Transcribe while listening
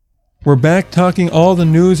We're back talking all the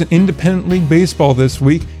news in independent league baseball this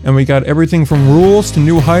week, and we got everything from rules to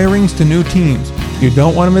new hirings to new teams. You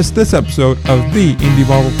don't want to miss this episode of the Indie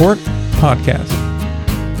Ball Report podcast.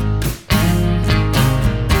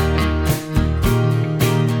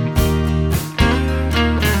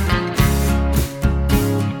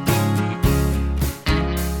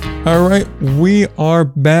 All right, we are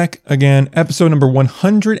back again. Episode number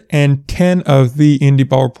 110 of the Indie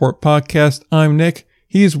Ball Report podcast. I'm Nick.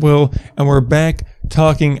 He's Will, and we're back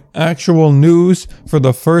talking actual news for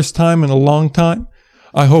the first time in a long time.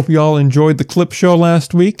 I hope you all enjoyed the clip show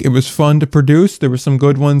last week. It was fun to produce. There were some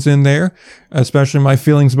good ones in there, especially my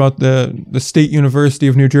feelings about the State University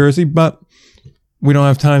of New Jersey, but we don't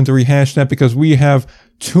have time to rehash that because we have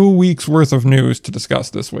 2 weeks worth of news to discuss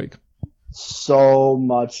this week. So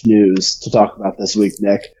much news to talk about this week,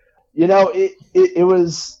 Nick. You know,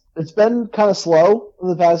 it's been kind of slow in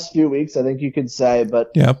the past few weeks, I think you could say,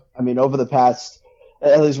 but yep. I mean, over the past,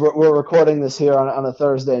 at least we're recording this here on a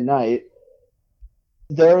Thursday night,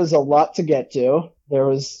 there is a lot to get to. There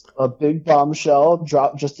was a big bombshell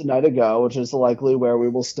dropped just a night ago, which is likely where we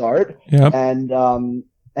will start. Yep. And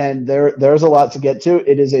there's a lot to get to.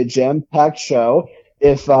 It is a jam-packed show.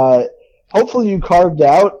 If hopefully you carved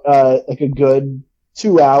out like a good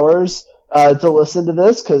 2 hours to listen to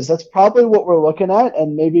this, because that's probably what we're looking at,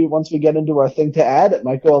 and maybe once we get into our thing to add, it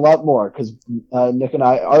might go a lot more, because Nick and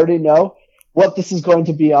I already know what this is going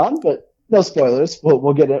to be on, but no spoilers.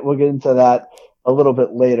 We'll get into that a little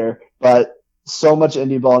bit later. But so much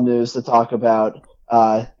indie ball news to talk about.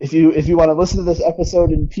 If you want to listen to this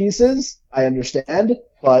episode in pieces, I understand,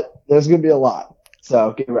 but there's going to be a lot,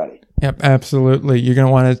 so get ready. Yep, absolutely. You're going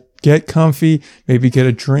to want to get comfy, maybe get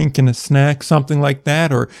a drink and a snack, something like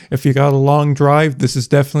that. Or if you got a long drive, this is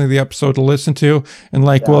definitely the episode to listen to. And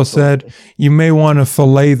like Will said, you may want to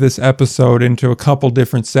fillet this episode into a couple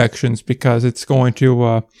different sections because it's going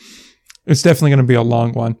to, it's definitely going to be a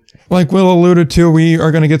long one. Like Will alluded to, we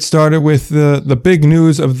are going to get started with the big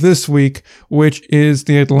news of this week, which is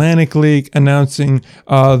the Atlantic League announcing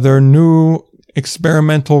their new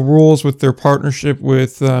experimental rules with their partnership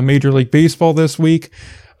with Major League Baseball this week.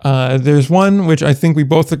 There's one which I think we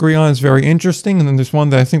both agree on is very interesting, and then there's one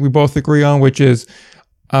that I think we both agree on which is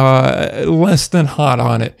less than hot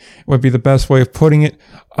on it, would be the best way of putting it.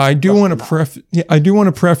 I do want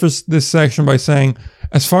to preface this section by saying,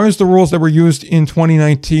 as far as the rules that were used in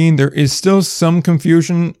 2019, there is still some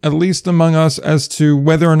confusion, at least among us, as to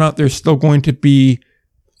whether or not they're still going to be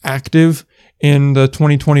active in the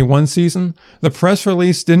 2021 season. The press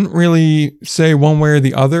release didn't really say one way or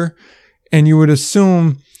the other, and you would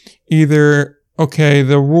assume either, okay,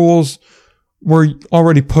 the rules were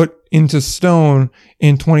already put into stone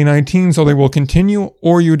in 2019, so they will continue,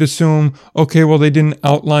 or you'd assume, okay, well, they didn't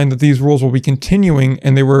outline that these rules will be continuing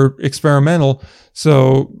and they were experimental,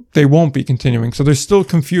 so they won't be continuing. So there's still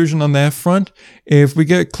confusion on that front. If we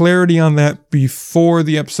get clarity on that before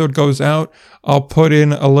the episode goes out, I'll put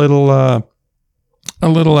in a little,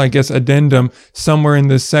 I guess, addendum somewhere in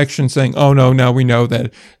this section saying, oh no, now we know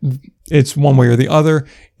that it's one way or the other.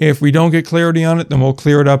 If we don't get clarity on it, then we'll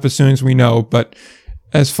clear it up as soon as we know. But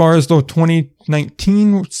as far as the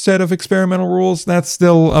 2019 set of experimental rules, that's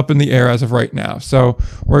still up in the air as of right now. So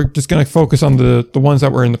we're just going to focus on the ones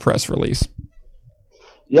that were in the press release.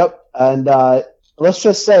 Yep. And let's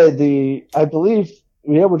just say I believe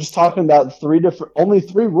we're just talking about only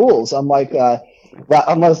three rules, unlike the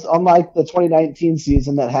 2019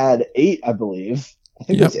 season that had 8, I believe. I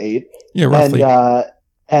think it's 8. Yeah, roughly.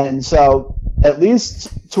 And so, at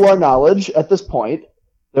least to our knowledge at this point,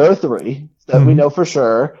 there are 3 that we know for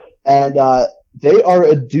sure, and they are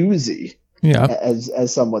a doozy. Yeah,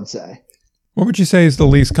 as some would say. What would you say is the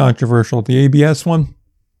least controversial? The ABS one?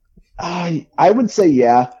 I would say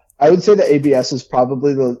yeah. I would say the ABS is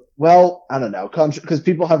probably I don't know, because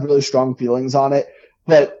people have really strong feelings on it,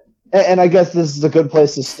 but. And I guess this is a good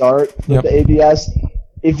place to start with the ABS.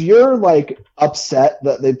 If you're upset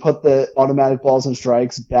that they put the automatic balls and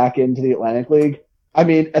strikes back into the Atlantic League, I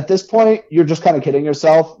mean, at this point, you're just kind of kidding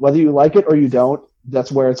yourself. Whether you like it or you don't,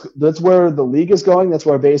 that's where the league is going. That's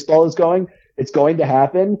where baseball is going. It's going to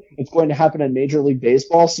happen. It's going to happen in Major League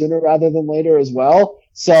Baseball sooner rather than later as well.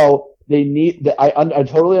 So they need. I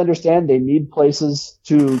totally understand. They need places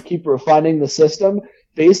to keep refining the system.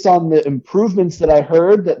 Based on the improvements that I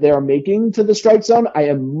heard that they are making to the strike zone, I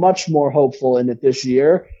am much more hopeful in it this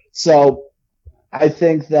year. So I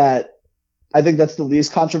think that's the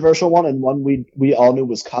least controversial one, and one we all knew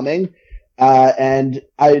was coming. And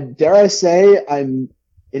I say I'm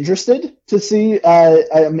interested to see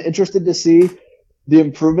the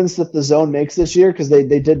improvements that the zone makes this year, because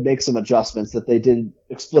they did make some adjustments that they did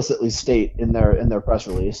explicitly state in their press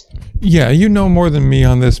release. Yeah, you know more than me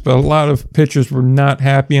on this, but a lot of pitchers were not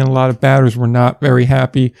happy and a lot of batters were not very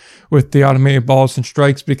happy with the automated balls and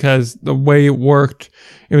strikes because the way it worked,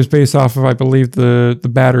 it was based off of, I believe, the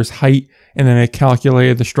batter's height, and then it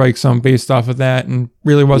calculated the strike zone based off of that, and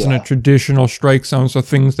really wasn't a traditional strike zone. So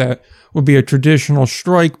things that would be a traditional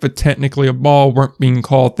strike, but technically a ball, weren't being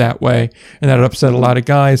called that way, and that upset a lot of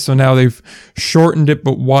guys. So now they've shortened it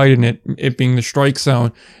but widened it being the strike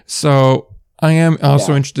zone. So I am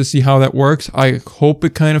also interested to see how that works. I hope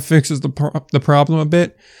it kind of fixes the problem a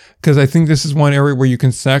bit, because I think this is one area where you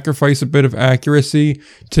can sacrifice a bit of accuracy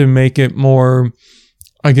to make it more,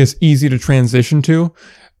 I guess, easy to transition to.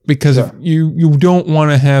 Because if you don't want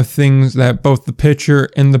to have things that both the pitcher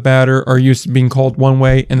and the batter are used to being called one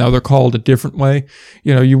way and now they're called a different way.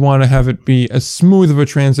 You know, you want to have it be as smooth of a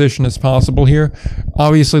transition as possible here.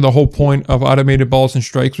 Obviously, the whole point of automated balls and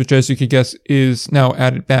strikes, which as you could guess is now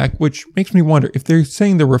added back, which makes me wonder if they're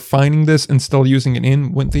saying they're refining this and still using it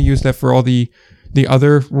in, wouldn't they use that for all the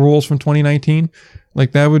other rules from 2019?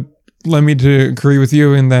 Like, that would lead me to agree with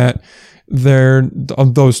you in that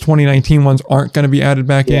those 2019 ones aren't going to be added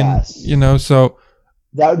back in, you know, so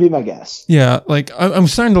that would be my guess. Yeah, like I'm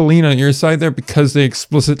starting to lean on your side there because they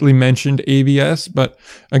explicitly mentioned ABS, but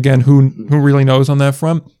again, who really knows on that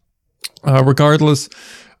front? Regardless,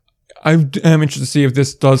 I am interested to see if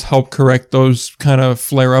this does help correct those kind of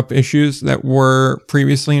flare-up issues that were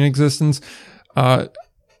previously in existence.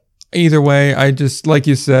 Either way, I just, like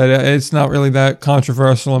you said, it's not really that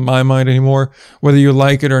controversial in my mind anymore. Whether you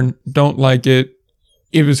like it or don't like it,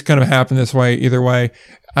 it was going to happen this way either way.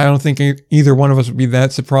 I don't think either one of us would be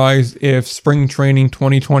that surprised if spring training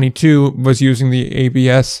 2022 was using the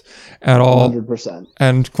ABS at all. 100%.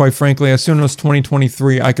 And quite frankly, as soon as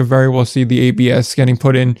 2023, I could very well see the ABS getting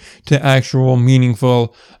put into actual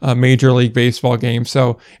meaningful Major League Baseball games.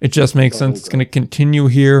 So it just makes sense. It's going to continue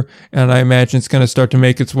here, and I imagine it's going to start to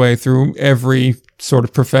make its way through every sort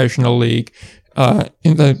of professional league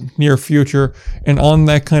in the near future. And on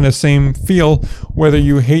that kind of same feel, whether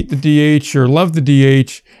you hate the DH or love the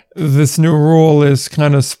DH, this new rule is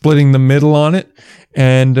kind of splitting the middle on it.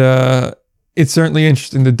 And it's certainly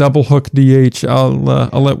interesting. The double hook DH, I'll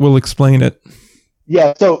let Will explain it.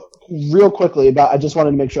 Yeah, so real quickly, I just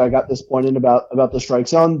wanted to make sure I got this point in about the strike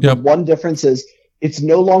zone. Yep. The one difference is it's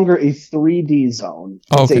no longer a 3D zone.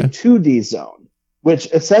 It's a 2D zone, which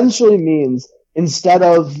essentially means instead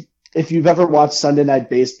of, if you've ever watched Sunday Night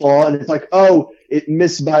Baseball and it's like, oh, it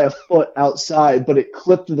missed by a foot outside, but it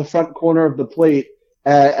clipped to the front corner of the plate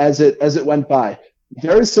as it went by.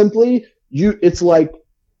 Very simply, it's like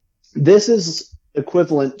this is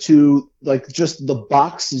equivalent to like just the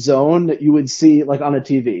box zone that you would see like on a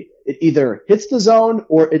TV. It either hits the zone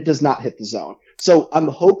or it does not hit the zone. So I'm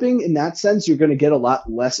hoping in that sense you're going to get a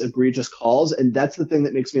lot less egregious calls, and that's the thing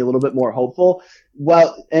that makes me a little bit more hopeful.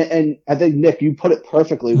 Well, and I think, Nick, you put it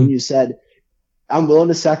perfectly when you said, I'm willing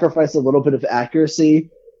to sacrifice a little bit of accuracy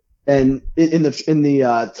and in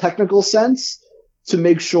the technical sense to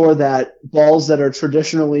make sure that balls that are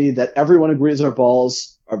traditionally, that everyone agrees are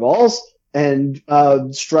balls, and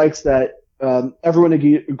strikes that everyone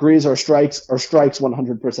agrees are strikes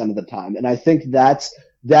 100% of the time. And I think that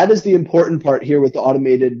is the important part here with the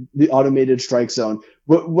automated strike zone.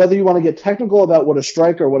 Whether you want to get technical about what a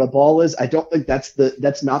strike or what a ball is, I don't think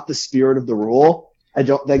that's not the spirit of the rule. I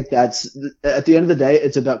don't think that's, at the end of the day,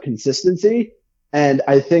 it's about consistency. And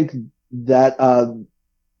I think that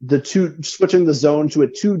switching the zone to a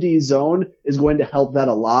 2D zone is going to help that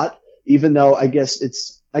a lot, even though I guess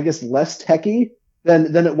less techy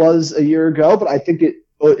than it was a year ago. But I think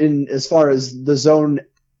as far as the zone,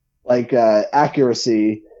 like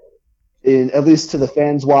accuracy, in at least to the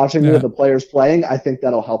fans watching or the players playing, I think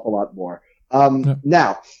that'll help a lot more.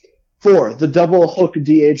 Now, for the double hook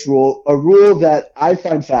DH rule, a rule that I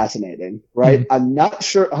find fascinating, right? Mm-hmm. I'm not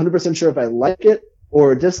 100% sure if I like it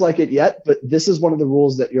or dislike it yet, but this is one of the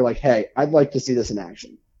rules that you're like, hey, I'd like to see this in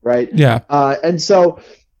action, right? Yeah. And so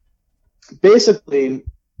basically,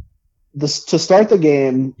 to start the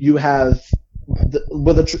game, you have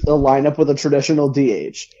with a lineup with a traditional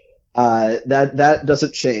DH. That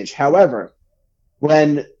doesn't change. However,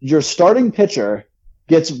 when your starting pitcher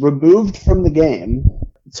gets removed from the game,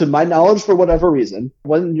 to my knowledge, for whatever reason,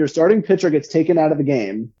 when your starting pitcher gets taken out of the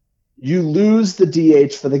game, you lose the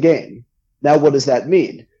DH for the game. Now, what does that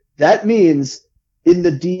mean? That means in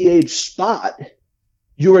the DH spot,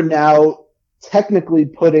 you are now technically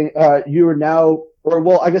I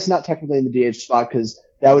guess not technically in the DH spot, because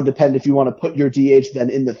that would depend if you want to put your DH then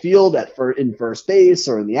in the field in first base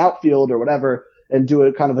or in the outfield or whatever and do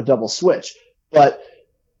a kind of a double switch. But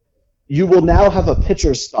you will now have a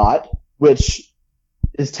pitcher spot, which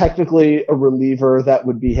is technically a reliever that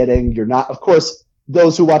would be hitting. You're not, of course,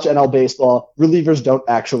 those who watch NL baseball, relievers don't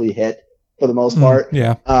actually hit for the most part.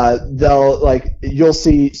 Yeah. You'll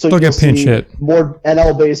see, they'll get pinch hit. More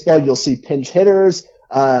NL baseball, you'll see pinch hitters,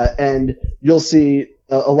 and you'll see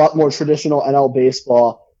a lot more traditional NL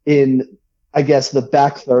baseball in, I guess, the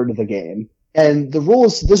back third of the game. And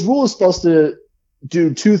this rule is supposed to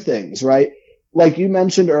do two things, right? Like you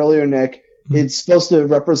mentioned earlier, Nick, it's supposed to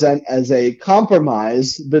represent as a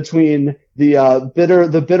compromise between the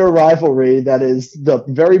bitter rivalry that is the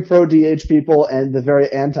very pro DH people and the very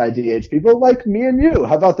anti DH people, like me and you.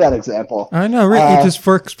 How about that example? I know, right? It just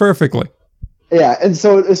works perfectly. Yeah, and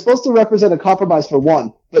so it's supposed to represent a compromise for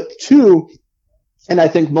one, but two, and I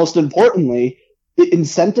think most importantly, it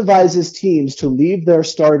incentivizes teams to leave their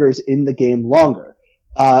starters in the game longer.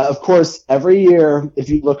 Of course, every year, if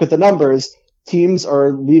you look at the numbers, teams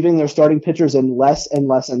are leaving their starting pitchers in less and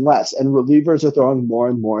less and less, and relievers are throwing more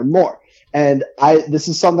and more and more. And this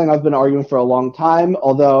is something I've been arguing for a long time,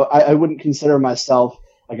 although I wouldn't consider myself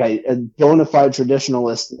like a bona fide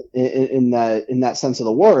traditionalist in that sense of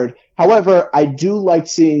the word. However, I do like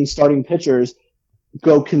seeing starting pitchers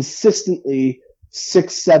go consistently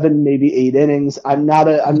 6, 7, maybe 8 innings. I'm not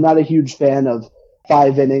a huge fan of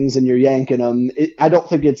 5 innings and you're yanking them. I don't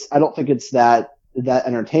think it's that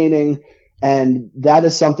entertaining. And that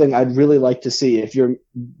is something I'd really like to see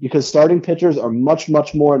because starting pitchers are much,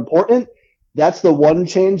 much more important. That's the one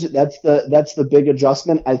change. That's the big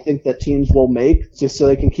adjustment I think that teams will make just so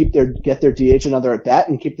they can get their DH another at bat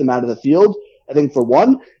and keep them out of the field. I think for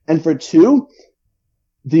one, and for two,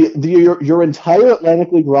 your entire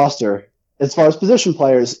Atlantic League roster, as far as position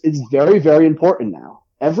players, is very, very important now.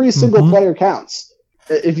 Every single player counts.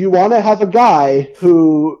 If you want to have a guy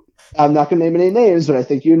who, I'm not going to name any names, but I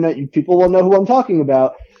think people will know who I'm talking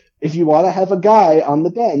about. If you want to have a guy on the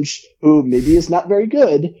bench who maybe is not very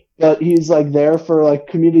good, but he's like there for like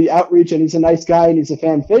community outreach and he's a nice guy and he's a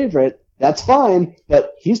fan favorite, that's fine,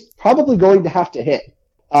 but he's probably going to have to hit.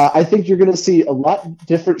 I think you're going to see a lot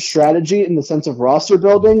different strategy in the sense of roster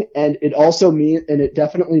building, and it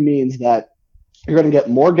definitely means that you're going to get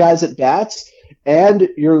more guys at bats, and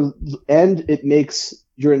it makes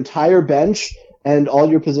your entire bench and all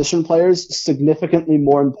your position players significantly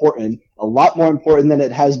more important, a lot more important than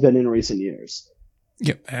it has been in recent years.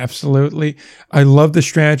 Yep, absolutely. I love the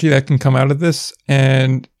strategy that can come out of this.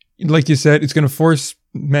 And like you said, it's going to force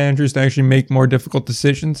managers to actually make more difficult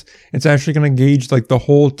decisions. It's actually going to gauge like the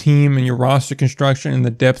whole team and your roster construction and the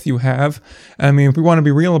depth you have. I mean, if we want to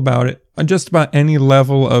be real about it, on just about any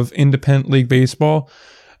level of independent league baseball,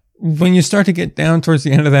 when you start to get down towards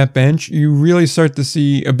the end of that bench, you really start to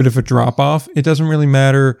see a bit of a drop off. It doesn't really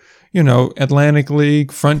matter, Atlantic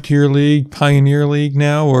League, Frontier League, Pioneer League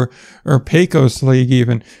now, or Pecos League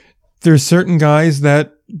even. There's certain guys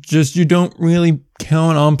that just you don't really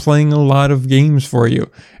count on playing a lot of games for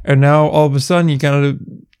you. And now all of a sudden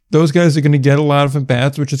those guys are going to get a lot of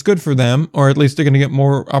at-bats, which is good for them, or at least they're going to get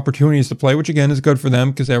more opportunities to play, which again is good for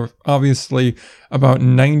them because they're obviously about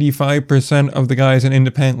 95% of the guys in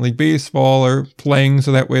independent league baseball are playing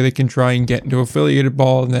so that way they can try and get into affiliated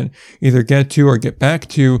ball and then either get to or get back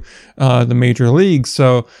to the major leagues.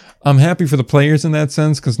 So I'm happy for the players in that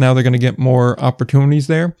sense because now they're going to get more opportunities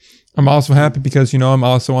there. I'm also happy because, I'm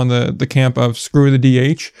also on the camp of screw the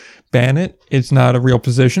DH, ban it. It's not a real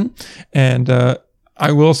position. And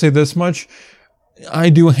I will say this much. I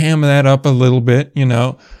do ham that up a little bit,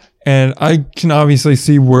 and I can obviously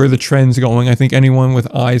see where the trend's going. I think anyone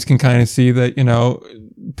with eyes can kind of see that,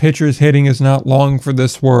 pitchers hitting is not long for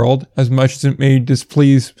this world as much as it may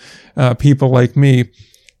displease people like me.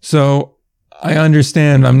 So I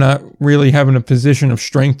understand I'm not really having a position of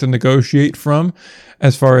strength to negotiate from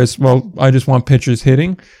as far as, I just want pitchers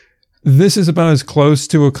hitting. This is about as close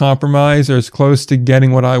to a compromise or as close to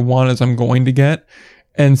getting what I want as I'm going to get.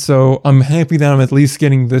 And so I'm happy that I'm at least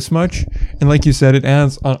getting this much. And like you said, it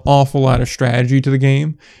adds an awful lot of strategy to the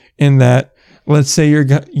game in that, let's say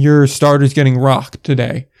your starter's getting rocked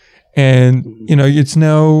today. And, it's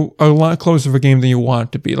now a lot closer of a game than you want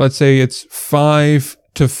it to be. Let's say it's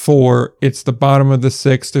 5-4. It's the bottom of the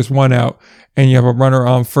 6th. There's 1 out and you have a runner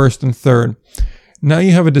on first and third. Now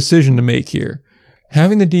you have a decision to make here.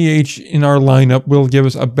 Having the DH in our lineup will give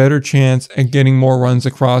us a better chance at getting more runs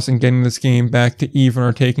across and getting this game back to even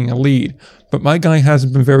or taking a lead. But my guy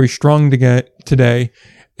hasn't been very strong to get today.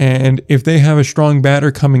 And if they have a strong batter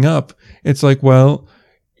coming up, it's like,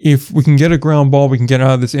 if we can get a ground ball, we can get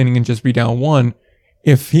out of this inning and just be down 1.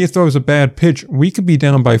 If he throws a bad pitch, we could be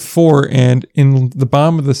down by 4. And in the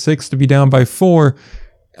bottom of the 6th to be down by 4,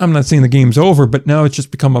 I'm not saying the game's over, but now it's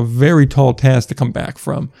just become a very tall task to come back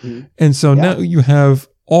from. Mm-hmm. And so now you have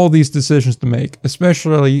all these decisions to make,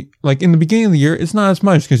 especially like in the beginning of the year, it's not as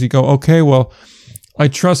much because you go, okay, well, I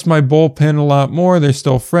trust my bullpen a lot more. They're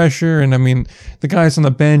still fresher. And I mean, the guys on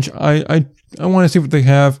the bench, I want to see what they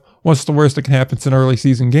have. What's the worst that can happen? It's an early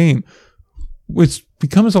season game, which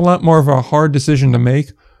becomes a lot more of a hard decision to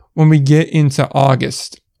make when we get into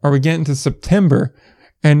August or we get into September.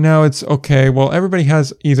 And now it's okay. Well, everybody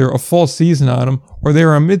has either a full season on them or they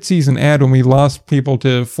were a midseason ad when we lost people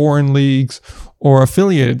to foreign leagues or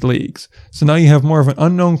affiliated leagues. So now you have more of an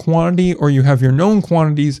unknown quantity, or you have your known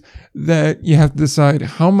quantities that you have to decide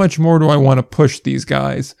how much more do I want to push these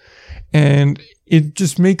guys. And it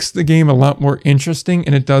just makes the game a lot more interesting,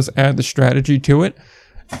 and it does add the strategy to it.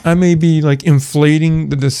 I may be like inflating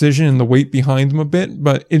the decision and the weight behind them a bit,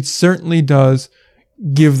 but it certainly does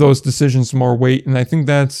give those decisions more weight. And I think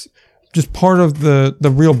that's just part of the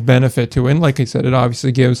real benefit to it. And like I said, it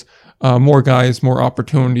obviously gives more guys more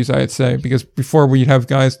opportunities, I'd say, because before we'd have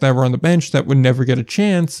guys that were on the bench that would never get a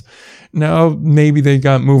chance. Now maybe they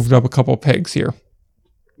got moved up a couple pegs here.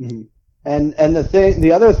 Mm-hmm. And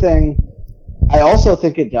the other thing I also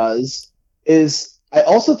think it does is I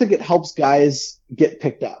also think it helps guys get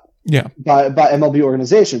picked up by MLB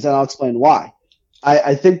organizations, and I'll explain why.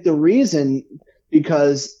 I think the reason,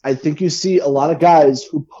 because I think you see a lot of guys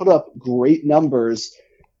who put up great numbers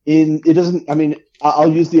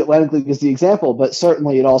I'll use the Atlantic League as the example, but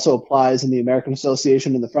certainly it also applies in the American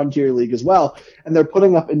Association and the Frontier League as well. And they're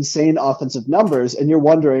putting up insane offensive numbers, and you're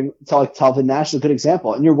wondering, like Talvin Nash is a good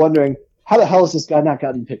example, and you're wondering, how the hell has this guy not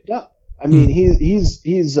gotten picked up? I mean,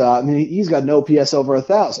 he's got no OPS over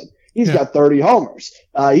 1,000. He's got 30 homers.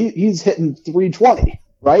 He's hitting 320,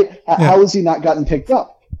 right? How has he not gotten picked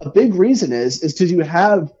up? A big reason is because you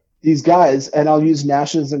have these guys, and I'll use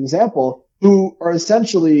Nash as an example, who are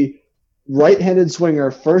essentially right-handed swinger,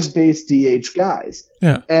 first base DH guys.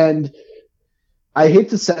 Yeah. And I hate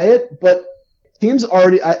to say it, but teams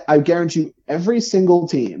already, I guarantee you, every single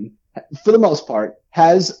team, for the most part,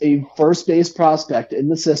 has a first base prospect in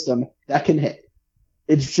the system that can hit.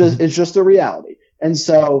 It's just a reality. And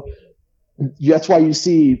so that's why you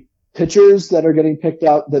see pitchers that are getting picked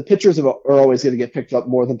up. The pitchers are always going to get picked up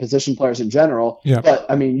more than position players in general. Yeah. But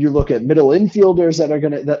I mean, you look at middle infielders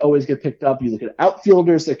that always get picked up. You look at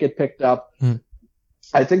outfielders that get picked up.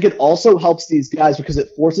 I think it also helps these guys because it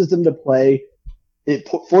forces them to play. It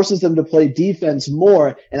forces them to play defense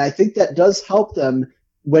more, and I think that does help them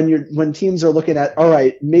when teams are looking at, all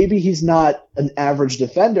right, maybe he's not an average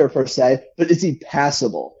defender per se, but is he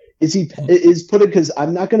passable? Because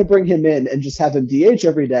I'm not going to bring him in and just have him DH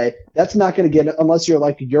every day. That's not going to get it unless you're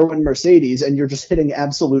like Yerwin Mercedes and you're just hitting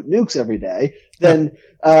absolute nukes every day. Then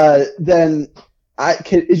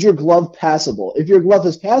is your glove passable? If your glove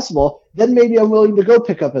is passable, then maybe I'm willing to go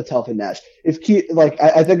pick up a Talvin Nash.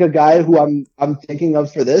 I think a guy who I'm thinking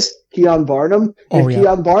of for this, Keon Barnum.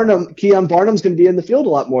 Keon Barnum's going to be in the field a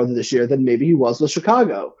lot more this year than maybe he was with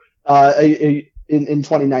Chicago in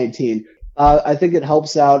 2019. I think it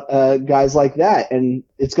helps out guys like that, and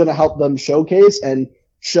it's going to help them showcase and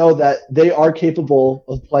show that they are capable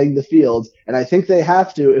of playing the field. And I think they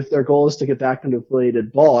have to if their goal is to get back into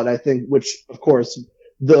affiliated ball. And I think, which, of course,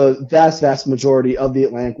 the vast majority of the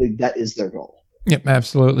Atlantic League, that is their goal. Yep,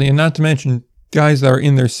 absolutely. And not to mention guys that are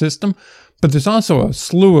in their system, but there's also a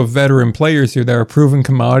slew of veteran players here that are proven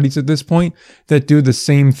commodities at this point that do the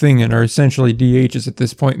same thing and are essentially DHs at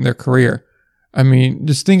this point in their career. I mean,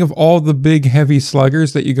 just think of all the big, heavy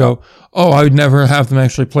sluggers that you go, oh, I would never have them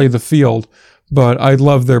actually play the field, but I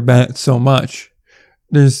love their bat so much.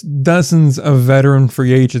 There's dozens of veteran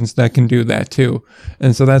free agents that can do that too.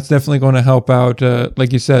 And so that's definitely going to help out,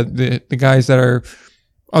 like you said, the guys that are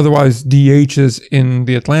otherwise DHs in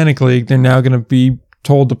the Atlantic League, they're now going to be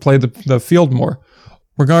told to play the field more.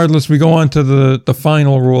 Regardless, we go on to the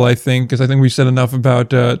final rule, I think, because I think we said enough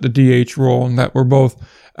about the DH rule and that we're both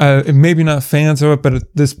maybe not fans of it, but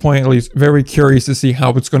at this point, at least, very curious to see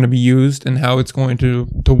how it's going to be used and how it's going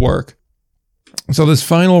to work. So this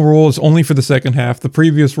final rule is only for the second half. The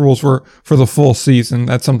previous rules were for the full season.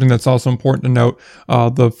 That's something that's also important to note.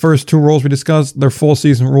 The first two rules we discussed, they're full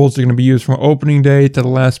season rules. They're going to be used from opening day to the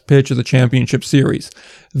last pitch of the championship series.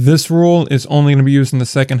 This rule is only going to be used in the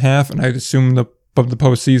second half, and I'd assume the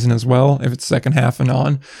postseason as well, if it's second half and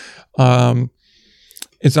on.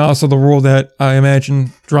 It's also the rule that I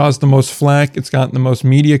imagine draws the most flack. It's gotten the most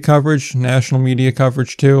media coverage, national media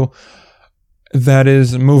coverage too. That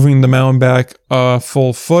is moving the mound back a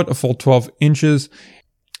full foot, a full 12 inches.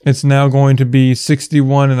 It's now going to be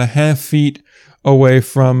 61.5 feet away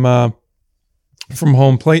from from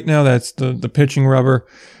home plate now. That's the pitching rubber.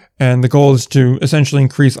 And the goal is to essentially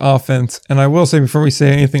increase offense. And I will say, before we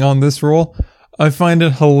say anything on this rule, I find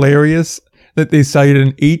it hilarious that they cited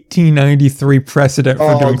an 1893 precedent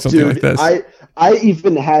for doing something like this. I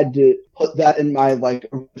even had to put that in my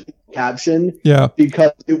caption,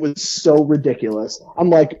 because it was so ridiculous. I'm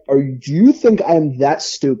like, do you think I am that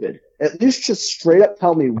stupid? At least just straight up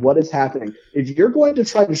tell me what is happening. If you're going to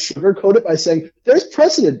try to sugarcoat it by saying there's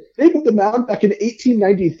precedent, they moved the mound back in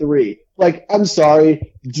 1893. Like, I'm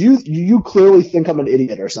sorry, do you clearly think I'm an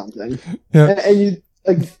idiot or something? Yeah. And you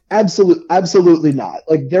absolutely not.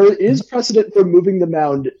 Like, there is precedent for moving the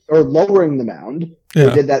mound or lowering the mound. Yeah.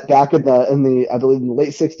 They did that back in the I believe in the late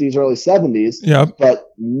 60s, early 70s. Yeah.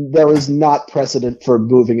 But there was not precedent for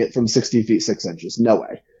moving it from 60 feet 6 inches. No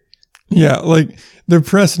way. Yeah, like the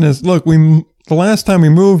precedent is, look, the last time we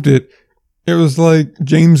moved it, it was like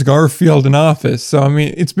James Garfield in Office. So I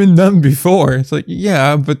mean, it's been done before. It's like,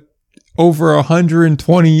 yeah, but over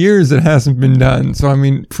 120 years it hasn't been done. So I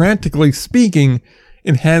mean, practically speaking,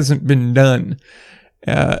 it hasn't been done.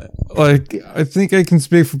 I think I can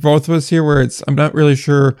speak for both of us here, where I'm not really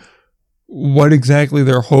sure what exactly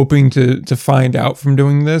they're hoping to find out from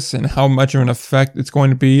doing this and how much of an effect it's going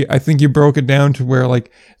to be. I think you broke it down to where like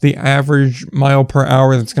the average mile per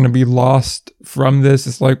hour that's going to be lost from this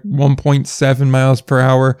is like 1.7 miles per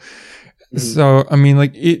hour. So, I mean,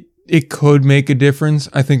 like it could make a difference.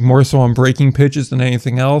 I think more so on breaking pitches than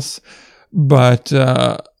anything else. But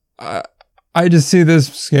I just see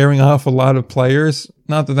this scaring off a lot of players.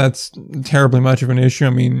 Not that that's terribly much of an issue.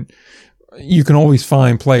 I mean, you can always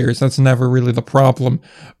find players. That's never really the problem.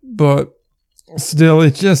 But still,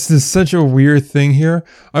 it just is such a weird thing here.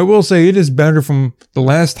 I will say it is better from the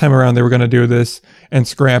last time around they were going to do this and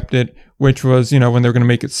scrapped it, which was, when they were going to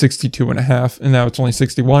make it 62.5, and now it's only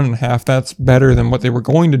 61.5. That's better than what they were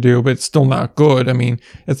going to do, but it's still not good. I mean,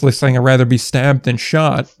 it's like saying I'd rather be stabbed than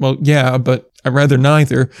shot. Well, yeah, but I'd rather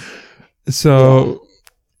neither. So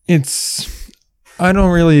I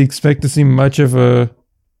don't really expect to see much of a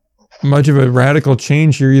radical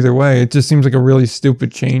change here either way. It just seems like a really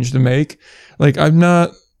stupid change to make. Like, I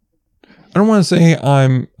don't want to say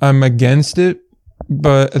I'm against it,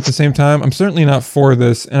 but at the same time, I'm certainly not for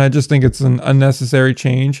this, and I just think it's an unnecessary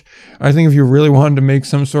change. I think if you really wanted to make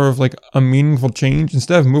some sort of like a meaningful change,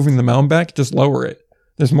 instead of moving the mound back, just lower it.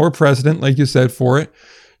 There's more precedent, like you said, for it.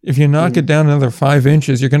 If you knock it down another 5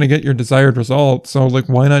 inches, you're going to get your desired result. So, like,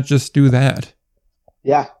 why not just do that?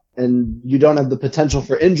 Yeah. And you don't have the potential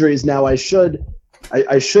for injuries. Now, I should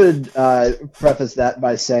preface that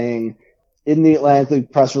by saying, in the Atlantic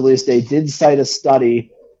League press release, they did cite a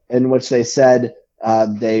study in which they said I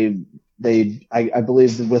believe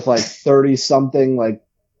with like 30 something like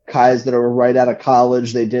guys that are right out of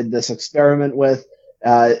college, they did this experiment with.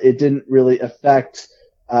 It didn't really affect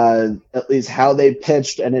at least how they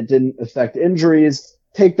pitched, and it didn't affect injuries.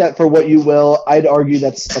 Take that for what you will. I'd argue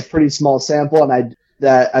that's a pretty small sample, and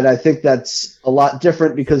I think that's a lot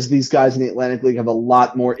different because these guys in the Atlantic League have a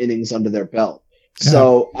lot more innings under their belt. Yeah.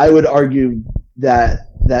 So I would argue that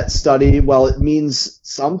study, while it means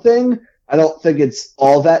something, I don't think it's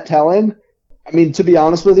all that telling. I mean, to be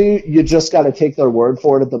honest with you, you just got to take their word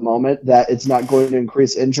for it at the moment that it's not going to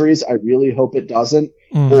increase injuries. I really hope it doesn't,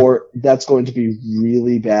 or that's going to be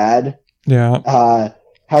really bad. Yeah.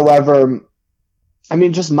 However, I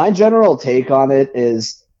mean, just my general take on it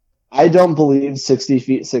is I don't believe 60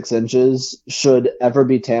 feet 6 inches should ever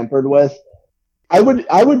be tampered with. I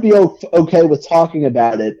would be okay with talking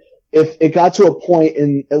about it if it got to a point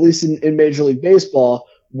at least in Major League Baseball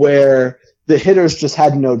where the hitters just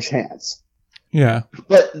had no chance. Yeah.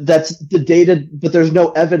 But that's the data, but there's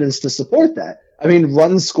no evidence to support that. I mean,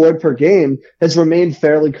 runs scored per game has remained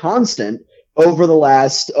fairly constant over the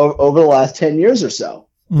last 10 years or so.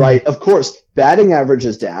 Right. Of course, batting average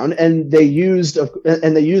is down, and they used in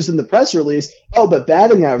the press release, but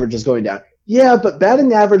batting average is going down. Yeah, but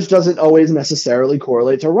batting average doesn't always necessarily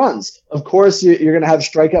correlate to runs. Of course, you're going to have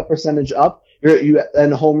strikeout percentage up,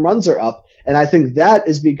 and home runs are up. And I think that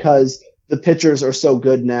is because the pitchers are so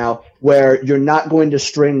good now, where you're not going to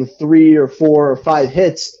string 3 or 4 or 5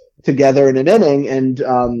 hits together in an inning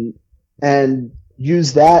and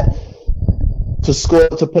use that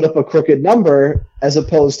to put up a crooked number as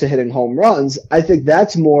opposed to hitting home runs. I think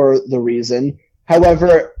that's more the reason.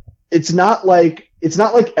 However, it's not like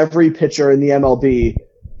every pitcher in the MLB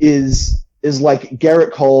is like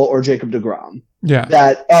Garrett Cole or Jacob deGrom. Yeah.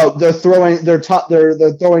 That they're throwing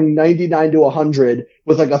 99 to 100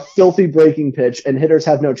 with like a filthy breaking pitch and hitters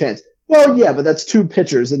have no chance. Well, yeah, but that's 2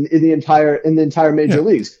 pitchers in the entire major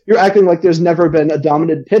leagues. You're acting like there's never been a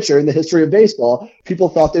dominant pitcher in the history of baseball. People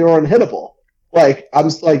thought they were unhittable. Like, I'm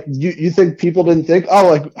like, you think people didn't think, oh,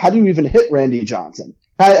 like, how do you even hit Randy Johnson?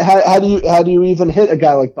 How do you even hit a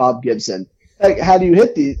guy like Bob Gibson? Like, how do you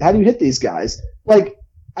hit these guys? Like,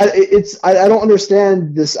 I don't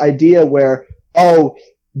understand this idea where, oh,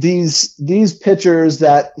 these pitchers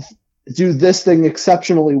that do this thing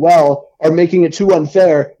exceptionally well are making it too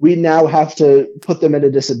unfair. We now have to put them at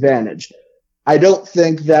a disadvantage. I don't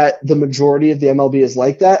think that the majority of the MLB is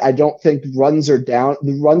like that. I don't think runs are down.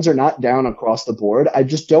 The runs are not down across the board. I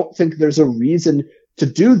just don't think there's a reason to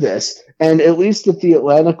do this. And at least at the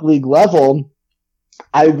Atlantic League level,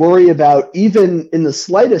 I worry about, even in the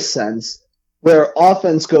slightest sense, where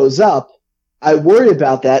offense goes up, I worry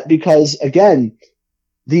about that because, again,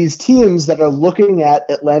 these teams that are looking at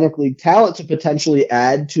Atlantic League talent to potentially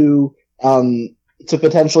add to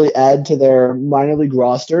their minor league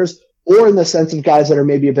rosters, or in the sense of guys that are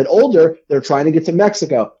maybe a bit older, they're trying to get to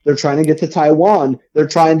Mexico, they're trying to get to Taiwan, they're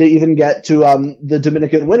trying to even get to the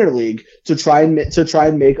Dominican Winter League to try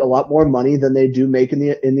and make a lot more money than they do make in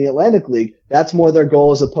the Atlantic League. That's more their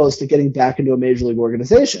goal, as opposed to getting back into a major league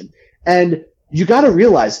organization. And you got to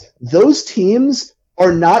realize those teams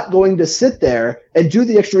are not going to sit there and do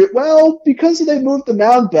the extra. Well, because they moved the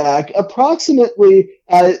mound back, approximately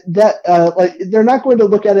like they're not going to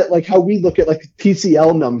look at it like how we look at like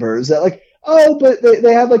PCL numbers. That like, oh, but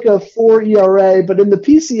they have like a 4 ERA, but in the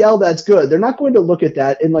PCL that's good. They're not going to look at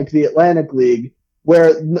that in like the Atlantic League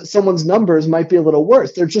where someone's numbers might be a little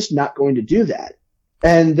worse. They're just not going to do that.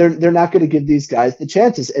 And they're not going to give these guys the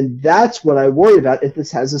chances. And that's what I worry about if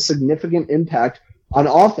this has a significant impact on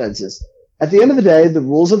offenses. At the end of the day, the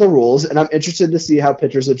rules are the rules, and I'm interested to see how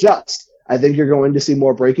pitchers adjust. I think you're going to see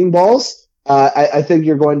more breaking balls. I think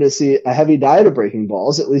you're going to see a heavy diet of breaking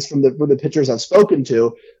balls, at least from the pitchers I've spoken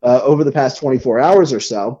to over the past 24 hours or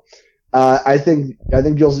so. I think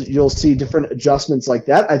you'll see different adjustments like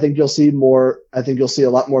that. I think you'll see a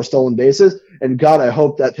lot more stolen bases. And God, I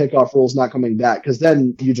hope that pickoff rule is not coming back, because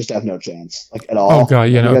then you just have no chance, like at all. Oh God,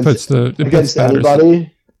 against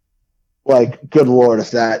anybody. Like, good Lord,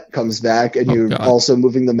 if that comes back and you're also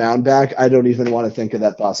moving the mound back, I don't even want to think of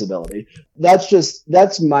that possibility.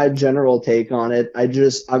 That's my general take on it.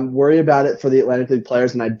 I'm worried about it for the Atlantic League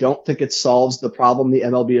players, and I don't think it solves the problem the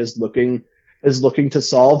MLB is looking to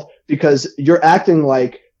solve, because you're acting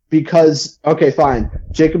like, because, okay, fine,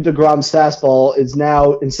 Jacob deGrom's fastball is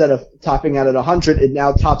now, instead of topping out at 100, it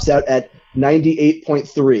now tops out at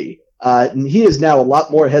 98.3. And he is now a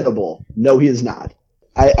lot more hittable. No, he is not.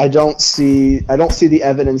 I don't see the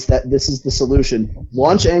evidence that this is the solution.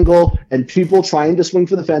 Launch angle and people trying to swing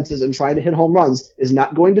for the fences and trying to hit home runs is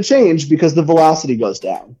not going to change because the velocity goes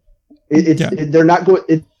down. It's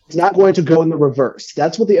not going to go in the reverse.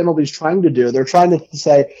 That's what the MLB is trying to do. They're trying to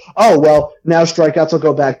say, oh well, now strikeouts will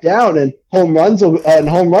go back down and home runs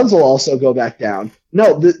will also go back down.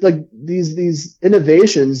 No, these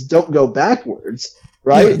innovations don't go backwards.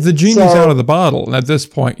 Right? Yeah, the genie's out of the bottle at this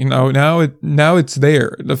point. Now it's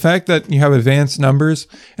there. The fact that you have advanced numbers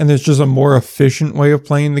and there's just a more efficient way of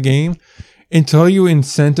playing the game, until you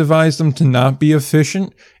incentivize them to not be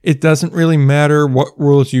efficient, it doesn't really matter what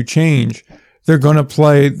rules you change. They're going to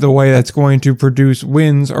play the way that's going to produce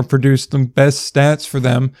wins or produce the best stats for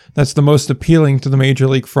them. That's the most appealing to the Major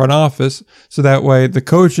League front office. So that way the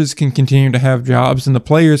coaches can continue to have jobs and the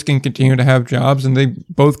players can continue to have jobs, and they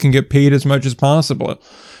both can get paid as much as possible.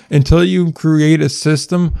 Until you create a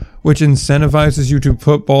system which incentivizes you to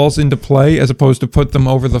put balls into play as opposed to put them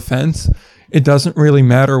over the fence, it doesn't really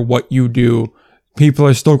matter what you do. People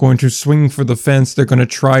are still going to swing for the fence. They're going to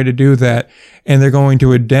try to do that, and they're going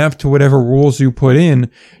to adapt to whatever rules you put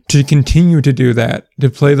in to continue to do that, to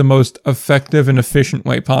play the most effective and efficient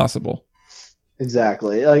way possible.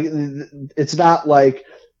 Exactly. Like, it's not like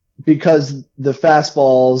because the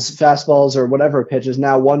fastballs or whatever pitch is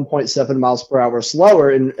now 1.7 miles per hour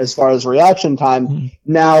slower in as far as reaction time.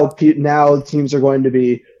 Mm-hmm. Now teams are going to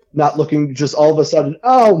be not looking just all of a sudden,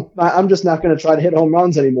 oh, I'm just not going to try to hit home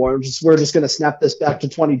runs anymore. We're just going to snap this back to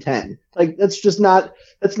 2010. Like, that's not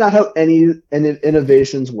how any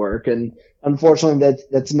innovations work. And unfortunately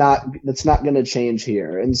that's not going to change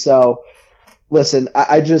here. And so, listen,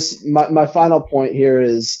 my final point here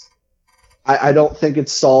is I don't think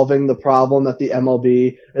it's solving the problem that the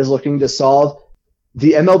MLB is looking to solve.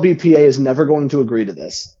 The MLBPA is never going to agree to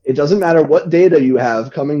this. It doesn't matter what data you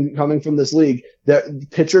have coming from this league.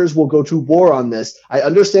 Pitchers will go to war on this. I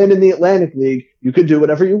understand in the Atlantic League, you can do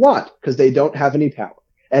whatever you want because they don't have any power.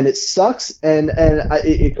 And it sucks, and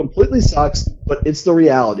it completely sucks, but it's the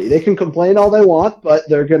reality. They can complain all they want, but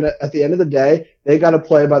they're going to, at the end of the day, they got to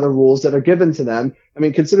play by the rules that are given to them. I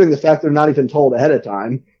mean, considering the fact they're not even told ahead of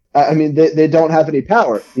time, I mean, they don't have any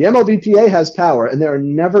power. The MLBPA has power, and they're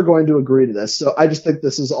never going to agree to this. So I just think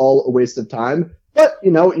this is all a waste of time. But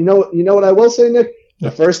you know what I will say, Nick?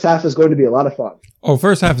 The first half is going to be a lot of fun. Oh,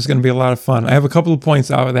 first half is going to be a lot of fun. I have a couple of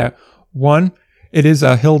points out of that. One, it is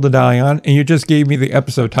a hill to die on, and you just gave me the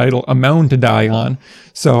episode title, A Mound to Die On.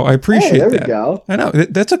 So I appreciate that. There we go. I know.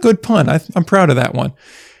 That's a good pun. I'm proud of that one.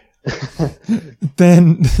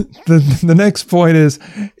 Then the next point is,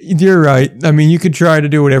 you're right. I mean, you could try to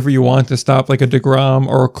do whatever you want to stop like a DeGrom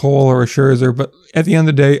or a Cole or a Scherzer, but at the end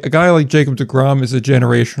of the day, a guy like Jacob DeGrom is a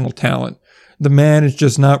generational talent. The man is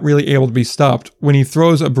just not really able to be stopped. When he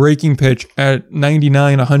throws a breaking pitch at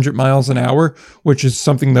 99, 100 miles an hour, which is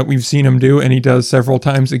something that we've seen him do and he does several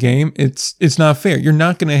times a game, it's not fair. You're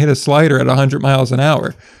not going to hit a slider at 100 miles an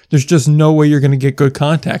hour. There's just no way you're going to get good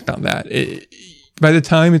contact on that. By the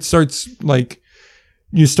time it starts, like,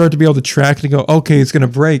 you start to be able to track to go, okay, it's going to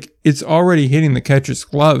break, it's already hitting the catcher's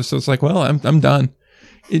glove. So it's like, well, I'm done.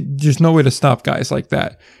 There's no way to stop guys like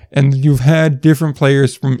that. And you've had different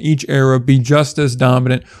players from each era be just as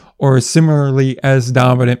dominant or similarly as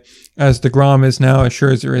dominant as DeGrom is now, as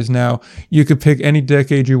Scherzer is now. You could pick any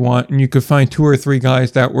decade you want, and you could find 2 or 3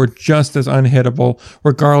 guys that were just as unhittable,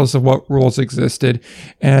 regardless of what rules existed.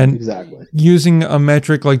 And exactly. Using a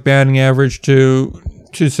metric like batting average to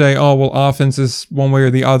say, oh, well, offense is one way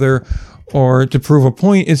or the other, or to prove a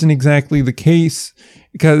point isn't exactly the case,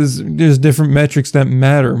 because there's different metrics that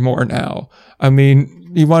matter more now. I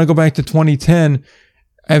mean, you want to go back to 2010,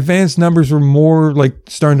 advanced numbers were more like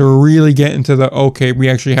starting to really get into the, okay, we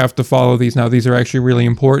actually have to follow these now. These are actually really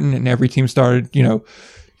important. And every team started,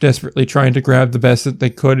 desperately trying to grab the best that they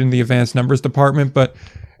could in the advanced numbers department. But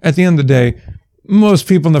at the end of the day, most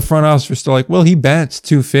people in the front office are still like, well, he bats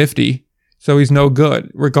 250, so he's no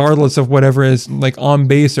good, regardless of whatever his like on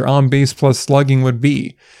base or on base plus slugging would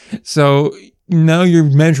be. So now you're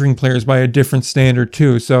measuring players by a different standard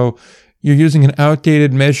too. So you're using an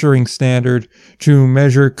outdated measuring standard to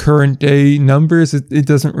measure current day numbers. It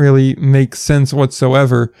doesn't really make sense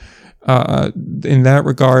whatsoever in that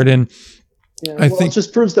regard. And I think it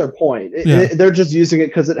just proves their point. They're just using it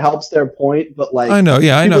because it helps their point. But like, I know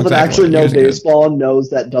people that actually know baseball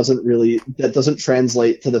knows that doesn't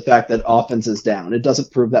translate to the fact that offense is down. It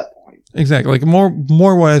doesn't prove that point. Exactly. Like more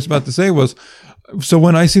what I was about to say was, so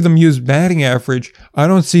when I see them use batting average, I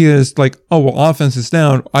don't see it as like, oh, well, offense is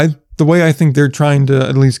down. The way I think they're trying to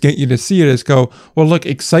at least get you to see it is go, well, look,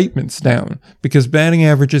 excitement's down, because batting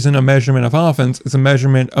average isn't a measurement of offense. It's a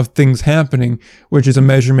measurement of things happening, which is a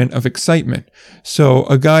measurement of excitement. So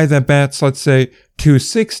a guy that bats, let's say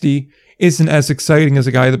 260 isn't as exciting as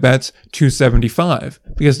a guy that bats 275,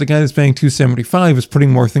 because the guy that's batting 275 is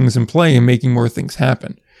putting more things in play and making more things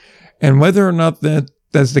happen. And whether or not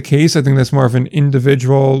that's the case, I think that's more of an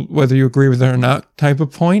individual, whether you agree with it or not, type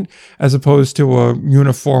of point, as opposed to a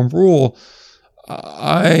uniform rule.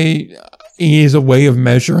 Is a way of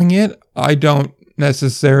measuring it. I don't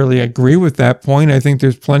necessarily agree with that point. I think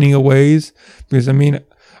there's plenty of ways, because I mean,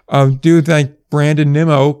 a dude like Brandon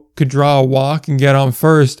Nimmo could draw a walk and get on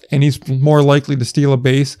first, and he's more likely to steal a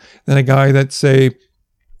base than a guy that, say,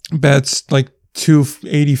 bats like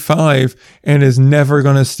 285 and is never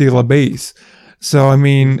going to steal a base. So, I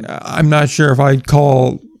mean, I'm not sure if I'd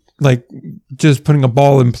call like just putting a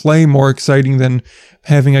ball in play more exciting than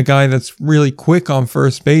having a guy that's really quick on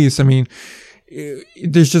first base. I mean,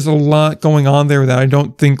 there's just a lot going on there that I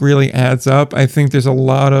don't think really adds up. I think there's a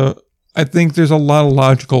lot of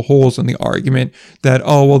logical holes in the argument that,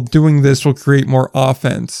 oh, well, doing this will create more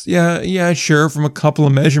offense. Yeah, sure, from a couple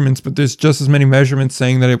of measurements, but there's just as many measurements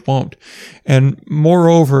saying that it won't. And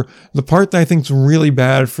moreover, the part that I think is really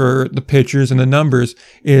bad for the pitchers and the numbers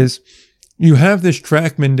is you have this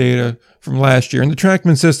TrackMan data from last year, and the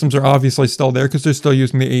TrackMan systems are obviously still there because they're still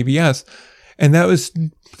using the ABS. And that was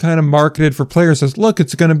kind of marketed for players as, look,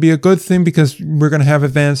 it's going to be a good thing because we're going to have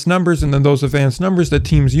advanced numbers, and then those advanced numbers that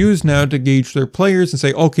teams use now to gauge their players and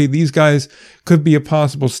say, okay, these guys could be a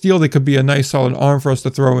possible steal. They could be a nice solid arm for us to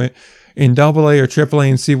throw in AA or AAA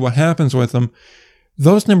and see what happens with them.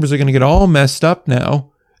 Those numbers are going to get all messed up now,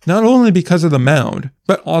 not only because of the mound,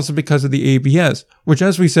 but also because of the ABS, which,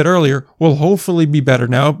 as we said earlier, will hopefully be better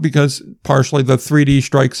now because partially the 3D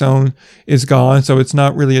strike zone is gone. So it's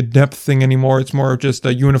not really a depth thing anymore. It's more of just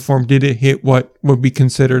a uniform. Did it hit what would be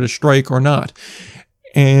considered a strike or not?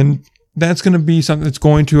 And that's going to be something that's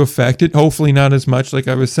going to affect it. Hopefully not as much, like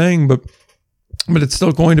I was saying, but it's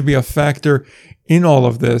still going to be a factor in all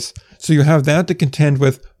of this. So you have that to contend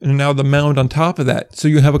with, and now the mound on top of that. So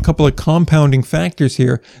you have a couple of compounding factors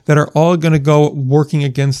here that are all going to go working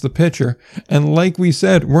against the pitcher. And like we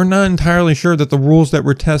said, we're not entirely sure that the rules that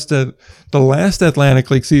were tested the last Atlantic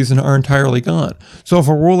League season are entirely gone. So if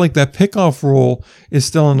a rule like that pickoff rule is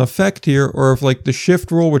still in effect here, or if like the shift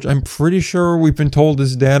rule, which I'm pretty sure we've been told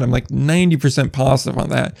is dead, I'm like 90% positive on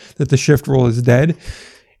that the shift rule is dead.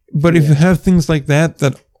 But if you have things like that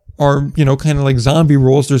are, kind of like zombie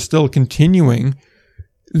rules, they're still continuing,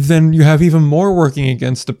 then you have even more working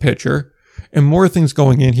against the pitcher and more things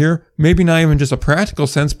going in here. Maybe not even just a practical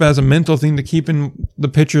sense, but as a mental thing to keep in the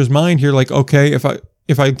pitcher's mind here. Like, okay, if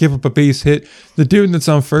I give up a base hit, the dude that's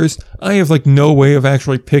on first, I have like no way of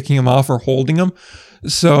actually picking him off or holding him.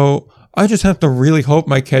 So I just have to really hope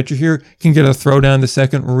my catcher here can get a throw down to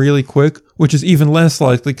second really quick, which is even less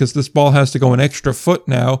likely because this ball has to go an extra foot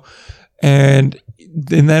now. And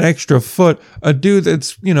in that extra foot, a dude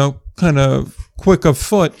that's, kind of quick of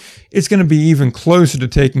foot, it's going to be even closer to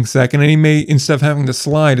taking second. And he may, instead of having to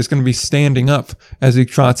slide, is going to be standing up as he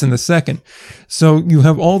trots in the second. So you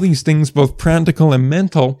have all these things, both practical and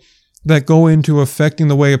mental, that go into affecting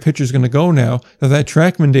the way a pitcher is going to go now. That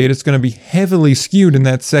TrackMan data is going to be heavily skewed in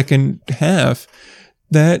that second half.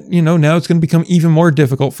 That, now it's going to become even more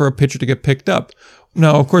difficult for a pitcher to get picked up.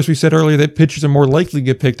 Now, of course, we said earlier that pitchers are more likely to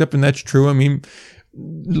get picked up, and that's true. I mean,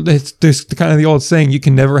 there's kind of the old saying, you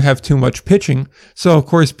can never have too much pitching. So, of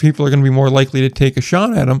course, people are going to be more likely to take a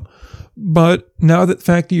shot at them. But now that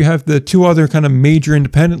fact you have the two other kind of major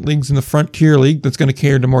independent leagues in the Frontier League that's going to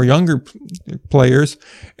cater to more younger players,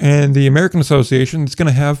 and the American Association that's going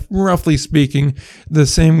to have, roughly speaking, the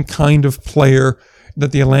same kind of player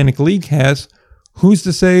that the Atlantic League has, who's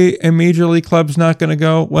to say a major league club's not going to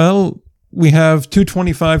go, well, we have two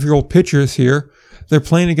 25-year-old pitchers here. They're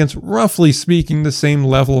playing against, roughly speaking, the same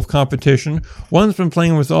level of competition. One's been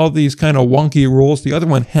playing with all these kind of wonky rules. The other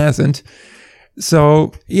one hasn't.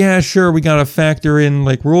 So, yeah, sure, we got to factor in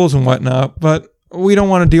like rules and whatnot, but we don't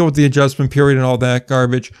want to deal with the adjustment period and all that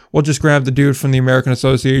garbage. We'll just grab the dude from the American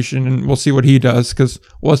Association and we'll see what he does, because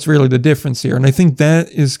what's really the difference here? And I think that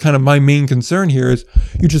is kind of my main concern here, is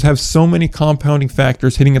you just have so many compounding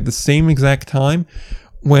factors hitting at the same exact time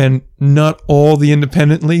when not all the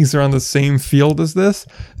independent leagues are on the same field as this.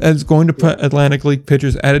 That's going to put Atlantic League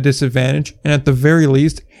pitchers at a disadvantage, and at the very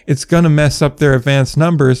least, it's going to mess up their advanced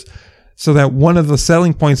numbers, so that one of the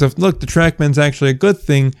selling points of, look, the TrackMan's actually a good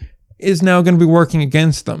thing, is now going to be working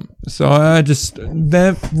against them. So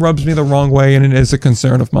that rubs me the wrong way, and it is a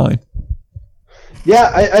concern of mine.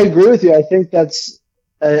 Yeah, I agree with you. I think that's,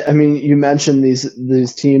 you mentioned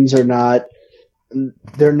these teams are not,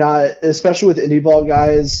 they're not, especially with indie ball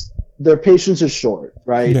guys, their patience is short,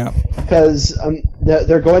 right? Yeah. Because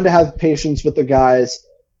they're going to have patience with the guys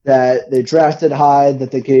that they drafted high,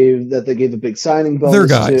 that they gave a big signing bonus their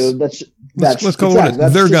guys. to. Let's call it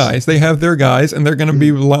their guys. They have their guys, and they're going to be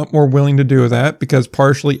a lot more willing to do that because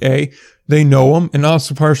partially, they know them, and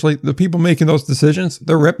also partially the people making those decisions,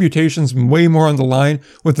 their reputation's way more on the line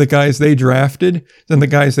with the guys they drafted than the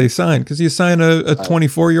guys they signed. Because you sign a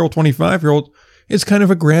 24-year-old, 25-year-old, it's kind of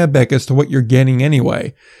a grab bag as to what you're getting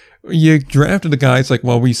anyway. You drafted the guy, it's like,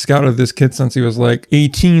 well, we scouted this kid since he was like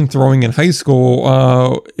 18 throwing in high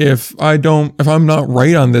school. If I'm not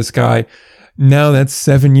right on this guy, now that's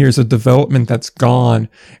 7 years of development that's gone,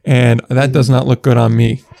 and that does not look good on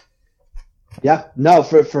me. Yeah, no,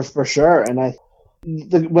 for sure. And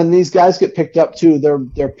when these guys get picked up too,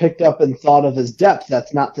 they're picked up and thought of as depth.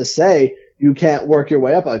 That's not to say you can't work your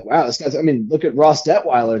way up. Like, wow, this guy's, look at Ross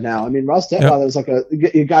Detweiler now. Ross Detweiler is like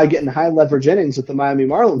a guy getting high leverage innings with the Miami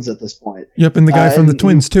Marlins at this point. Yep, and the guy from the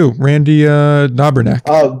Twins too, Randy Dobnak.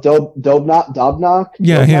 Oh, Dobnak?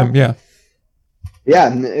 Yeah, him, yeah.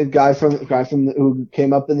 Yeah, and a guy from who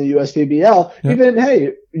came up in the USPBL. Yep. Even,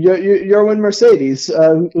 hey, Yerwin Mercedes,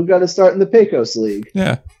 who got to start in the Pecos League.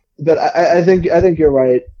 Yeah. But I think you're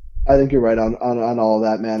right. I think you're right on all of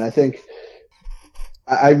that, man.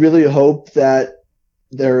 I really hope that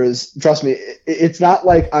there is. Trust me, it's not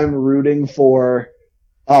like I'm rooting for.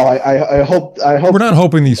 Oh, I hope. We're not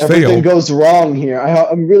hoping these fail. Everything goes wrong here.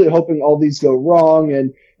 I'm really hoping all these go wrong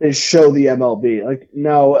and they show the MLB. Like,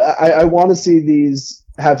 no, I want to see these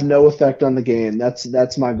have no effect on the game.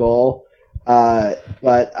 That's my goal.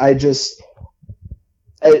 But I just,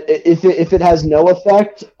 if it has no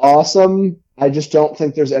effect, awesome. I just don't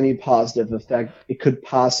think there's any positive effect it could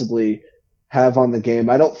possibly have on the game.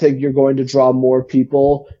 I don't think you're going to draw more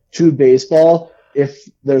people to baseball if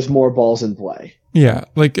there's more balls in play. Yeah,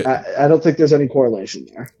 like I don't think there's any correlation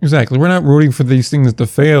there. Exactly. We're not rooting for these things to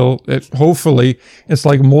fail. Hopefully, it's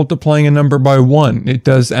like multiplying a number by 1. It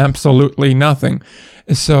does absolutely nothing.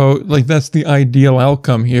 So, like, that's the ideal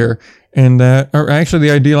outcome here. And or actually,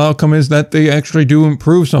 the ideal outcome is that they actually do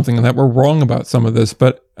improve something and that we're wrong about some of this.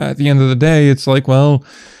 But at the end of the day, it's like, well,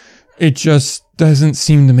 it just doesn't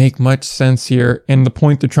seem to make much sense here. And the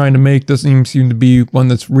point they're trying to make doesn't even seem to be one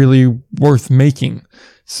that's really worth making.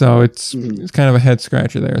 So it's kind of a head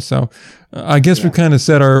scratcher there. So I guess we've kind of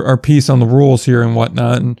said our piece on the rules here and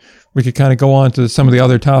whatnot, and we could kind of go on to some of the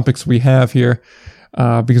other topics we have here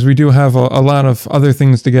because we do have a lot of other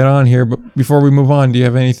things to get on here. But before we move on, do you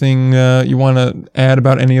have anything you want to add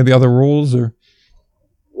about any of the other rules? Or?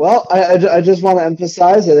 Well, I just want to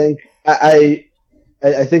emphasize, I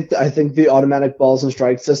think the automatic balls and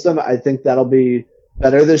strike system, I think that'll be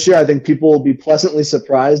better this year. I think people will be pleasantly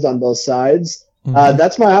surprised on both sides.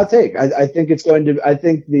 That's my hot take. I think it's going to. I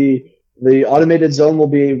think the automated zone will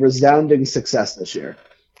be a resounding success this year.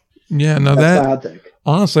 Yeah, no, that's my hot take.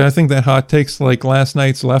 Honestly, I think that hot take's like last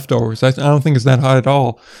night's leftovers. I don't think it's that hot at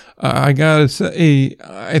all. I gotta say,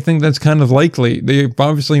 I think that's kind of likely. They've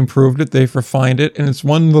obviously improved it. They've refined it, and it's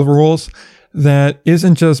one of the rules that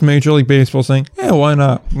isn't just Major League Baseball saying, "Yeah, why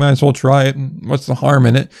not? Might as well try it. What's the harm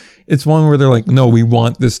in it?" It's one where they're like, "No, we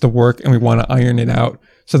want this to work, and we want to iron it out."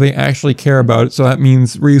 So they actually care about it. So that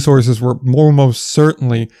means resources were most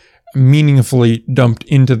certainly meaningfully dumped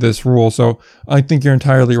into this rule. So I think you're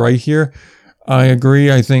entirely right here. I agree.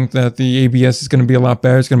 I think that the ABS is going to be a lot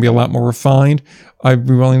better. It's going to be a lot more refined. I'd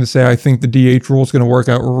be willing to say I think the DH rule is going to work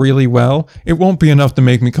out really well. It won't be enough to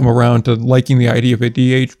make me come around to liking the idea of a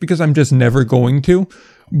DH because I'm just never going to.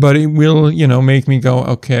 But it will, make me go,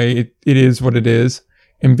 okay, it is what it is,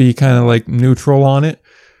 and be kind of like neutral on it.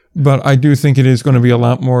 But I do think it is going to be a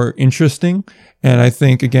lot more interesting. And I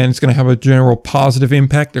think, again, it's going to have a general positive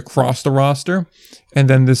impact across the roster. And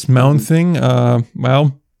then this mound thing,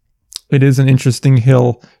 well, it is an interesting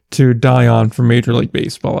hill to die on for Major League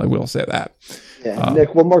Baseball. I will say that. Yeah,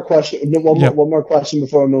 Nick, one more question. One more question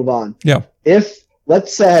before we move on. Yeah. If,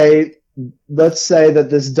 let's say that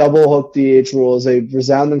this double hook DH rule is a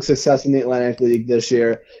resounding success in the Atlantic League this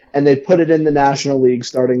year, and they put it in the National League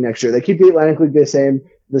starting next year. They keep the Atlantic League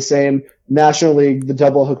the same National League, the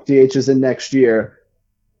double hook DH is in next year.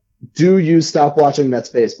 Do you stop watching Mets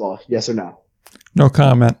baseball? Yes or no? No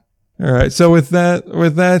comment. All right. So with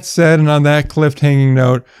that said, and on that cliffhanging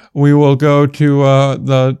note, we will go to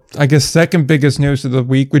the, I guess, second biggest news of the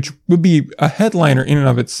week, which would be a headliner in and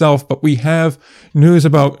of itself. But we have news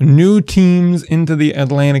about new teams into the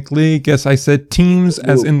Atlantic League. Yes, I said teams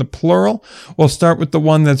as in the plural. We'll start with the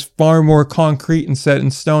one that's far more concrete and set in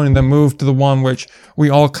stone, and then move to the one which we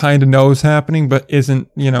all kind of know is happening, but isn't,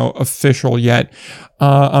 official yet.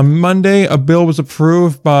 On Monday, a bill was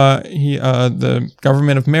approved by the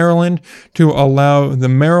government of Maryland to allow the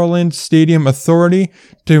Maryland Stadium Authority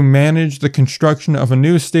to manage the construction of a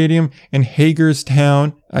new stadium in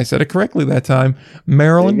Hagerstown. I said it correctly that time.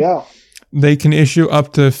 Maryland. There you go. They can issue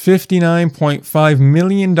up to $59.5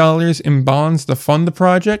 million in bonds to fund the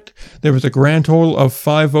project. There was a grand total of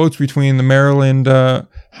 5 votes between the Maryland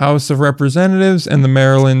House of Representatives and the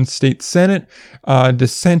Maryland State Senate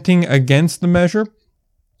dissenting against the measure.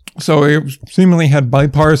 So it seemingly had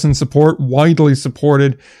bipartisan support, widely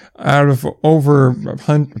supported out of over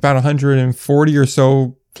about 140 or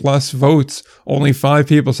so plus votes. Only 5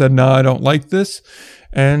 people said, no, I don't like this.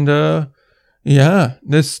 And,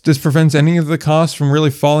 this prevents any of the costs from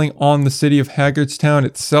really falling on the city of Hagerstown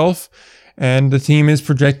itself. And the team is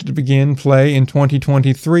projected to begin play in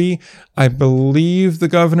 2023. I believe the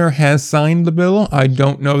governor has signed the bill. I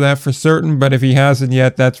don't know that for certain, but if he hasn't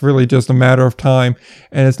yet, that's really just a matter of time.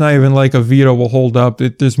 And it's not even like a veto will hold up.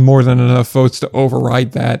 There's more than enough votes to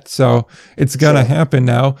override that. So it's going to happen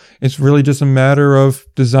now. It's really just a matter of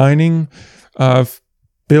designing,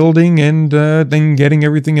 building, and then getting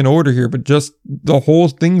everything in order here. But just the whole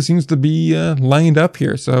thing seems to be lined up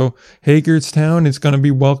here. So Hagerstown is going to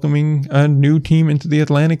be welcoming a new team into the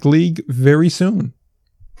Atlantic League very soon.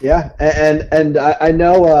 Yeah, and I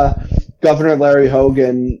know Governor Larry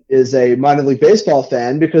Hogan is a minor league baseball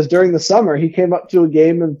fan because during the summer he came up to a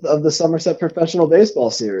game of the Somerset Professional Baseball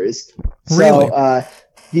Series. Really? So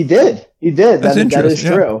he did. That is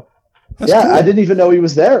true. That's cool. I didn't even know he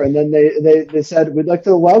was there. And then they said, we'd like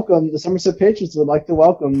to welcome, the Somerset Patriots would like to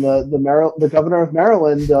welcome the governor of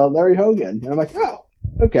Maryland, Larry Hogan. And I'm like, oh,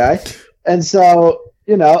 okay. And so,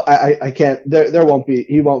 I can't,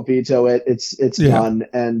 he won't veto it. It's done.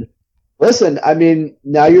 And Listen, I mean,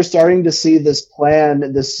 now you're starting to see this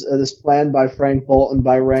plan by Frank Bolton,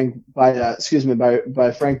 by Frank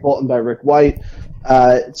Bolton, by Rick White,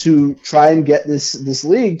 to try and get this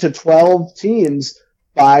league to 12 teams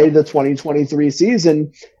by the 2023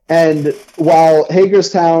 season. And while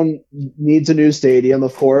Hagerstown needs a new stadium,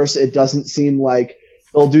 of course, it doesn't seem like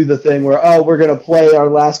they'll do the thing where, oh, we're going to play our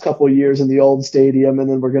last couple of years in the old stadium and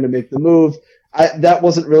then we're going to make the move. That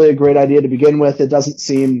wasn't really a great idea to begin with. It doesn't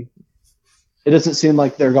seem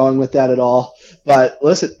like they're going with that at all. But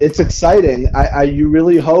listen, it's exciting. You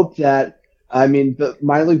really hope that, I mean, the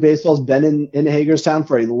minor league baseball's been in Hagerstown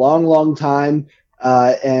for a long, long time.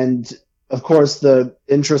 And of course, the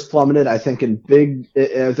interest plummeted. I think a big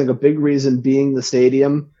reason being the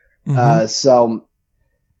stadium. Mm-hmm. So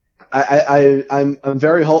I'm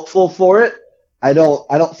very hopeful for it. I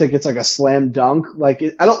don't think it's like a slam dunk. Like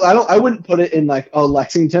I wouldn't put it in like, oh,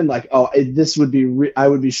 Lexington, like, oh, this would be, I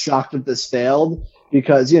would be shocked if this failed,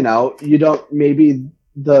 because, maybe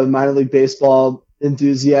the minor league baseball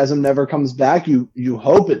enthusiasm never comes back. You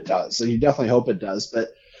hope it does. So you definitely hope it does.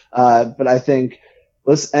 But I think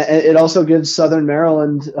it also gives Southern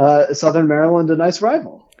Maryland a nice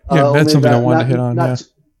rival. Yeah, that's something I wanted to hit on.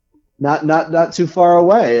 Not too far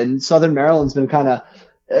away. And Southern Maryland's been kind of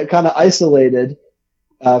isolated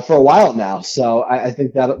for a while now. So I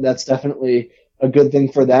think that's definitely a good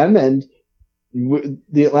thing for them. And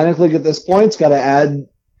the Atlantic League at this point's got to add,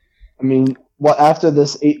 I mean, after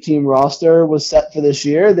this 8-team roster was set for this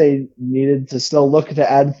year, they needed to still look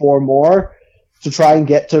to add 4 more to try and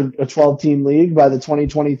get to a 12-team league by the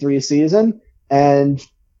 2023 season. And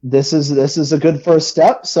this is a good first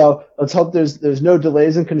step. So let's hope there's no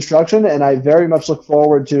delays in construction. And I very much look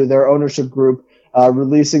forward to their ownership group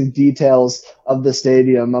releasing details of the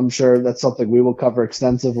stadium. I'm sure that's something we will cover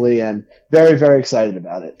extensively, and very, very excited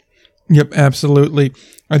about it. Yep, absolutely.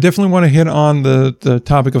 I definitely want to hit on the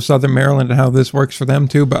topic of Southern Maryland and how this works for them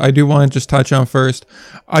too, but I do want to just touch on first,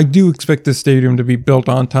 I do expect this stadium to be built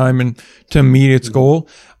on time and to meet its goal.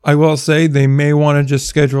 I will say they may want to just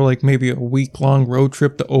schedule like maybe a week-long road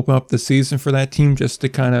trip to open up the season for that team, just to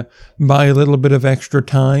kind of buy a little bit of extra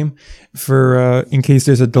time for in case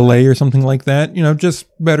there's a delay or something like that. Just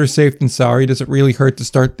better safe than sorry. Does it really hurt to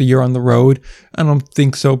start the year on the road? I don't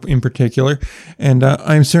think so in particular. And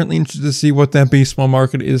I'm certainly interested to see what that baseball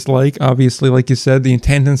market is like. Obviously, like you said, the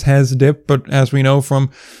attendance has dipped, but as we know from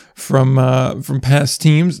past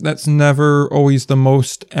teams, that's never always the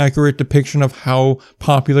most accurate depiction of how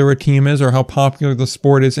popular a team is or how popular the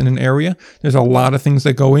sport is in an area. There's a lot of things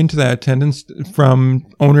that go into that attendance, from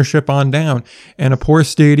ownership on down. And a poor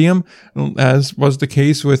stadium, as was the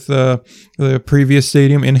case with the previous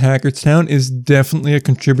stadium in Hagerstown, is definitely a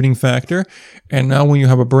contributing factor. And now when you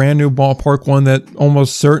have a brand new ballpark, one that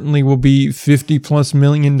almost certainly will be $50+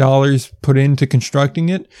 million put into constructing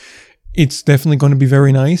it, it's definitely going to be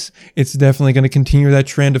very nice. It's definitely going to continue that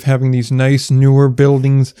trend of having these nice newer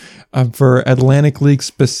buildings for Atlantic League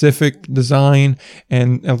specific design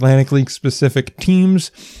and Atlantic League specific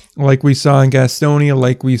teams, like we saw in Gastonia,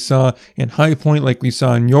 like we saw in High Point, like we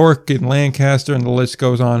saw in York, in Lancaster, and the list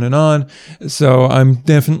goes on and on. So I'm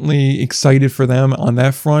definitely excited for them on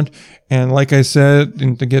that front. And like I said,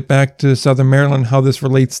 and to get back to Southern Maryland, how this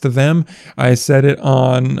relates to them, I said it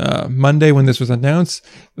on Monday when this was announced.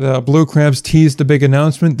 The Blue Crabs teased the big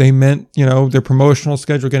announcement. They meant, their promotional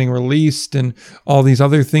schedule getting released and all these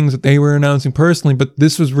other things that they were announcing personally. But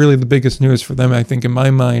this was really the biggest news for them, I think, in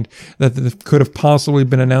my mind, that could have possibly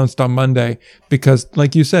been announced on Monday. Because,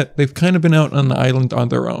 like you said, they've kind of been out on the island on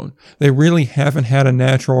their own. They really haven't had a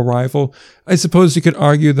natural rival. I suppose you could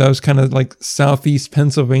argue those kind of like Southeast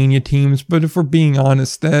Pennsylvania teams, but if we're being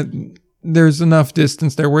honest, that there's enough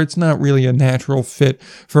distance there where it's not really a natural fit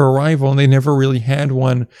for a rival, and they never really had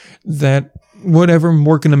one that would ever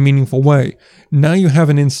work in a meaningful way. Now you have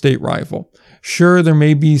an in-state rival. Sure, there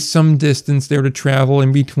may be some distance there to travel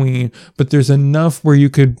in between, but there's enough where you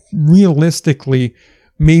could realistically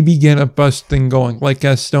maybe get a bus thing going, like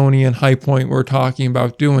Gastonia and High Point we're talking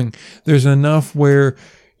about doing. There's enough where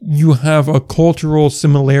you have a cultural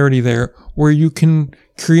similarity there where you can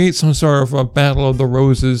create some sort of a Battle of the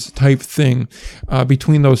Roses type thing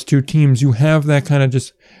between those two teams. You have that kind of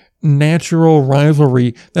just natural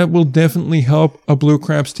rivalry that will definitely help a Blue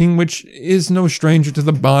Crabs team, which is no stranger to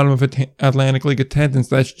the bottom of Atlantic League attendance.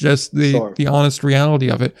 That's just the honest reality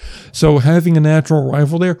of it. So having a natural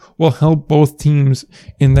rival there will help both teams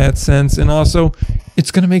in that sense. And also, It's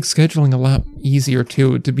going to make scheduling a lot easier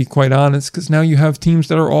too, to be quite honest, because now you have teams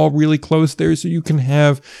that are all really close there, so you can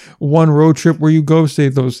have one road trip where you go, say,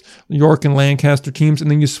 those York and Lancaster teams, and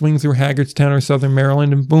then you swing through Hagerstown or Southern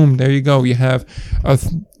Maryland, and boom, there you go. You have a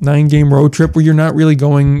 9-game road trip where you're not really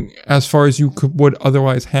going as far as you would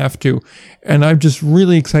otherwise have to. And I'm just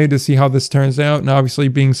really excited to see how this turns out. And obviously,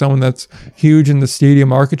 being someone that's huge in the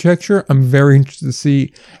stadium architecture, I'm very interested to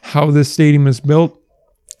see how this stadium is built,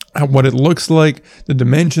 what it looks like, the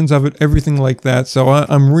dimensions of it, everything like that. So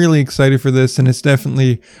I'm really excited for this, and it's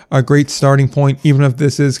definitely a great starting point, even if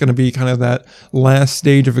this is going to be kind of that last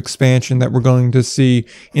stage of expansion that we're going to see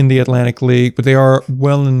in the Atlantic League. But they are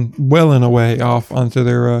well and a way off onto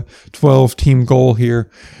their 12-team goal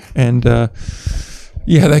here. And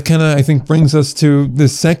yeah, that kind of, I think, brings us to the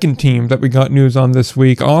second team that we got news on this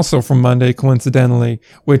week, also from Monday, coincidentally,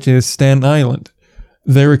 which is Staten Island.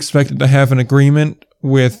 They're expected to have an agreement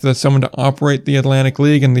with someone to operate the Atlantic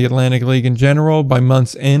League and the Atlantic League in general by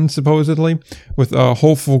month's end, supposedly, with a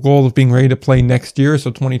hopeful goal of being ready to play next year, so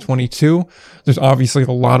 2022. There's obviously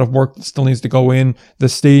a lot of work that still needs to go in. The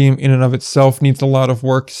stadium in and of itself needs a lot of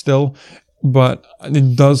work still, but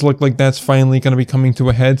it does look like that's finally going to be coming to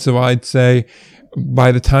a head, so I'd say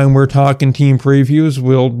by the time we're talking team previews,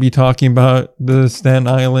 we'll be talking about the Staten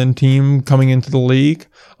Island team coming into the league.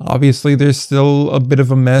 Obviously, there's still a bit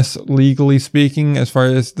of a mess, legally speaking, as far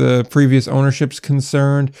as the previous ownership's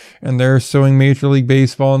concerned, and they're suing Major League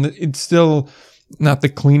Baseball, and it's still not the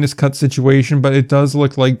cleanest cut situation, but it does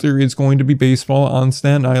look like there is going to be baseball on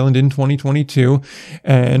Staten Island in 2022,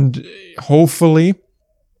 and hopefully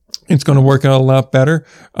it's going to work out a lot better.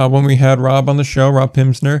 When we had Rob on the show, Rob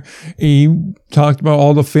Pimsner, he talked about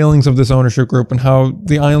all the failings of this ownership group and how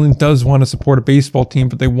the island does want to support a baseball team,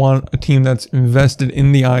 but they want a team that's invested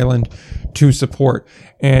in the island to support.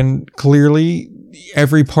 And clearly,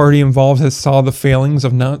 every party involved has saw the failings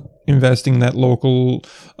of not investing in that local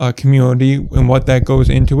community and what that goes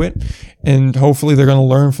into it. And hopefully they're going to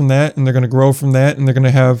learn from that, and they're going to grow from that, and they're going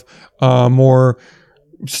to have more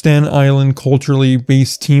Staten Island culturally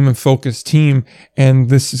based team and focused team,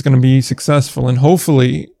 and this is going to be successful. And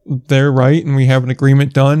hopefully they're right, and we have an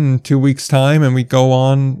agreement done in 2 weeks' time, and we go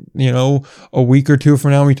on, a week or two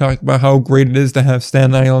from now, we talk about how great it is to have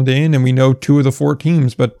Staten Island in, and we know 2 of the 4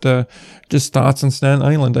 teams, but just thoughts on Staten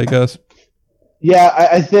Island, I guess. Yeah,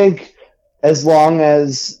 I think as long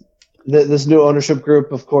as this new ownership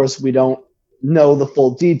group, of course, we don't know the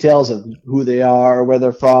full details of who they are, where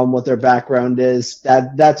they're from, what their background is.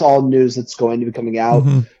 That's all news that's going to be coming out.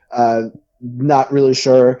 Mm-hmm. Not really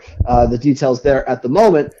sure the details there at the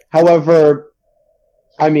moment. However,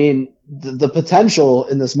 I mean, the potential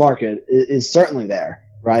in this market is certainly there,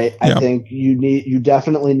 right? Yeah. I think you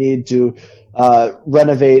definitely need to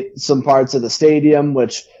renovate some parts of the stadium,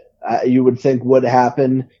 which you would think would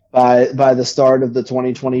happen by the start of the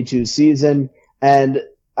 2022 season. And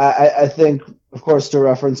I think, of course, to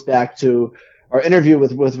reference back to our interview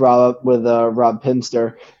with Rob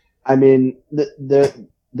Pimster, I mean,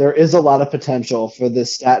 there is a lot of potential for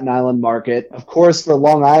this Staten Island market. Of course, for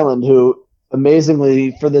Long Island, who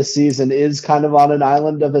amazingly for this season is kind of on an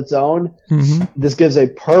island of its own. Mm-hmm. This gives a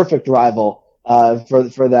perfect rival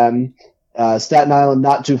for them. Staten Island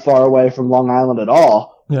not too far away from Long Island at all.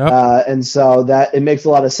 Yeah. And so that it makes a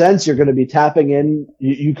lot of sense. You're going to be tapping in.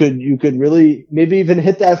 You could really maybe even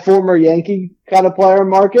hit that former Yankee kind of player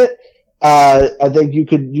market. I think you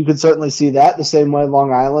could certainly see that the same way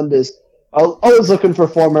Long Island is always looking for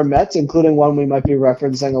former Mets, including one we might be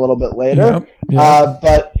referencing a little bit later.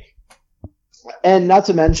 But not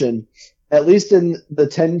to mention, at least in the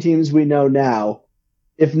 10 teams we know now,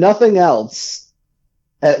 if nothing else,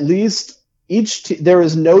 at least there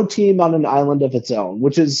is no team on an island of its own,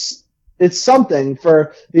 which is it's something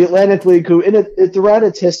for the Atlantic League, who throughout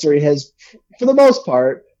its history has, for the most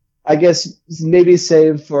part, I guess maybe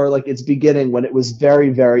save for like its beginning when it was very,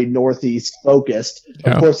 very Northeast focused.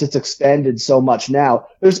 Yeah. Of course, it's expanded so much now.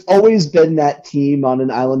 There's always been that team on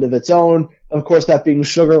an island of its own. Of course, that being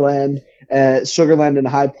Sugarland and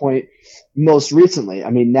High Point most recently. I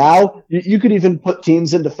mean, now you could even put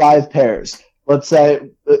teams into 5 pairs. Let's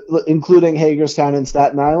say, including Hagerstown and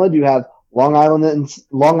Staten Island, you have Long Island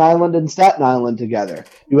and Staten Island together.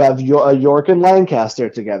 You have York and Lancaster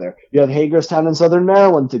together. You have Hagerstown and Southern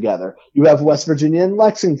Maryland together. You have West Virginia and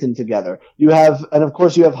Lexington together. And of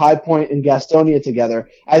course you have High Point and Gastonia together.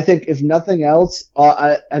 I think if nothing else,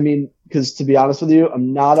 I mean, because to be honest with you,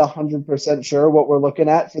 I'm not 100% sure what we're looking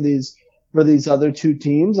at for these other 2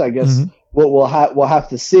 teams. I guess mm-hmm. we'll have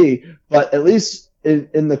to see, but at least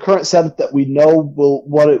in the current setup that we know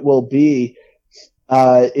what it will be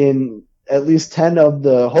at least 10 of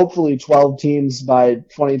the hopefully 12 teams by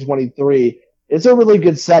 2023, it's a really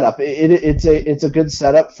good setup. It's a good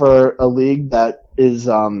setup for a league that is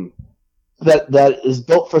that is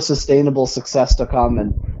built for sustainable success to come.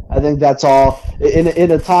 And I think that's all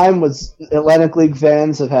in a time when Atlantic League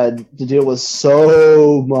fans have had to deal with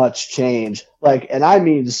so much change, and I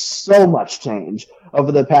mean so much change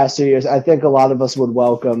over the past 2 years. I think a lot of us would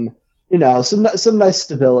welcome, some nice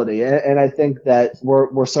stability, and I think that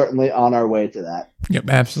we're certainly on our way to that. Yep,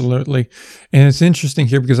 absolutely. And it's interesting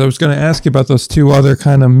here because I was going to ask you about those two other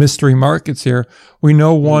kind of mystery markets here. We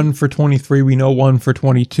know one for 23, we know one for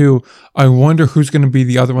 22. I wonder who's going to be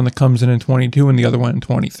the other one that comes in 22 and the other one in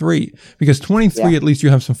 23. Because 23, at least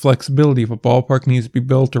you have some flexibility. If a ballpark needs to be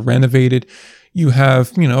built or renovated, you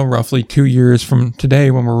have, roughly 2 years from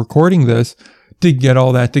today when we're recording this to get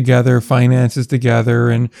all that together, finances together,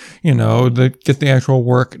 and, get the actual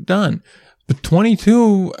work done. But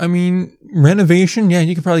 22, I mean, renovation,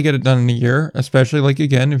 you could probably get it done in a year, especially,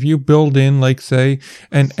 again, if you build in, say,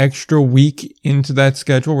 an extra week into that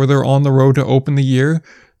schedule where they're on the road to open the year,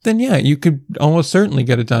 then, you could almost certainly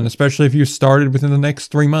get it done, especially if you started within the next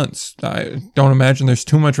 3 months. I don't imagine there's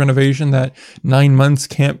too much renovation that 9 months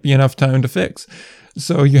can't be enough time to fix.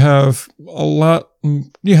 So you have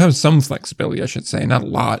some flexibility, I should say, not a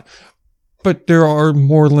lot, but there are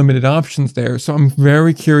more limited options there. So I'm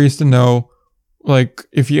very curious to know,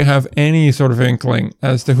 if you have any sort of inkling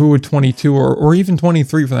as to who would 22 or even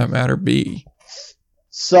 23 for that matter be.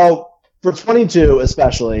 So for 22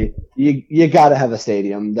 especially, you got to have a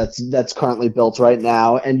stadium that's currently built right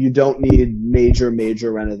now, and you don't need major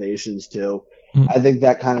renovations to. I think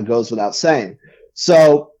that kind of goes without saying.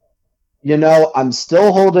 So, I'm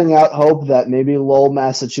still holding out hope that maybe Lowell,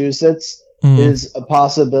 Massachusetts is a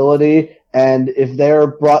possibility. And if they're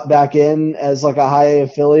brought back in as a high A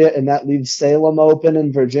affiliate and that leaves Salem open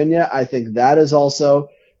in Virginia, I think that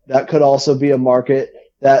could also be a market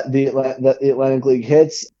that the Atlantic League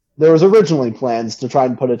hits. There was originally plans to try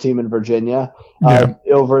and put a team in Virginia,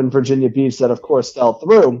 over in Virginia Beach, that of course fell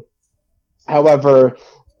through. However,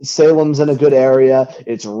 Salem's in a good area.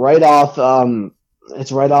 It's right off,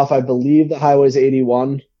 I believe, the Highway's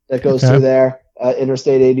 81 that goes through there,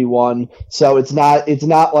 Interstate 81. So it's not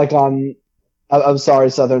on, I'm sorry,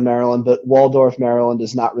 Southern Maryland, but Waldorf, Maryland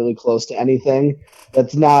is not really close to anything.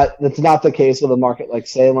 That's not the case with a market like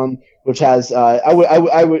Salem, which has,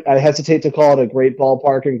 I hesitate to call it a great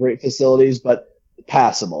ballpark and great facilities, but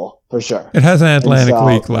passable for sure. It has an Atlantic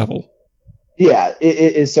League level. Yeah,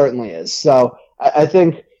 it certainly is. So I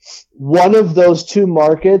think one of those two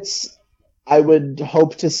markets I would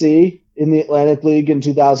hope to see in the Atlantic League in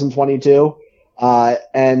 2022.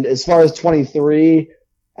 And as far as 23,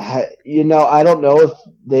 I don't know if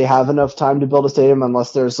they have enough time to build a stadium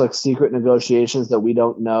unless there's secret negotiations that we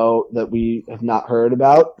don't know, that we have not heard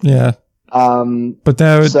about. Yeah. But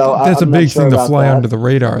that's a big thing to fly under the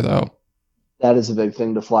radar, though. That is a big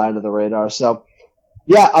thing to fly under the radar. So,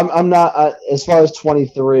 yeah, I'm not, as far as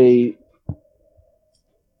 23,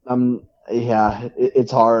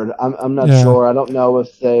 it's hard. I'm not sure. I don't know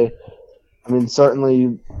if they,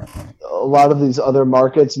 certainly a lot of these other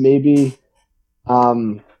markets, maybe,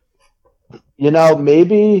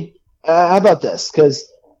 maybe, how about this? Because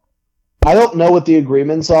I don't know what the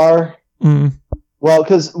agreements are. Well,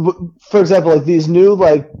 because, for example, these new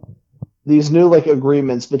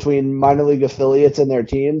agreements between minor league affiliates and their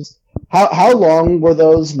teams, how long were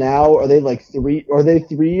those now? Are they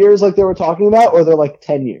 3 years like they were talking about, or they're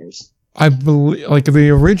 10 years? I believe, the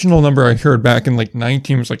original number I heard back in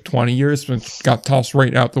 19 was 20 years, but got tossed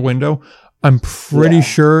right out the window. I'm pretty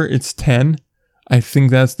sure it's 10. I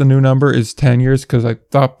think that's the new number, is 10 years, because I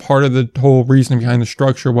thought part of the whole reason behind the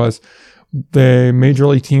structure was the major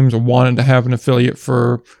league teams wanted to have an affiliate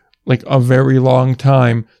for a very long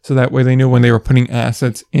time, so that way they knew when they were putting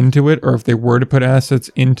assets into it, or if they were to put assets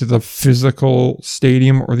into the physical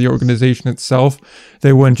stadium or the organization itself,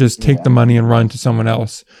 they wouldn't just take the money and run to someone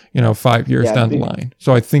else, 5 years down the line.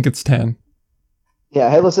 So I think it's 10. Yeah.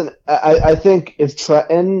 Hey, listen, I think if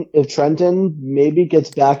Trenton maybe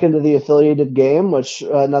gets back into the affiliated game, which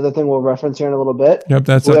another thing we'll reference here in a little bit. Yep.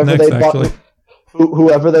 That's up next, actually.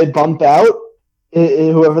 Whoever they bump out,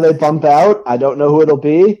 I don't know who it'll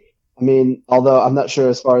be. Although I'm not sure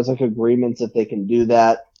as far as agreements if they can do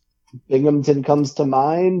that. Binghamton comes to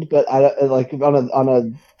mind, but I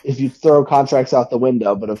if you throw contracts out the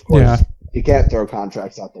window, but of course you can't throw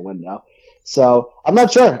contracts out the window. So I'm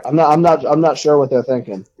not sure. I'm not sure what they're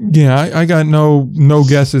thinking. Yeah, I got no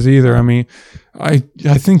guesses either. I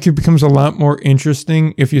think it becomes a lot more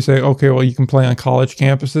interesting if you say, okay, well, you can play on college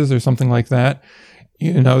campuses or something like that.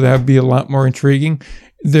 That'd be a lot more intriguing.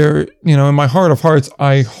 there, in my heart of hearts,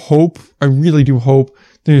 I really do hope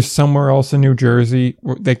there's somewhere else in New Jersey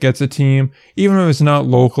that gets a team, even if it's not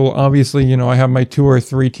local. Obviously, I have my 2 or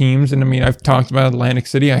 3 teams, and I've talked about Atlantic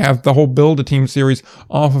City. I have the whole Build a Team series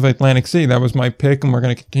off of Atlantic City. That was my pick, and we're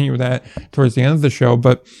going to continue with that towards the end of the show.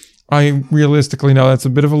 But I realistically know that's a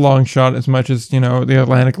bit of a long shot, as much as, the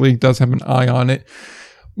Atlantic League does have an eye on it.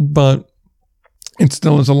 But it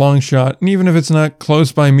still is a long shot. And even if it's not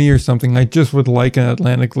close by me or something, I just would like an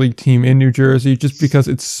Atlantic League team in New Jersey, just because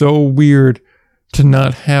it's so weird to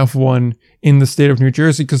not have one in the state of New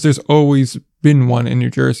Jersey, because there's always been one in New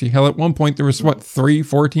Jersey. Hell, at one point there was 3,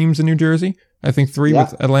 4 teams in New Jersey? I think 3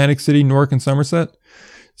 with Atlantic City, Newark, and Somerset.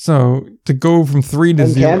 So to go from 3 to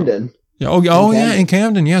 0. Camden. Yeah, in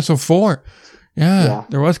Camden. Yeah, so 4. Yeah.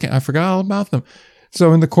 There was. I forgot all about them.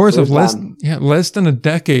 So in the course of less than a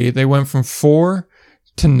decade, they went from 4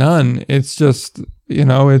 to none. It's just,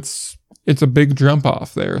 it's a big jump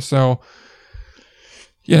off there. So,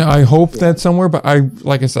 I hope that's somewhere, but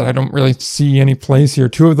like I said, I don't really see any place here.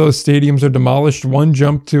 2 of those stadiums are demolished. One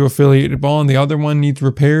jumped to affiliated ball and the other one needs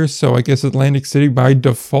repairs. So I guess Atlantic City by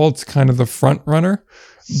default's kind of the front runner.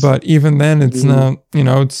 But even then, it's not,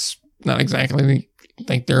 it's not exactly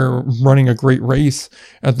like they're running a great race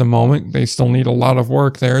at the moment. They still need a lot of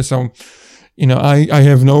work there. So, I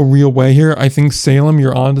have no real way here. I think Salem,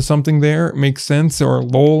 you're onto something there. It makes sense. Or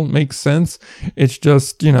Lowell makes sense. It's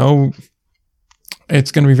just,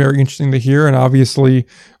 it's going to be very interesting to hear. And obviously,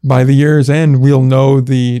 by the year's end, we'll know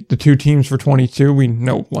the 2 teams for 22. We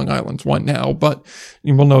know Long Island's one now, but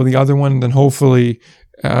we'll know the other one. Then hopefully,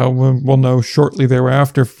 we'll know shortly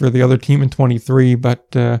thereafter for the other team in 23.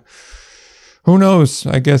 But who knows?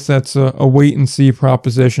 I guess that's a wait and see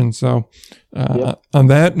proposition. So on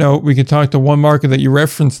that note, we can talk to one market that you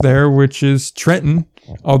referenced there, which is Trenton.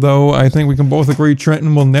 Although I think we can both agree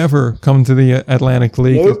Trenton will never come to the Atlantic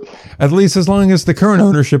League, at least as long as the current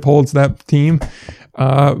ownership holds that team,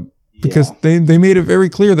 because they made it very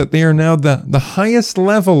clear that they are now the highest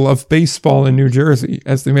level of baseball in New Jersey,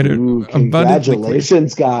 as they made it abundantly clear.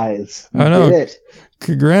 Congratulations, guys. I know.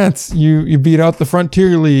 Congrats. You beat out the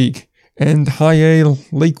Frontier League and High A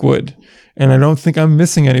Lakewood, and I don't think I'm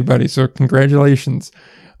missing anybody, so congratulations.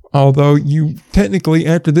 Although you technically,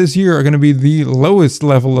 after this year, are going to be the lowest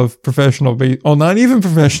level of professional baseball. Not even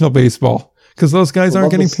professional baseball, because those guys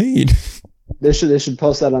aren't getting paid. They should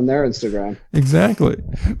post that on their Instagram. Exactly.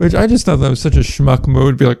 Which I just thought that was such a schmuck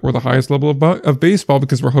move to be like, we're the highest level of baseball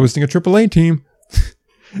because we're hosting a AAA team.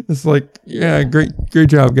 It's like, yeah, great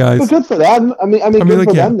job, guys. But good for them. I mean, good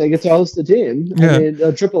for them. They get to host the team. Yeah.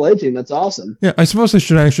 A AAA team. That's awesome. Yeah, I suppose I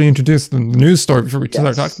should actually introduce the news story before we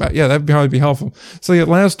start talking about it. Yeah, that'd probably be helpful. So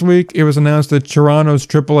last week it was announced that Toronto's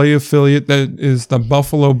AAA affiliate, that is the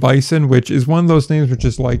Buffalo Bison, which is one of those names which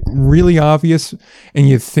is like really obvious and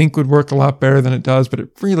you think would work a lot better than it does, but it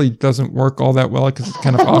really doesn't work all that well because it's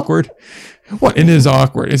kind of awkward. Well, it is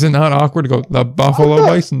awkward. Is it not awkward to go the Buffalo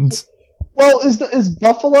Bisons? Well, is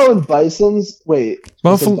Buffalo and Bisons? Wait,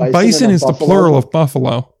 Bison is the plural of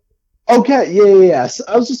buffalo. Okay, yeah. So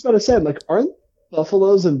I was just about to say, I'm like, aren't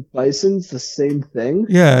buffaloes and bisons the same thing?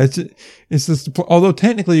 Yeah, it's just. Although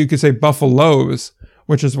technically you could say buffaloes,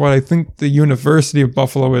 which is what I think the University of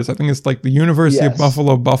Buffalo is. I think it's like the University of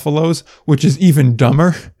Buffalo Buffaloes, which is even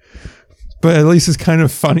dumber. But at least it's kind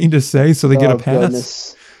of funny to say, so they get a pass.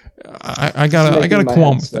 Goodness. I got a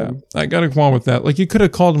qualm with that. I got a qualm with that. Like, you could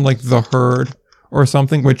have called them like the Herd or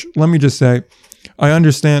something, which, let me just say, I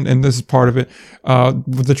understand, and this is part of it.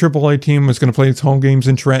 The AAA team was going to play its home games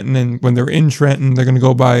in Trenton, and when they're in Trenton, they're going to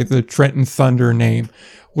go by the Trenton Thunder name,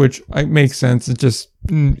 which makes sense.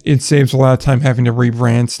 It saves a lot of time having to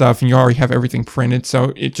rebrand stuff, and you already have everything printed,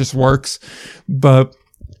 so it just works. But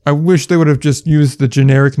I wish they would have just used the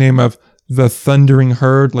generic name of the Thundering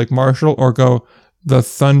Herd, like Marshall, or go the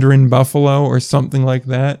Thundering Buffalo or something like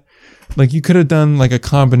that. Like, you could have done like a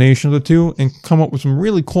combination of the two and come up with some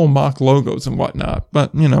really cool mock logos and whatnot.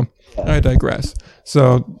 But, I digress.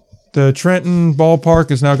 So the Trenton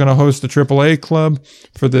ballpark is now going to host the AAA club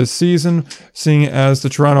for this season, seeing as the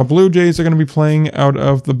Toronto Blue Jays are going to be playing out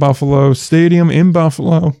of the Buffalo Stadium in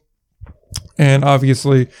Buffalo. And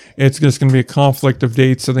obviously, it's just going to be a conflict of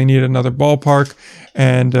dates, so they need another ballpark.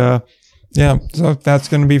 And, so that's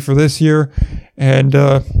going to be for this year. And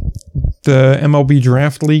the MLB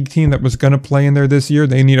Draft League team that was going to play in there this year,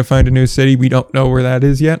 they need to find a new city. We don't know where that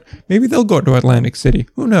is yet. Maybe they'll go to Atlantic City.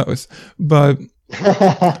 Who knows? But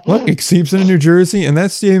look, it keeps it in New Jersey, and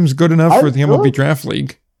that stadium's good enough for the MLB Draft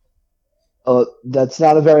League. that's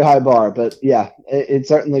not a very high bar, but yeah, it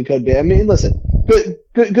certainly could be. I mean, listen,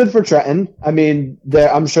 good for Trenton. I mean,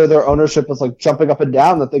 I'm sure their ownership is like jumping up and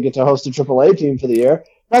down that they get to host a AAA team for the year.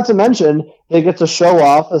 Not to mention, they get to show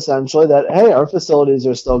off essentially that, hey, our facilities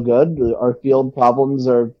are still good. Our field problems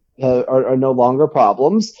are no longer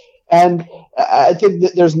problems. And I think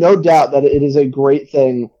that there's no doubt that it is a great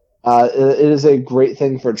thing. It is a great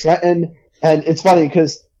thing for Trenton. And it's funny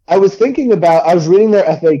because I was reading their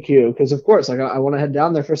FAQ because, of course, like I want to head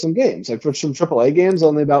down there for some games. Like for some AAA games,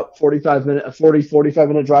 only about 45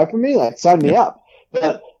 minute drive from me. Like, sign me up.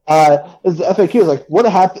 But the FAQ is like, what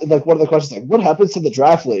happened? Like, one of the questions like, what happens to the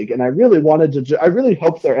draft league? And I really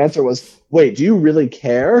hoped their answer was, wait, do you really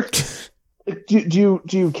care? do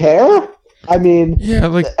you care? I mean, yeah.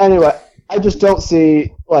 Like, anyway, I just don't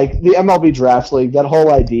see like the MLB draft league. That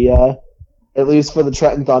whole idea, at least for the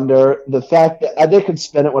Trenton Thunder, the fact that they can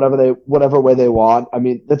spin it whatever way they want. I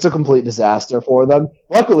mean, that's a complete disaster for them.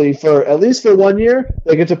 Luckily, at least for 1 year,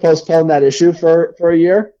 they get to postpone that issue for a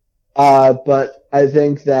year. But I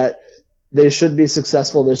think that they should be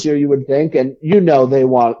successful this year, you would think. And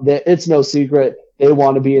it's no secret, they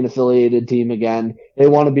want to be an affiliated team again. They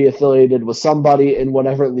want to be affiliated with somebody in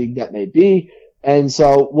whatever league that may be. And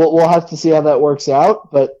so we'll have to see how that works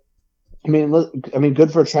out. But I mean,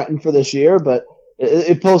 good for Trenton for this year, but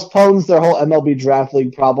it postpones their whole MLB draft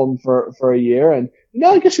league problem for a year. And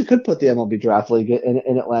I guess you could put the MLB draft league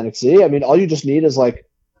in Atlantic City. I mean, all you just need is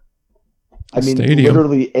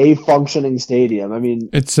literally a functioning stadium. I mean,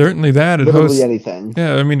 it's certainly that. It literally hosts anything.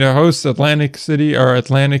 Yeah, I mean, to host Atlantic City or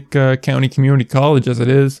Atlantic County Community College as it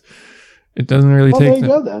is, it doesn't really take. There you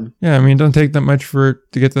go then. Yeah, I mean, it doesn't take that much to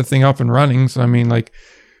get the thing up and running. So I mean, like,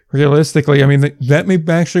 realistically, I mean, that may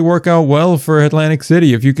actually work out well for Atlantic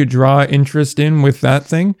City. If you could draw interest in with that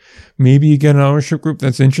thing, maybe you get an ownership group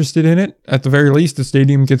that's interested in it. At the very least, the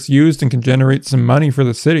stadium gets used and can generate some money for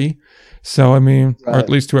the city. So, I mean, right. Or at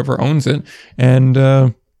least whoever owns it.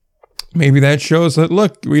 And maybe that shows that,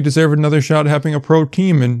 look, we deserve another shot at having a pro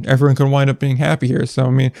team and everyone can wind up being happy here. So, I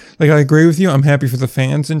mean, like, I agree with you. I'm happy for the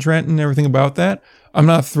fans in Trenton and everything about that. I'm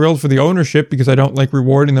not thrilled for the ownership because I don't like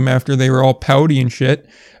rewarding them after they were all pouty and shit.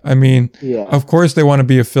 I mean, Of course they want to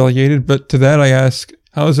be affiliated, but to that I ask,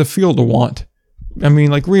 how does it feel to want? I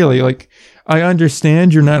mean, like, really, like, I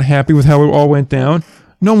understand you're not happy with how it all went down.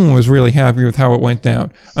 No one was really happy with how it went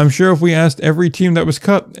down. I'm sure if we asked every team that was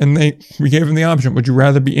cut and we gave them the option, would you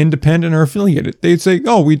rather be independent or affiliated? They'd say,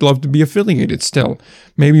 oh, we'd love to be affiliated still.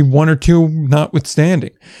 Maybe one or two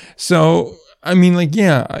notwithstanding. So, I mean, like,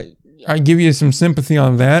 yeah, I give you some sympathy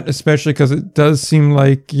on that, especially because it does seem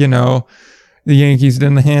like, the Yankees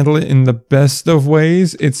didn't handle it in the best of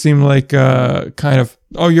ways. It seemed like kind of,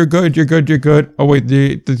 oh, you're good. Oh, wait,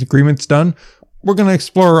 the agreement's done. We're going to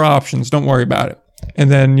explore our options. Don't worry about it.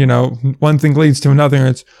 And then, one thing leads to another, and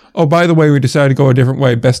it's, oh, by the way, we decided to go a different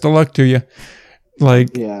way. Best of luck to you. Like,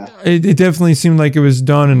 it definitely seemed like it was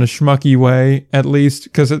done in a schmucky way, at least,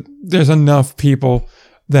 because there's enough people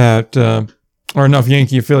that, or enough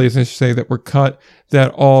Yankee affiliates, I should say, that were cut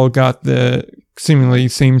that all got the seemingly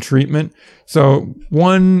same treatment. So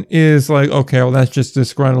one is like, okay, well, that's just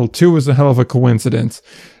disgruntled. Two is a hell of a coincidence.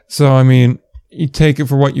 So, I mean, you take it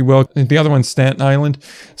for what you will. The other one's Staten Island.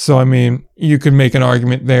 So, I mean, you could make an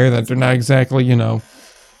argument there that they're not exactly,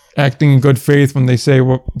 acting in good faith when they say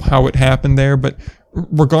how it happened there. But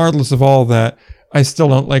regardless of all that, I still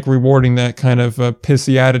don't like rewarding that kind of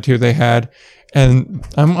pissy attitude they had. And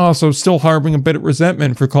I'm also still harboring a bit of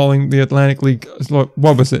resentment for calling the Atlantic League, what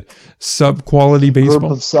was it, sub-quality baseball?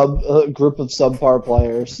 Group of subpar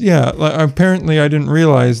players. Yeah, apparently I didn't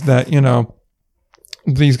realize that,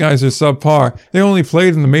 these guys are subpar. They only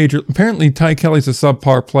played in the major. Apparently Ty Kelly's a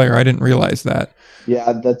subpar player. I didn't realize that.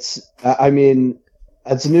 Yeah, that's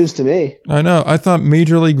news to me. I know. I thought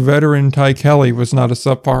Major League veteran Ty Kelly was not a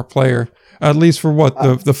subpar player. At least for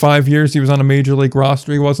the 5 years he was on a major league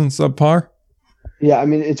roster, he wasn't subpar. Yeah, I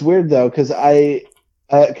mean, it's weird though, because I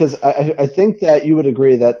think that you would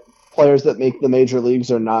agree that players that make the major leagues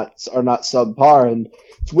are not subpar, and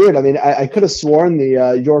it's weird. I mean, I could have sworn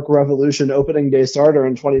the York Revolution opening day starter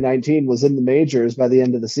in 2019 was in the majors by the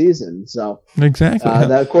end of the season. So exactly,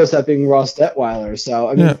 that of course that being Ross Detweiler. So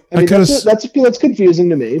I mean, that's confusing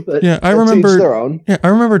to me. But yeah, I remember their own. Yeah, I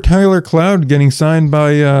remember Tyler Cloud getting signed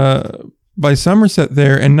by Somerset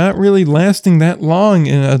there and not really lasting that long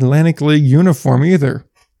in an Atlantic League uniform either.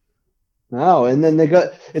 No, and then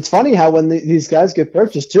it's funny how when these guys get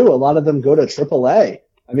purchased too, a lot of them go to AAA.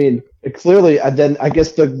 I mean, clearly, then I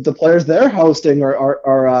guess the players they're hosting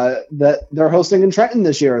are that they're hosting in Trenton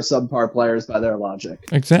this year are subpar players by their logic.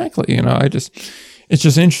 Exactly. It's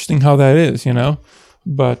just interesting how that is,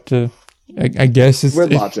 but I guess it's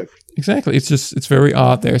weird logic. Exactly. It's very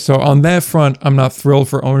odd there. So on that front, I'm not thrilled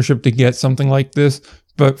for ownership to get something like this.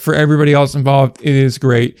 But for everybody else involved, it is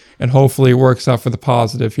great. And hopefully it works out for the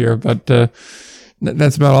positive here. But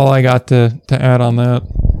that's about all I got to add on that.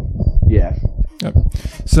 Yeah. Yep.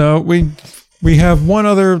 So we have one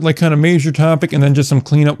other like kind of major topic and then just some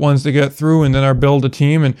cleanup ones to get through and then our build a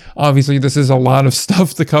team. And obviously this is a lot of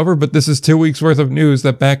stuff to cover, but this is 2 weeks worth of news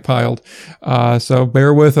that backpiled. So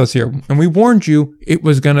bear with us here. And we warned you it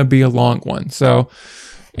was going to be a long one. So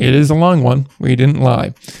it is a long one. We didn't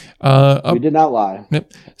lie. We did not lie.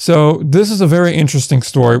 Yep. So this is a very interesting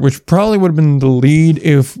story, which probably would have been the lead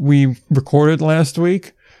if we recorded last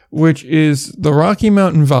week, which is the Rocky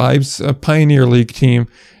Mountain Vibes, a Pioneer League team,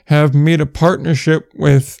 have made a partnership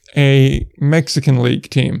with a Mexican League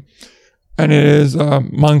team. And it is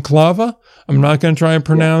Monclova. I'm not going to try and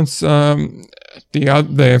pronounce the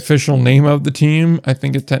official name of the team. I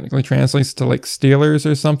think it technically translates to like Steelers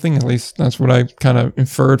or something. At least that's what I kind of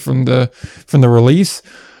inferred from the release.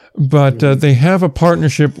 But they have a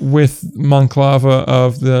partnership with Monclova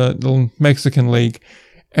of the Mexican League.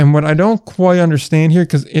 And what I don't quite understand here,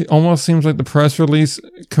 because it almost seems like the press release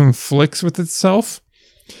conflicts with itself,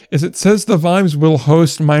 is it says the Vibes will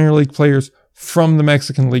host minor league players from the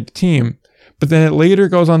Mexican League team. But then it later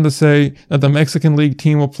goes on to say that the Mexican League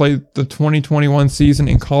team will play the 2021 season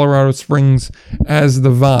in Colorado Springs as the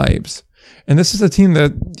Vibes. And this is a team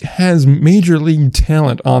that has major league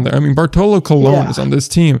talent on there. I mean, Bartolo Colon is on this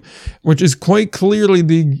team, which is quite clearly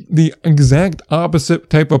the exact opposite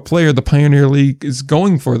type of player the Pioneer League is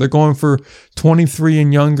going for. They're going for 23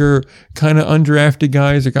 and younger, kind of undrafted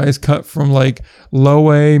guys, or guys cut from like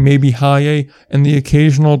low A, maybe high A, and the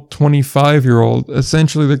occasional 25-year-old.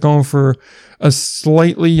 Essentially, they're going for a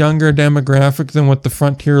slightly younger demographic than what the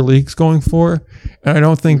Frontier League's going for. And I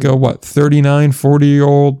don't think 39,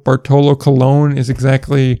 40-year-old Bartolo Colon is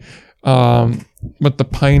exactly what the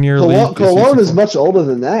Pioneer League Colon is much older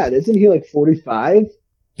than that. Isn't he like 45?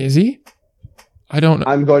 Is he? I don't know.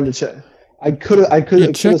 I'm going to check. I could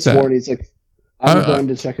have sworn he's like, I'm going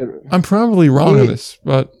to check it. I'm probably wrong on this,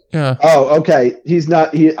 but yeah. Oh, okay. He's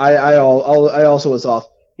not. I also was off.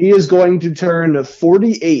 He is going to turn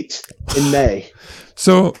 48 in May.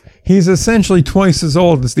 So he's essentially twice as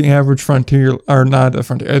old as the average Frontier, or not a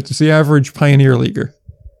Frontier. It's the average Pioneer Leaguer.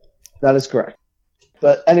 That is correct.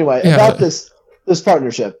 But anyway, about this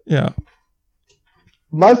partnership. Yeah.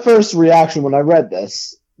 My first reaction when I read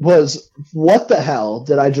this was, what the hell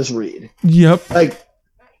did I just read? Yep.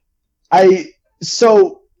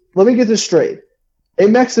 So let me get this straight. A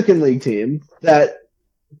Mexican League team that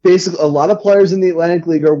basically a lot of players in the Atlantic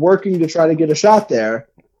League are working to try to get a shot there.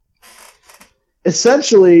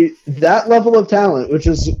 Essentially, that level of talent, which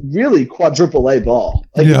is really quadruple A ball,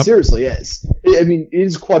 it seriously is. I mean, it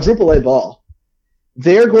is quadruple A ball.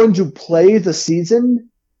 They're going to play the season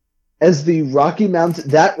as the Rocky Mountain.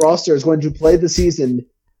 That roster is going to play the season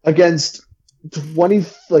against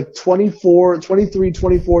 24, 23,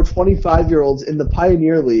 24, 25-year-olds in the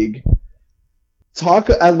Pioneer League.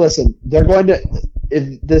 Listen, they're going to.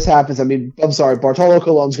 If this happens, I mean, I'm sorry, Bartolo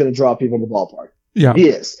Colon's going to draw people to the ballpark. Yeah, he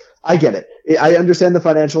is. I get it. I understand the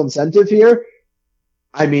financial incentive here.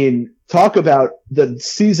 I mean, talk about the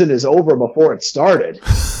season is over before it started.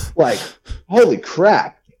 Like, holy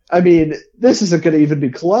crap. I mean, this isn't going to even be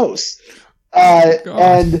close.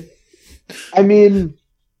 And I mean,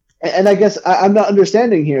 and I guess I'm not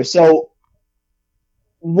understanding here. So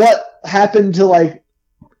what happened to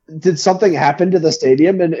did something happen to the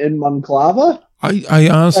stadium in Monclova? I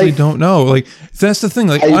honestly don't know. Like, that's the thing.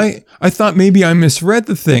 Like, I thought maybe I misread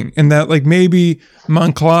the thing, and that like maybe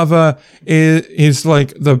Monclova is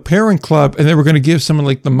like the parent club, and they were going to give someone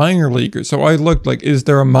like the minor leaguers. So I looked like, is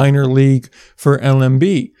there a minor league for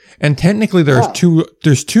LMB? And technically, there's two.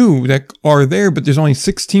 There's two that are there, but there's only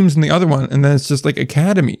 6 teams in the other one, and then it's just like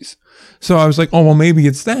academies. So I was like, oh well, maybe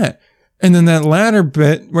it's that. And then that latter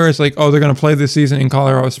bit where it's like, oh, they're going to play this season in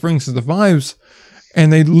Colorado Springs as the Vibes.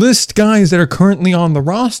 And they list guys that are currently on the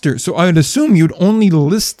roster. So I would assume you'd only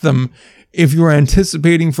list them if you were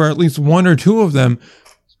anticipating for at least 1 or 2 of them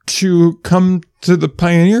to come to the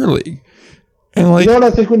Pioneer League. And you know what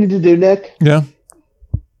I think we need to do, Nick? Yeah.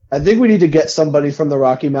 I think we need to get somebody from the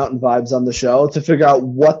Rocky Mountain Vibes on the show to figure out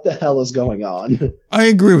what the hell is going on. I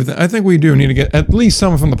agree with that. I think we do need to get at least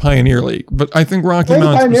someone from the Pioneer League, but I think Rocky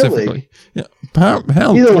Mountain specifically. League. Yeah,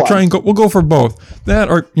 hell, we'll try and go. We'll go for both. That,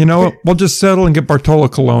 or you know what? We'll just settle and get Bartolo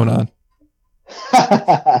Colon on.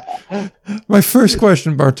 My first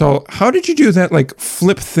question, Bartolo, how did you do that like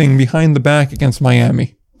flip thing behind the back against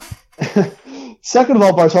Miami? Second of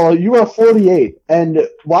all, Bartolo, you are 48, and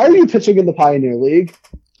why are you pitching in the Pioneer League?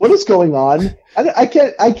 what is going on? I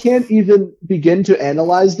can't even begin to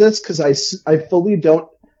analyze this because I fully don't.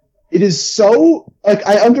 It is so like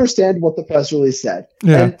I understand what the press release said,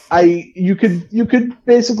 and you could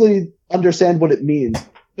basically understand what it means,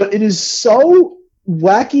 but it is so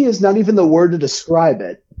wacky is not even the word to describe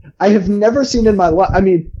it. I have never seen in my life. I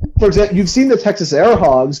mean, for example, you've seen the Texas Air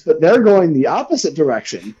Hogs, but they're going the opposite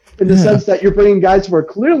direction in the sense that you're bringing guys who are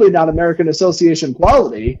clearly not American Association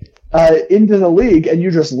quality into the league, and you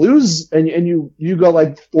just lose, and you go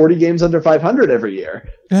like 40 games under 500 every year.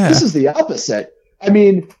 Yeah. This is the opposite. I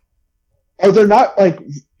mean, are there not like?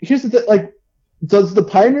 Here's the thing: like, does the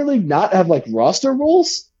Pioneer League not have like roster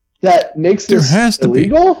rules that makes this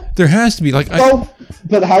illegal? There has to be. Like,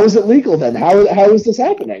 but how is it legal then? How is this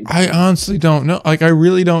happening? I honestly don't know. Like, I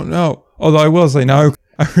really don't know. Although I will say now,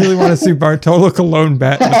 I really want to see Bartolo Colon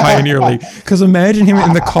bat in the Pioneer League, because imagine him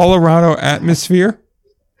in the Colorado atmosphere.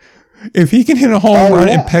 If he can hit a home run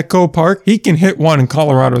in Petco Park, he can hit one in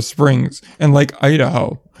Colorado Springs and like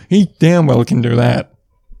Idaho. He damn well can do that.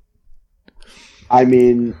 I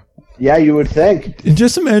mean, yeah, you would think.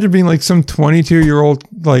 Just imagine being like some 22-year-old,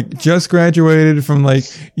 like just graduated from like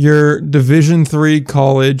your Division III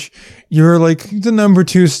college. You're like the number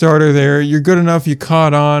 2 starter there. You're good enough. You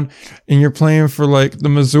caught on, and you're playing for like the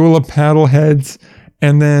Missoula Paddleheads.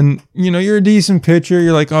 And then, you're a decent pitcher.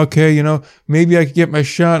 You're like, okay, maybe I could get my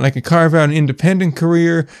shot and I could carve out an independent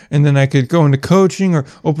career. And then I could go into coaching or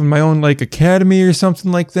open my own like academy or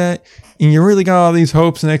something like that. And you really got all these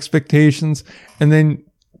hopes and expectations. And then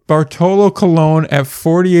Bartolo Colon at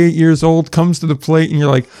 48 years old comes to the plate and you're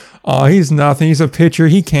like, oh, he's nothing. He's a pitcher.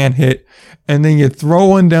 He can't hit. And then you throw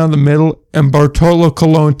one down the middle and Bartolo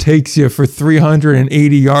Colon takes you for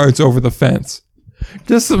 380 yards over the fence.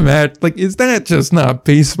 Just imagine, like, is that just not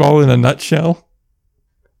baseball in a nutshell?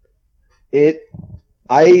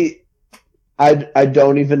 I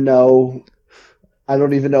don't even know. I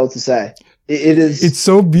don't even know what to say. It is. It's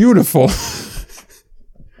so beautiful.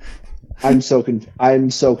 I'm so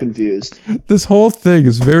confused. This whole thing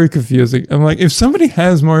is very confusing. I'm like, if somebody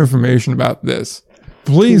has more information about this,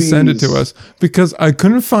 please send it to us, because I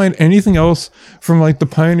couldn't find anything else from like the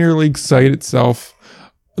Pioneer League site itself.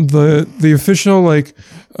 The official like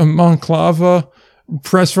Monclova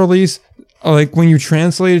press release, like when you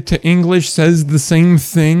translate it to English, says the same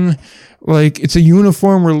thing. Like, it's a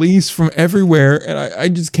uniform release from everywhere, and I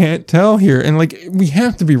just can't tell here. And like, we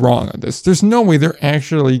have to be wrong on this. There's no way they're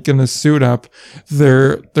actually gonna suit up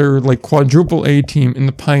their like quadruple A team in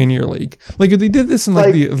the Pioneer League. Like, if they did this in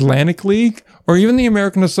like the Atlantic League or even the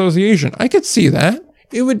American Association, I could see that.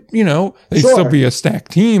 It would, they'd still be a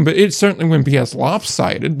stacked team, but it certainly wouldn't be as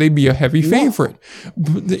lopsided. They'd be a heavy favorite.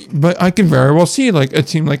 But I can very well see like a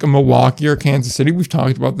team like a Milwaukee or Kansas City. We've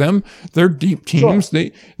talked about them. They're deep teams. Sure.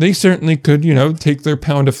 They certainly could, take their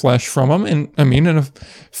pound of flesh from them. And I mean, in a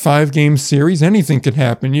 5-game series, anything could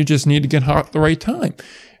happen. You just need to get hot at the right time.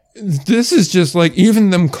 This is just like, even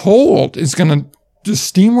them cold is going to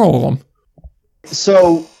just steamroll them.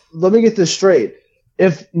 So let me get this straight.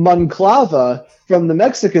 If Monclova from the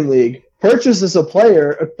Mexican League purchases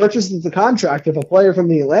the contract of a player from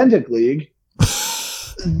the Atlantic League,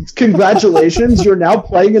 congratulations, you're now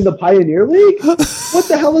playing in the Pioneer League? What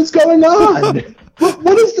the hell is going on?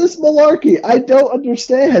 What is this malarkey? I don't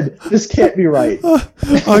understand. This can't be right.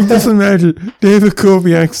 I just imagine David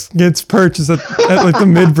Kubiak gets purchased at like the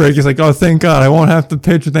mid-break. He's like, oh, thank God, I won't have to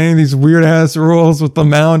pitch with any of these weird-ass rules with the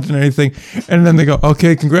mound and anything. And then they go,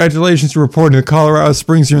 okay, congratulations, you're reporting to Colorado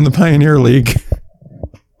Springs. You're in the Pioneer League.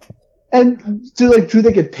 And do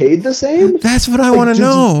they get paid the same? That's what I want to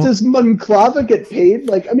know. Does Monclova get paid?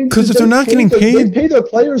 Like, I mean, because if they're not getting paid, they pay their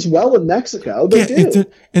players well in Mexico. They do.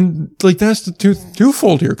 And like that's the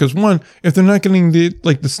twofold here. Because one, if they're not getting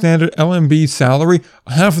the standard LMB salary,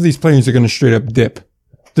 half of these players are going to straight up dip.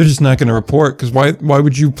 They're just not going to report. Because why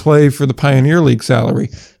would you play for the Pioneer League salary?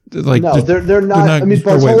 Like, no, they're not. I mean,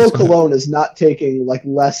 Bartolo Colon is not taking like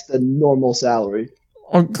less than normal salary.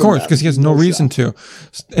 Of course, because he has no reason to.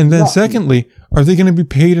 And then secondly, are they going to be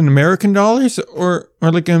paid in American dollars or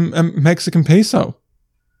like a Mexican peso?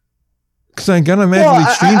 Because I got to imagine the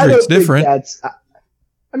exchange rate's different.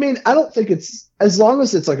 I mean, I don't think it's, as long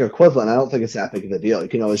as it's like equivalent, I don't think it's that big of a deal. You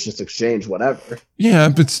can always just exchange whatever. Yeah,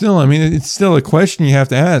 but still, I mean, it's still a question you have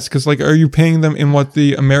to ask. Because like, are you paying them in what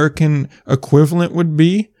the American equivalent would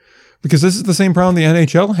be? Because this is the same problem the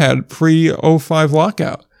NHL had pre-05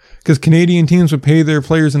 lockout. Because Canadian teams would pay their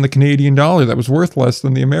players in the Canadian dollar that was worth less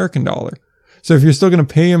than the American dollar. So if you're still going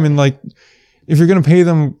to pay them in like, if you're going to pay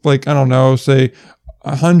them like, I don't know, say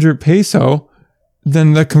 100 peso,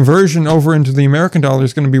 then the conversion over into the American dollar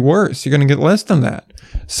is going to be worse. You're going to get less than that.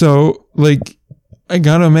 So like, I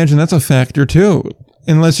gotta imagine that's a factor too.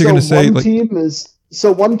 Unless you're going to say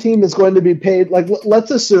one team is going to be paid. Like, let's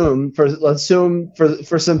assume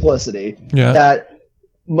for simplicity that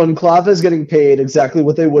Monclova is getting paid exactly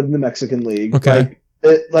what they would in the Mexican League. Okay.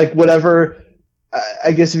 Like whatever.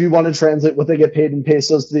 I guess if you want to translate what they get paid in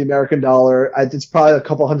pesos to the American dollar, it's probably a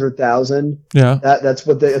couple 100,000. Yeah. That's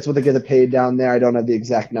what they get paid down there. I don't have the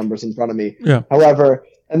exact numbers in front of me. Yeah. However,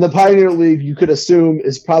 in the Pioneer League, you could assume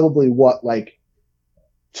is probably what, like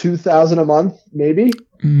 2,000 a month, maybe.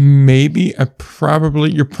 Maybe.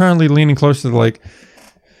 You're probably leaning closer to like.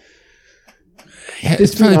 Yeah,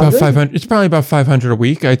 it's probably about 500. It's probably about 500 a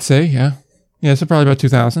week, I'd say. Yeah. Yeah. So probably about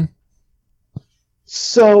 2,000.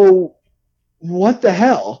 So. What the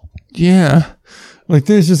hell? Yeah, like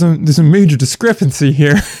there's a major discrepancy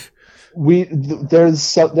here. There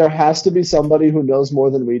has to be somebody who knows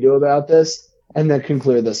more than we do about this, and that can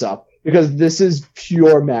clear this up, because this is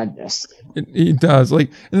pure madness. It does.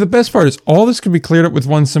 Like, and the best part is all this could be cleared up with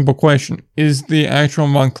one simple question: is the actual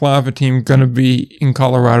Monclova team going to be in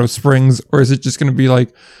Colorado Springs, or is it just going to be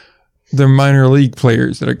like their minor league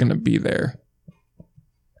players that are going to be there?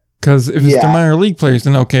 Because if it's the minor league players,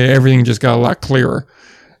 then okay, everything just got a lot clearer.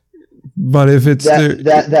 But if it's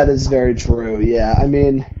that is very true. Yeah, I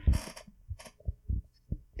mean,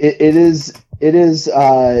 it is.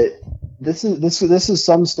 This is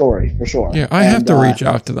some story for sure. Yeah, I have to reach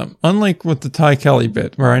out to them. Unlike with the Ty Kelly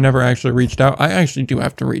bit, where I never actually reached out, I actually do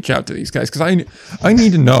have to reach out to these guys because I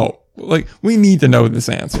need to know. Like, we need to know this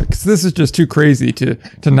answer because this is just too crazy to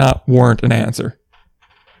not warrant an answer.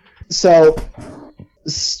 So.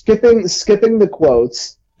 Skipping the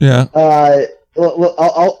quotes. Yeah. I'll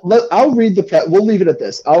read the press. We'll leave it at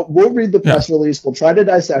this. We'll read the press release. We'll try to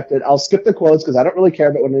dissect it. I'll skip the quotes because I don't really care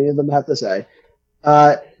about what any of them have to say.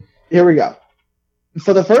 Here we go.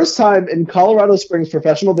 For the first time in Colorado Springs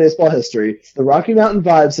professional baseball history, the Rocky Mountain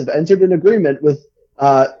Vibes have entered an agreement with,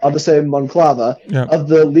 I'll just say Monclova, of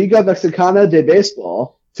the Liga Mexicana de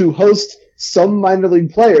Baseball to host some minor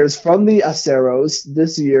league players from the Aceros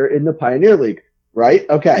this year in the Pioneer League. Right?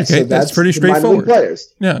 Okay, so that's pretty straightforward.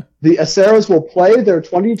 Players. Yeah. The Aceros will play their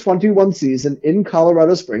 2021 season in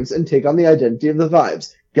Colorado Springs and take on the identity of the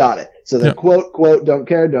Vibes. Got it. So the quote, don't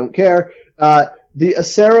care. The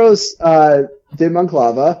Aceros de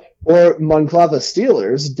Monclova, or Monclova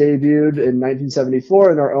Steelers, debuted in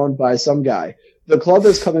 1974 and are owned by some guy. The club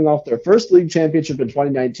is coming off their first league championship in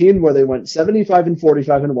 2019, where they went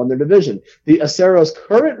 75-45 and won their division. The Aceros'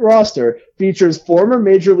 current roster features former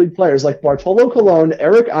major league players like Bartolo Colon,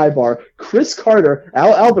 Eric Ibar, Chris Carter,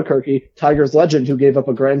 Al Albuquerque, Tigers legend who gave up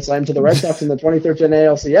a grand slam to the Red Sox in the 2013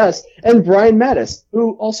 ALCS, and Brian Mattis,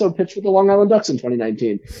 who also pitched for the Long Island Ducks in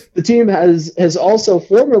 2019. The team has also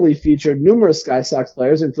formerly featured numerous Sky Sox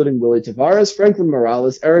players, including Willie Tavares, Franklin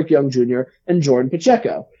Morales, Eric Young Jr., and Jordan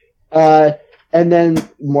Pacheco. And then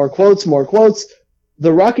more quotes.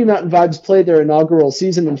 The Rocky Mountain Vibes played their inaugural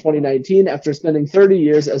season in 2019 after spending 30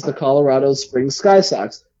 years as the Colorado Springs Sky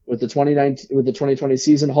Sox. With the 2020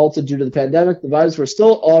 season halted due to the pandemic, the Vibes were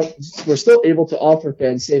still able to offer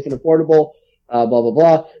fans safe and affordable, blah, blah,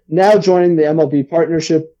 blah. Now joining the MLB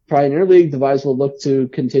partnership Pioneer League, the Vibes will look to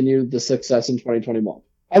continue the success in 2021.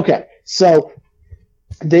 Okay, so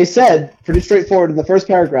they said, pretty straightforward in the first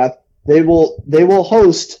paragraph, they will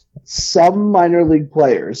host some minor league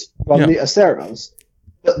players from the Aceros.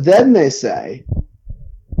 But then they say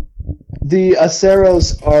the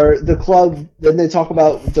Aceros are the club. Then they talk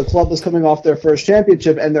about the club is coming off their first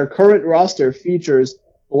championship and their current roster features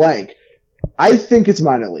blank. I think it's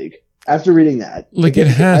minor league. After reading that, like it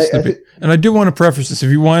has to be. And I do want to preface this. If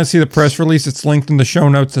you want to see the press release, it's linked in the show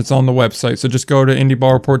notes. It's on the website. So just go to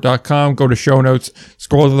IndieBallReport.com, go to show notes,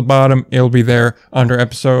 scroll to the bottom. It'll be there under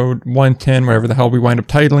episode 110, whatever the hell we wind up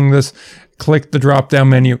titling this. Click the drop down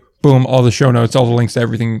menu. Boom, all the show notes, all the links to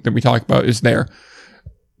everything that we talk about is there.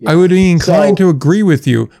 Yeah. I would be inclined to agree with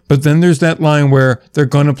you, but then there's that line where they're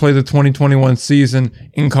going to play the 2021 season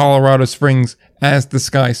in Colorado Springs as the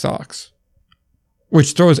Sky Sox.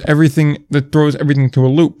 Which throws everything to a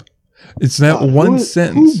loop. It's that one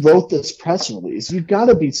sentence. Who wrote this press release? You've got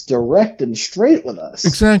to be direct and straight with us.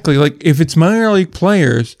 Exactly. Like, if it's minor league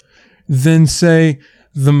players, then say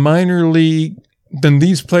then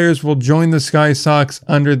these players will join the Sky Sox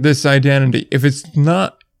under this identity. If it's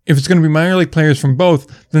going to be minor league players from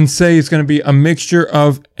both, then say it's going to be a mixture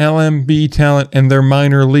of LMB talent and their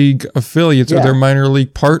minor league affiliates or their minor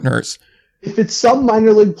league partners. If it's some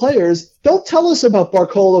minor league players, don't tell us about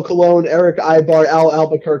Bartolo Colon, Eric Ibar, Al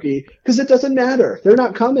Albuquerque, because it doesn't matter. They're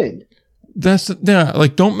not coming.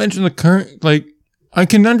 Like, don't mention the current, like, I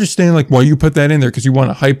can understand like why you put that in there, because you want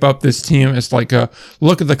to hype up this team as like a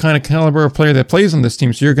look at the kind of caliber of player that plays on this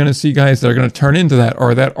team. So you're going to see guys that are going to turn into that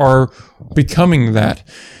or that are becoming that.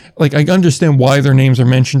 Like, I understand why their names are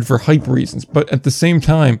mentioned for hype reasons, but at the same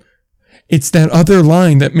time, it's that other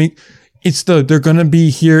line that they're going to be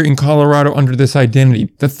here in Colorado under this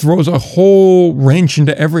identity that throws a whole wrench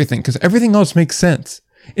into everything, because everything else makes sense.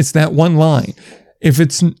 It's that one line. If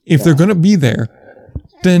they're going to be there,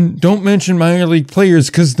 then don't mention minor league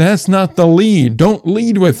players, because that's not the lead. Don't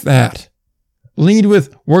lead with that. Lead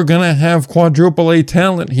with, we're going to have quadruple A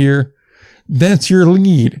talent here. That's your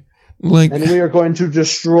lead. Like, and we are going to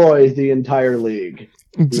destroy the entire league.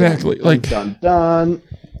 Exactly. Yeah. Like, dun.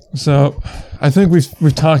 So I think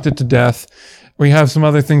we've talked it to death. We have some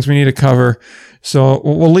other things we need to cover. So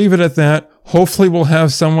we'll leave it at that. Hopefully we'll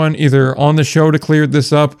have someone either on the show to clear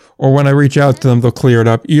this up, or when I reach out to them, they'll clear it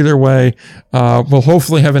up. Either way, we'll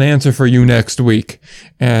hopefully have an answer for you next week.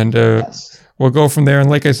 And we'll go from there. And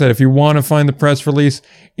like I said, if you want to find the press release,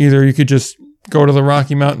 either you could just go to the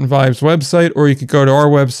Rocky Mountain Vibes website, or you could go to our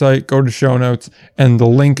website, go to show notes, and the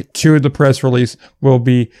link to the press release will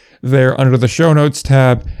be there under the show notes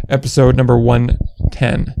tab, episode number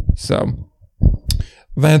 110. So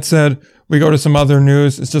that said, we go to some other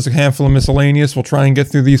news. It's just a handful of miscellaneous. We'll try and get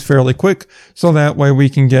through these fairly quick, so that way we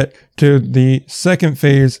can get to the second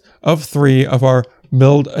phase of 3 of our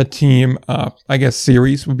Build a Team, I guess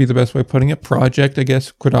series would be the best way of putting it. Project, I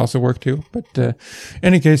guess, could also work too. But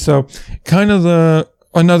any case, so kind of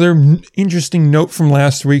another interesting note from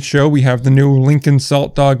last week's show, we have the new Lincoln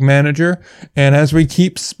Salt Dog manager. And as we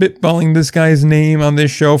keep spitballing this guy's name on this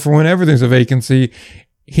show for whenever there's a vacancy,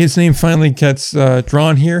 his name finally gets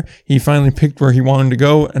drawn here. He finally picked where he wanted to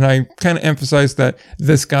go, and I kind of emphasize that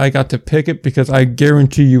this guy got to pick it, because I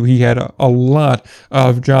guarantee you he had a lot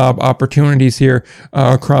of job opportunities here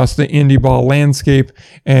across the indie ball landscape.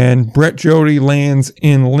 And Brett Jody lands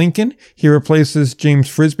in Lincoln. He replaces James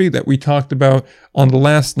Frisbee that we talked about on the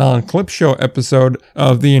last non-clip show episode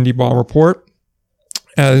of the Indie Ball Report,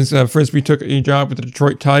 as Frisbee took a job with the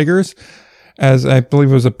Detroit Tigers as, I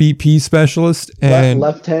believe it was a BP specialist. And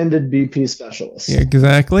left-handed BP specialist. Yeah,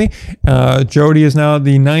 exactly. Jody is now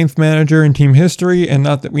the 9th manager in team history, and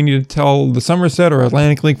not that we need to tell the Somerset or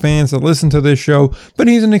Atlantic League fans that listen to this show, but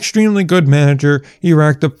he's an extremely good manager. He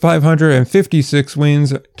racked up 556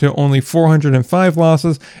 wins to only 405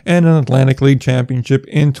 losses and an Atlantic League championship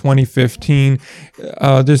in 2015.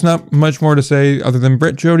 There's not much more to say other than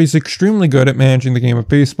Brett Jody's extremely good at managing the game of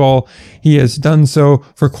baseball. He has done so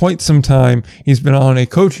for quite some time. He's been on a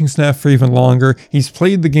coaching staff for even longer. He's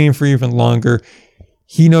played the game for even longer.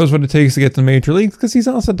 He knows what it takes to get to the major leagues, because he's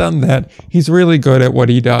also done that. He's really good at what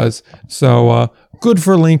he does. So good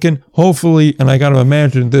for Lincoln. Hopefully, and I got to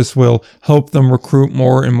imagine this will help them recruit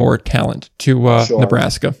more and more talent to Sure.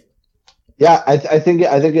 Nebraska. Yeah, I think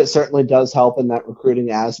it certainly does help in that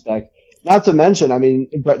recruiting aspect. Not to mention, I mean,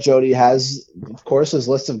 Brett Jody has, of course, his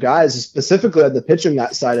list of guys, specifically on the pitching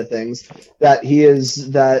side of things, that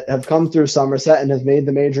have come through Somerset and have made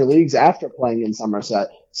the major leagues after playing in Somerset.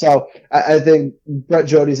 So I think Brett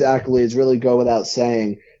Jody's accolades really go without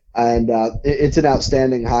saying, and it's an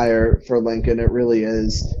outstanding hire for Lincoln. It really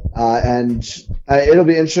is, and it'll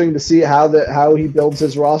be interesting to see how he builds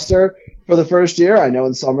his roster for the first year. I know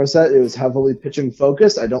in Somerset it was heavily pitching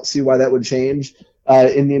focused. I don't see why that would change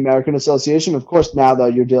in the American Association. Of course, now though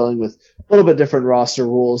you're dealing with a little bit different roster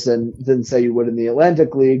rules than say you would in the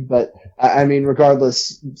Atlantic League. But I mean,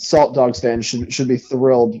 regardless, Salt Dogs fans should be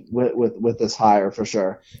thrilled with this hire for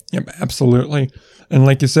sure. Yep, absolutely. And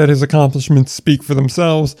like you said, his accomplishments speak for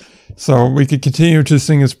themselves. So we could continue to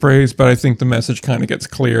sing his praise, but I think the message kind of gets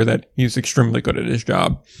clear that he's extremely good at his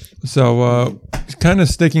job. So kind of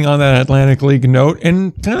sticking on that Atlantic League note,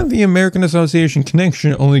 and kind of the American Association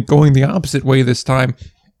connection, only going the opposite way this time.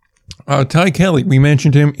 Ty Kelly, we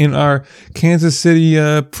mentioned him in our Kansas City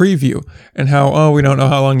preview, and how, we don't know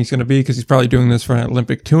how long he's going to be because he's probably doing this for an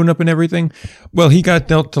Olympic tune-up and everything. Well, he got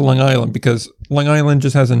dealt to Long Island because Long Island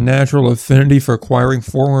just has a natural affinity for acquiring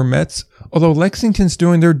former Mets, although Lexington's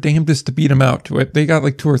doing their damnedest to beat him out to it. They got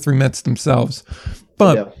like 2 or 3 Mets themselves.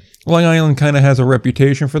 But yeah. Long Island kind of has a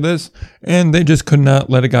reputation for this, and they just could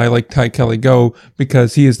not let a guy like Ty Kelly go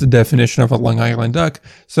because he is the definition of a Long Island Duck.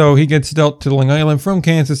 So he gets dealt to Long Island from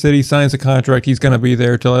Kansas City, signs a contract. He's going to be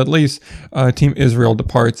there till at least Team Israel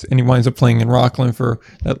departs, and he winds up playing in Rockland for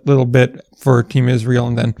that little bit for Team Israel,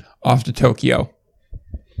 and then off to Tokyo.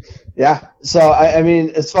 Yeah. So I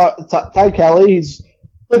mean, as far Ty Kelly, he's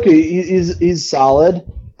solid.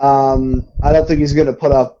 I don't think he's going to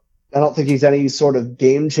put up. I don't think he's any sort of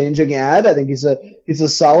game-changing ad. I think he's a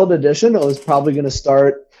solid addition. He's probably going to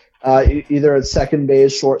start either at second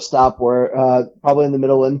base, shortstop, or probably in the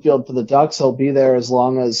middle infield for the Ducks. He'll be there as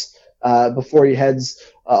long as before he heads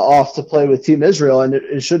off to play with Team Israel. And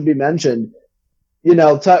it should be mentioned, we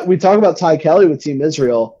talk about Ty Kelly with Team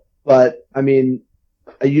Israel, but I mean,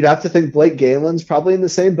 you'd have to think Blake Galen's probably in the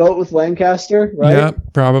same boat with Lancaster, right? Yeah,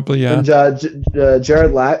 probably, yeah. And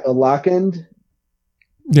Jared Lockend.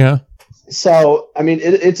 Yeah. So, I mean,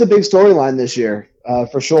 it's a big storyline this year,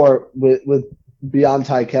 for sure, with beyond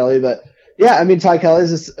Ty Kelly. But, yeah, I mean, Ty Kelly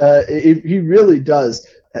he really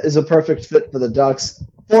is a perfect fit for the Ducks.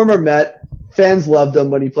 Former Met. Fans loved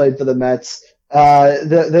him when he played for the Mets.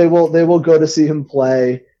 They will go to see him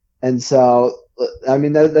play. And so, I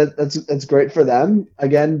mean, that's great for them.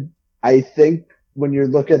 Again, I think when you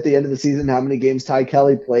look at the end of the season, how many games Ty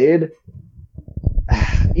Kelly played,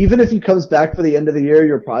 even if he comes back for the end of the year,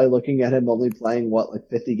 you're probably looking at him only playing,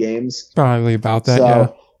 50 games? Probably about that, yeah.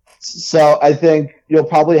 So I think you'll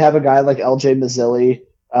probably have a guy like LJ Mazzilli,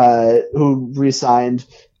 who re-signed.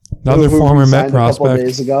 Another former Met prospect. A couple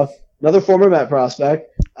days ago. Another former Met prospect.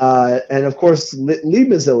 And, of course, Lee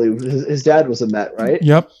Mazzilli, his dad was a Met, right?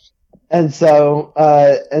 Yep. And so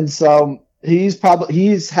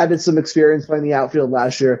he's had some experience playing the outfield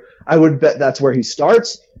last year. I would bet that's where he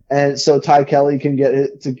starts. And so Ty Kelly can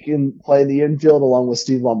play in the infield along with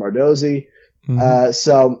Steve Lombardozzi. Mm-hmm.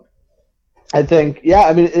 So I think, yeah,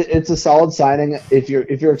 I mean, it's a solid signing. If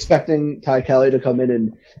you're expecting Ty Kelly to come in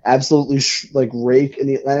and absolutely rake in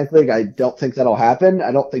the Atlantic League, I don't think that'll happen.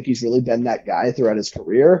 I don't think he's really been that guy throughout his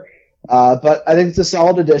career. But I think it's a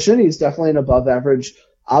solid addition. He's definitely an above average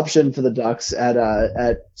option for the Ducks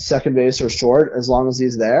at second base or short, as long as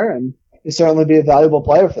he's there, and he'll certainly be a valuable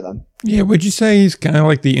player for them. Yeah, would you say he's kind of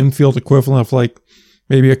like the infield equivalent of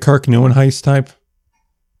maybe a Kirk Neuenhuis type?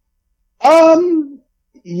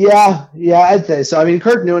 Yeah, I'd say so. I mean,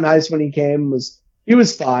 Kirk Neuenhuis when he came was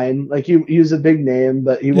fine. He was a big name,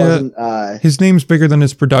 but he wasn't. His name's bigger than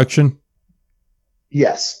his production.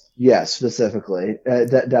 Yes, specifically,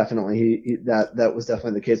 definitely. That was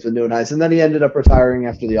definitely the case with Neuenhuis, and then he ended up retiring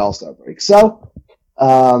after the All-Star break. So,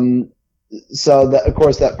 that, of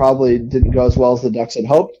course, that probably didn't go as well as the Ducks had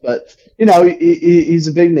hoped. But he's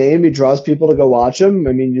a big name. He draws people to go watch him.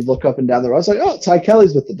 I mean, you look up and down the road, it's like, oh, Ty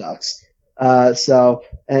Kelly's with the Ducks.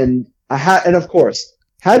 And of course,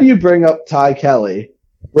 how do you bring up Ty Kelly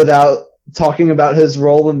without talking about his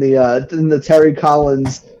role in the Terry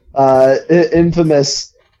Collins infamous?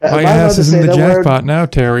 My ass is in the jackpot now,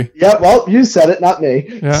 Terry. Yeah, well, you said it, not me.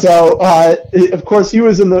 Yeah. So, of course, he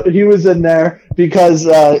was in there because,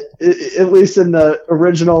 at least in the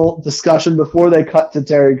original discussion before they cut to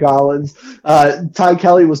Terry Collins, Ty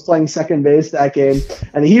Kelly was playing second base that game,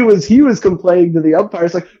 and he was complaining to the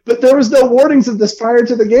umpires but there was no warnings of this prior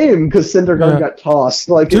to the game because Syndergaard got tossed.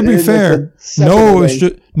 To be fair,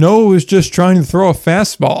 Noah was just trying to throw a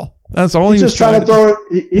fastball. That's all he's just trying to throw.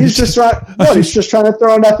 He's just trying to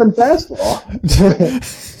throw an effing fastball.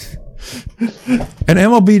 And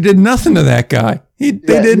MLB did nothing to that guy. They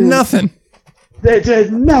did nothing. They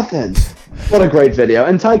did nothing. What a great video!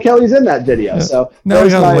 And Ty Kelly's in that video. Yeah. So now I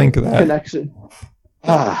got a link to that connection.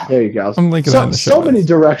 There you go. I'm linking that in the show. So many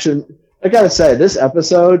directions. I gotta say, this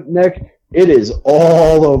episode, Nick, it is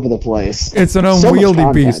all over the place. It's an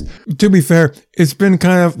unwieldy beast. To be fair, it's been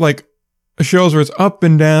kind of like shows where it's up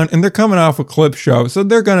and down, and they're coming off a clip show, so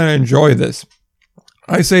they're going to enjoy this.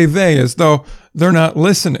 I say they as though they're not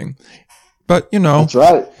listening, but that's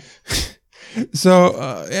right.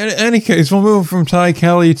 So in any case, we'll move from Ty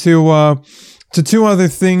Kelly to two other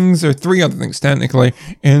things, or three other things technically,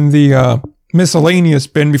 in the miscellaneous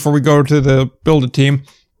bin before we go to the build a team.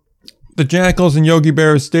 The Jackals in Yogi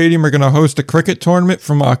Berra Stadium are going to host a cricket tournament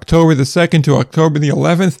from October the 2nd to October the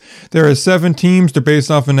 11th. There are 7 teams. They're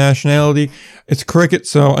based off of nationality. It's cricket,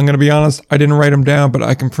 so I'm going to be honest, I didn't write them down, but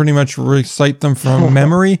I can pretty much recite them from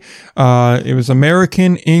memory. It was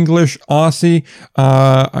American, English, Aussie.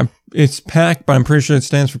 It's Pak, but I'm pretty sure it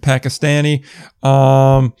stands for Pakistani.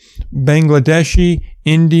 Bangladeshi,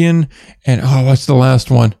 Indian, and what's the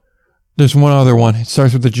last one? There's one other one. It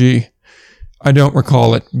starts with a G. I don't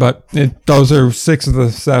recall it, but those are 6 of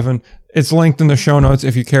the 7. It's linked in the show notes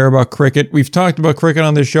if you care about cricket. We've talked about cricket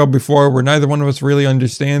on this show before where neither one of us really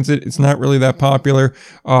understands it. It's not really that popular.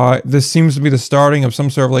 This seems to be the starting of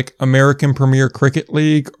some sort of American Premier Cricket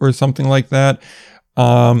League or something like that.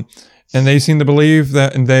 And they seem to believe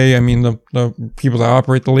that, and the people that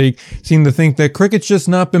operate the league seem to think that cricket's just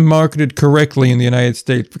not been marketed correctly in the United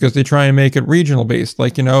States because they try and make it regional based,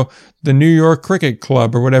 the New York Cricket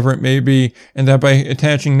Club or whatever it may be, and that by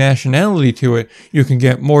attaching nationality to it, you can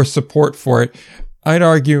get more support for it. I'd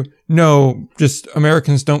argue no, just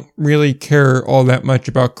Americans don't really care all that much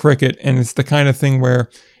about cricket. And it's the kind of thing where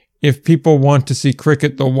if people want to see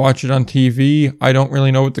cricket, they'll watch it on TV. I don't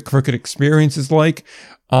really know what the cricket experience is like.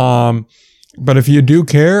 But if you do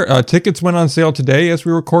care, tickets went on sale today as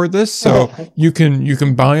we record this, so you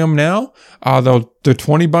can buy them now. They're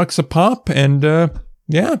 $20 a pop, and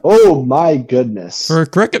yeah. Oh my goodness! For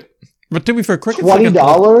cricket, but to be fair, cricket's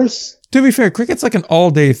 $20. To be fair, cricket's like an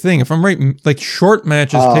all-day thing. If I'm right, like short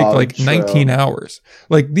matches take like 19 hours.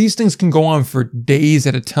 Like these things can go on for days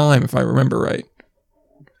at a time, if I remember right.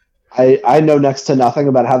 I know next to nothing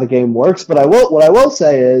about how the game works, but what I will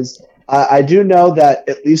say is I do know that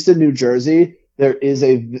at least in New Jersey there is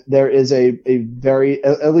a very,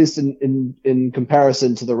 at least in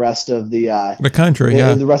comparison to the rest of the country,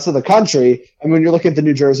 the rest of the country. I mean, when you're looking at the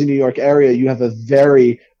New Jersey, New York area, you have a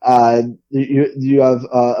very you have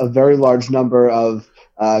a very large number of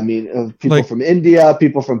of people like, from India,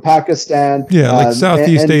 people from Pakistan, like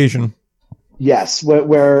Southeast Asian. Yes,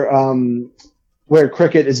 where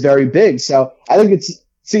cricket is very big. So I think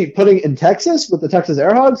putting it in Texas with the Texas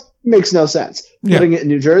Air Hogs makes no sense. Yeah. Putting it in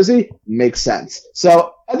New Jersey makes sense.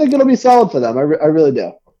 So I think it'll be solid for them. I really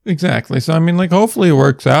do. Exactly. So, I mean, like, hopefully it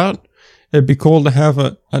works out. It'd be cool to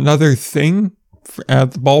have another thing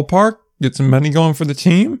at the ballpark, get some money going for the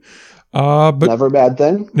team. But never a bad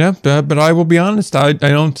thing. Yeah, but I will be honest, I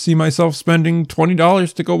don't see myself spending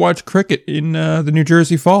 $20 to go watch cricket in the New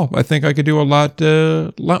Jersey Fall. I think I could do a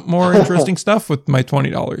lot more interesting stuff with my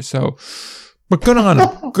 $20. So, but good on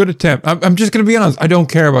him. Good attempt. I'm just going to be honest. I don't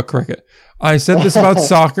care about cricket. I said this about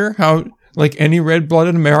soccer, how like any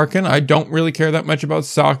red-blooded American, I don't really care that much about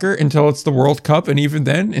soccer until it's the World Cup. And even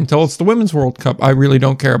then, until it's the Women's World Cup, I really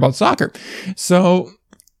don't care about soccer. So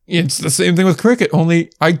it's the same thing with cricket,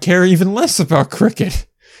 only I care even less about cricket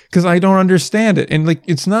because I don't understand it. And like,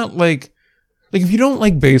 it's not like if you don't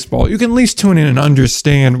like baseball, you can at least tune in and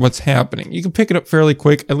understand what's happening. You can pick it up fairly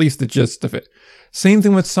quick, at least the gist of it. Same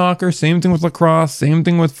thing with soccer, same thing with lacrosse, same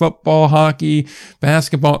thing with football, hockey,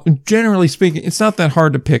 basketball. Generally speaking, it's not that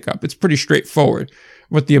hard to pick up. It's pretty straightforward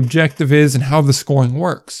what the objective is and how the scoring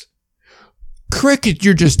works. Cricket,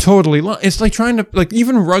 you're just totally it's like trying to, like,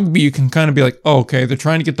 even rugby, you can kind of be like, oh, okay, they're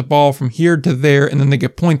trying to get the ball from here to there, and then they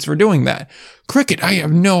get points for doing that. Cricket, I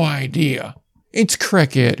have no idea. It's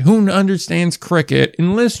cricket. Who understands cricket?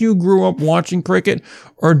 Unless you grew up watching cricket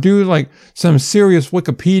or do like some serious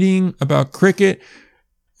Wikipediaing about cricket,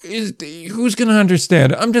 who's going to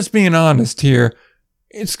understand? I'm just being honest here.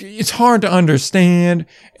 It's hard to understand,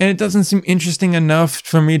 and it doesn't seem interesting enough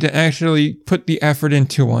for me to actually put the effort in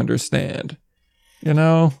to understand. You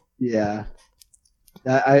know? Yeah.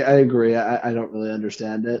 I agree. I don't really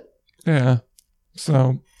understand it. Yeah.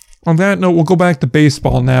 So on that note, we'll go back to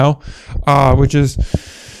baseball now, which is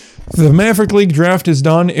the Maverick League draft is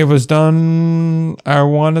done. It was done, I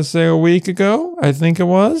want to say a week ago, I think it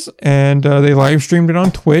was, and they live streamed it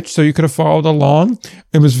on Twitch, so you could have followed along.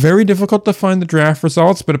 It was very difficult to find the draft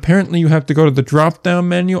results, but apparently you have to go to the drop-down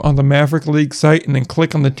menu on the Maverick League site and then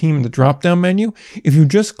click on the team in the drop-down menu. If you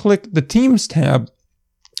just click the teams tab,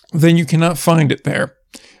 then you cannot find it there.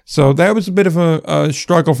 So that was a bit of a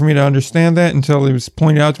struggle for me to understand that until it was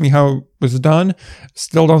pointed out to me how it was done.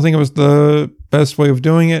 Still don't think it was the best way of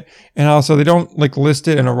doing it. And also they don't like list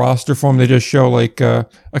it in a roster form. They just show like a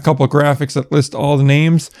couple of graphics that list all the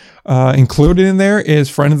names. Included in there is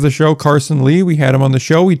friend of the show, Carson Lee. We had him on the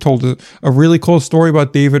show. He told a really cool story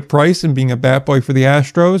about David Price and being a bat boy for the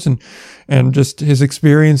Astros and just his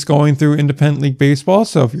experience going through independent league baseball.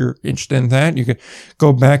 So if you're interested in that, you could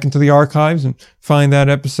go back into the archives and find that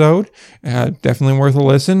episode. Definitely worth a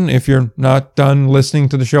listen. If you're not done listening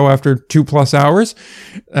to the show after 2+ hours,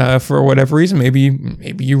 for whatever reason,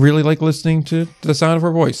 maybe you really like listening to the sound of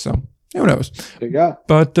her voice. So who knows? There you go.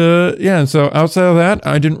 But yeah, so outside of that,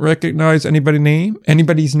 I didn't recognize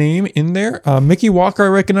anybody's name in there. Mickey Walker I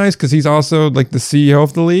recognize because he's also like the CEO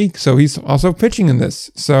of the league, so he's also pitching in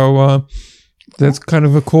this. So that's kind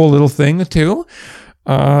of a cool little thing too.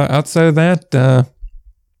 Outside of that,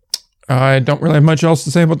 I don't really have much else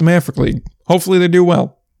to say about the Maverick League. Hopefully they do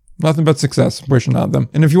well. Nothing but success wishing on them.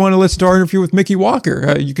 And if you want to listen to our interview with Mickey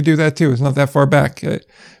Walker, you could do that too. It's not that far back.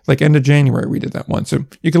 Like end of January, we did that one. So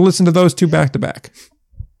you can listen to those two back to back.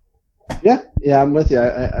 Yeah, I'm with you.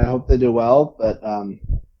 I hope they do well. But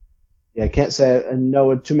yeah, I can't say I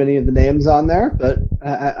know too many of the names on there, but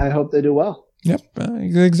I hope they do well. Yep,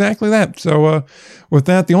 exactly that. So with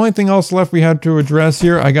that, the only thing else left we had to address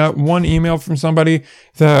here, I got one email from somebody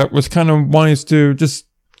that was kind of wanting us to just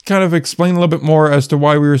kind of explain a little bit more as to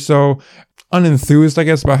why we were so unenthused, I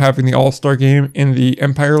guess, about having the All-Star game in the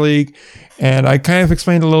Empire League. And I kind of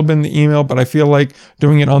explained a little bit in the email, but I feel like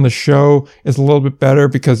doing it on the show is a little bit better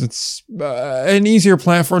because it's an easier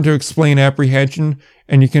platform to explain apprehension,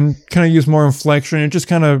 and you can kind of use more inflection. It just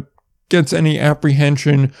kind of gets any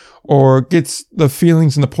apprehension or gets the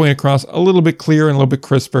feelings and the point across a little bit clearer and a little bit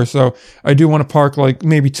crisper. So I do want to park like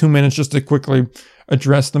maybe 2 minutes just to quickly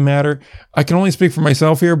address the matter. I can only speak for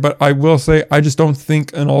myself here, but I will say I just don't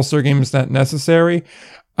think an All-Star game is that necessary.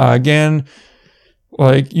 Again,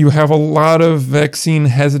 like you have a lot of vaccine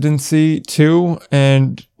hesitancy too,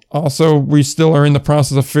 and also we still are in the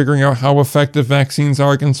process of figuring out how effective vaccines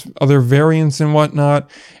are against other variants and whatnot.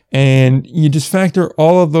 And you just factor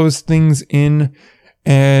all of those things in,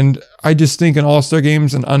 and I just think an All-Star game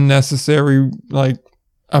is an unnecessary like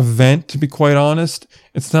event, to be quite honest.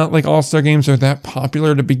 It's not like All-Star games are that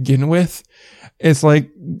popular to begin with. It's like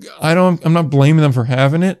I'm not blaming them for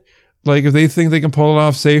having it. Like if they think they can pull it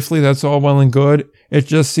off safely, that's all well and good. It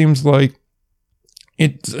just seems like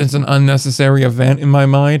it's an unnecessary event in my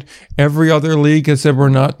mind. Every other league has said we're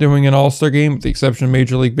not doing an All-Star game, with the exception of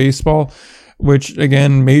Major League Baseball, which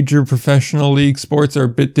again, major professional league sports are a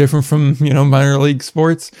bit different from, minor league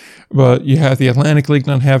sports. But you have the Atlantic League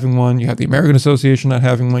not having one. You have the American Association not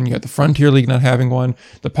having one. You have the Frontier League not having one.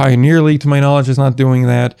 The Pioneer League, to my knowledge, is not doing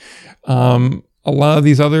that. A lot of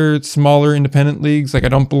these other smaller independent leagues, like I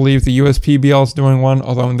don't believe the USPBL is doing one,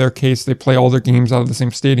 although in their case, they play all their games out of the same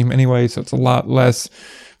stadium anyway, so it's a lot less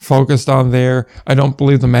focused on there. I don't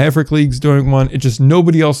believe the Maverick League's doing one. It's just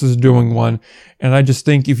nobody else is doing one. And I just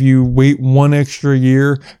think if you wait one extra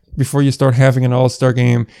year before you start having an All-Star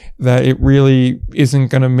game, that it really isn't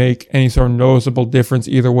going to make any sort of noticeable difference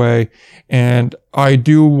either way. And I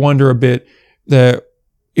do wonder a bit that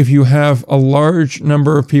if you have a large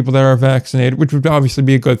number of people that are vaccinated, which would obviously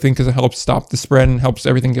be a good thing because it helps stop the spread and helps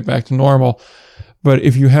everything get back to normal. But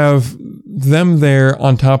if you have them there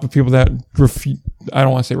on top of people that I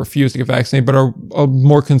don't want to say refuse to get vaccinated, but are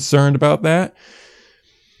more concerned about that,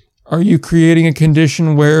 are you creating a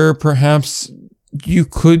condition where perhaps you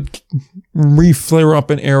could re-flare up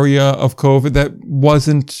an area of COVID that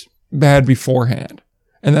wasn't bad beforehand?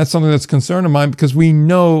 And that's something that's a concern of mine because we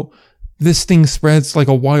know this thing spreads like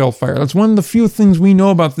a wildfire. That's one of the few things we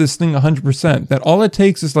know about this thing 100%, that all it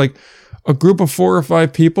takes is like a group of 4 or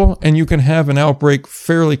 5 people and you can have an outbreak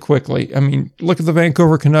fairly quickly. I mean, look at the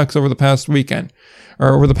Vancouver Canucks over the past weekend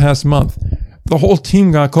or over the past month. The whole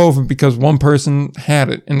team got COVID because one person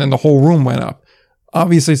had it and then the whole room went up.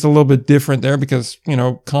 Obviously, it's a little bit different there because,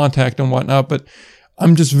 contact and whatnot, but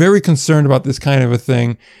I'm just very concerned about this kind of a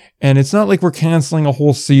thing. And it's not like we're canceling a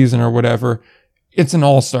whole season or whatever. It's an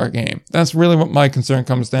All-Star game. That's really what my concern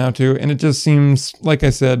comes down to. And it just seems, like I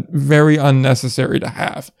said, very unnecessary to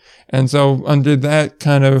have. And so under that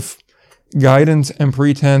kind of guidance and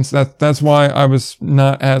pretense, that's why I was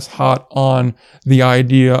not as hot on the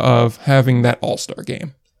idea of having that All-Star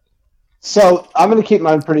game. So I'm going to keep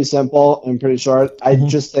mine pretty simple and pretty short. I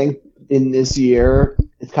just think in this year,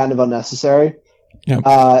 it's kind of unnecessary.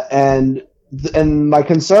 Yeah. And my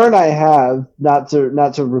concern I have, not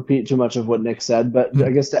to repeat too much of what Nick said, but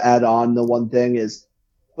I guess to add on, the one thing is,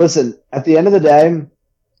 listen, at the end of the day,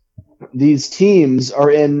 these teams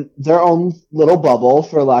are in their own little bubble,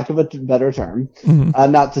 for lack of a better term.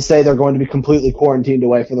 Not to say they're going to be completely quarantined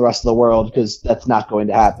away from the rest of the world, because that's not going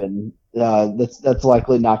to happen. That's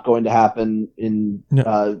likely not going to happen in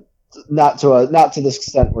not to this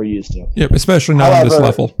extent we're used to. Yep, especially not on this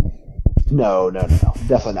level. No,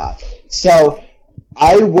 definitely not. So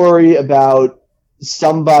I worry about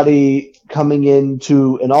somebody coming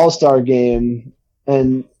into an All-Star game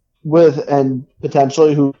and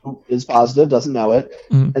potentially who is positive, doesn't know it,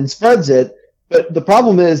 and spreads it. But the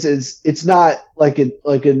problem is it's not like in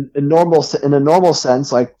a normal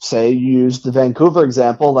sense. Like, say you use the Vancouver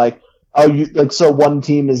example, so one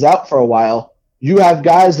team is out for a while. You have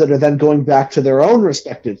guys that are then going back to their own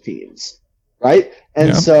respective teams, right?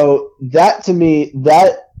 And so that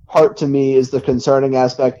part to me is the concerning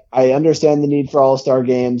aspect. I understand the need for All-Star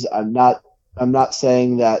games. I'm not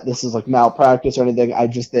saying that this is like malpractice or anything. I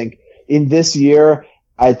just think in this year,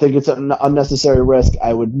 I think it's an unnecessary risk.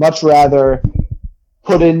 I would much rather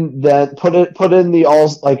put in the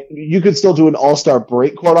all, like, you could still do an All-Star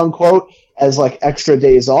break, quote unquote, as like extra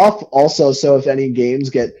days off. Also, so if any games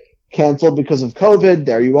get canceled because of COVID,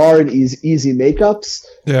 there you are in easy makeups.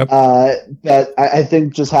 Yeah. But I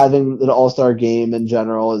think just having an All-Star game in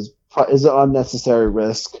general is an unnecessary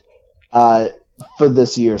risk for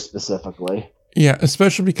this year specifically. Yeah,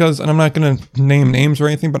 especially because, and I'm not going to name names or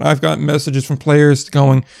anything, but I've got messages from players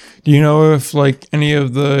going, do you know if like any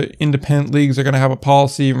of the independent leagues are going to have a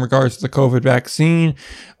policy in regards to the COVID vaccine?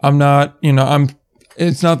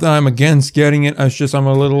 It's not that I'm against getting it. I'm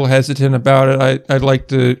a little hesitant about it. I'd like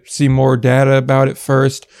to see more data about it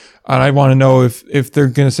first. And I want to know if they're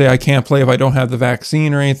going to say I can't play if I don't have the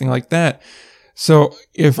vaccine or anything like that. So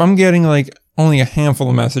if I'm getting like only a handful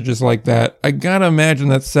of messages like that, I got to imagine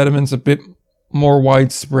that sentiment's a bit more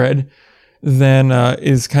widespread than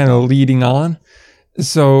is kind of leading on.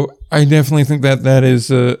 So I definitely think that is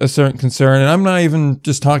a certain concern. And I'm not even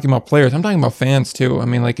just talking about players. I'm talking about fans too. I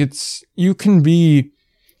mean, like you can be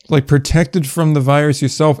like protected from the virus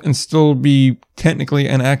yourself and still be technically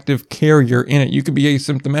an active carrier in it. You could be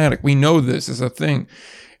asymptomatic. We know this is a thing.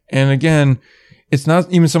 And again, it's not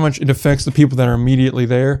even so much it affects the people that are immediately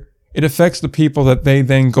there. It affects the people that they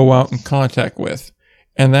then go out in contact with.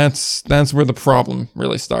 And that's where the problem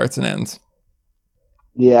really starts and ends.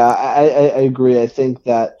 Yeah, I agree. I think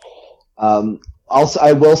that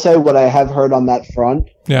I will say what I have heard on that front.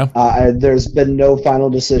 Yeah. There's been no final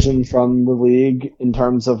decision from the league in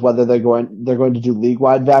terms of whether they're going to do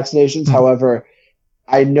league-wide vaccinations. Mm-hmm. However,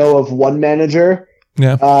 I know of one manager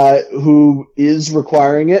who is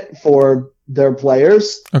requiring it for their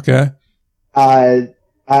players. Okay. I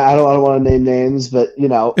don't want to name names, but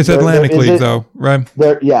it's Atlantic League though, right?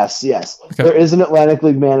 Yes. Okay. There is an Atlantic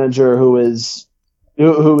League manager who is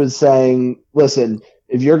saying, listen,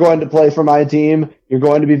 if you're going to play for my team, you're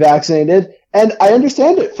going to be vaccinated. And I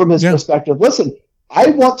understand it from his perspective. Listen, I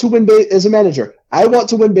want to win as a manager. I want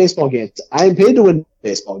to win baseball games. I am paid to win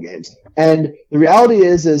baseball games. And the reality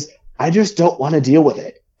is I just don't want to deal with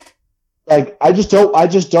it. Like, I just don't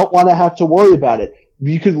want to have to worry about it.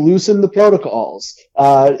 You could loosen the protocols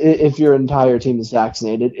if your entire team is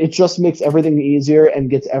vaccinated. It just makes everything easier and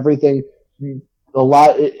gets everything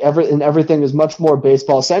everything is much more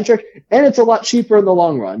baseball centric, and it's a lot cheaper in the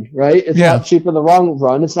long run, right? It's a lot cheaper in the long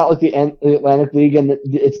run. It's not like the Atlantic League and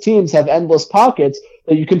its teams have endless pockets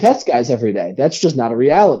that you can test guys every day. That's just not a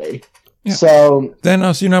reality. Yeah. So then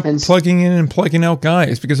also you're not plugging in and plugging out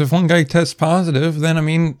guys, because if one guy tests positive, then I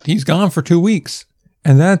mean he's gone for 2 weeks,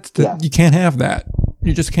 and you can't have that.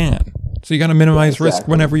 You just can't. So you got to minimize risk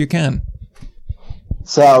whenever you can.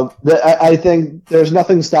 So I think there's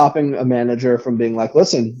nothing stopping a manager from being like,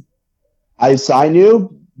 listen, I sign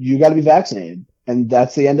you, you got to be vaccinated. And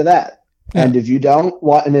that's the end of that. Yeah. And if you don't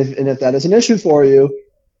want, and if that is an issue for you,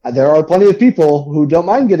 there are plenty of people who don't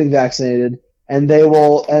mind getting vaccinated, and they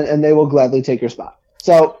will gladly take your spot.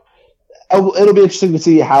 So it'll be interesting to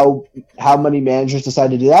see how many managers decide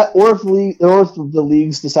to do that, or if the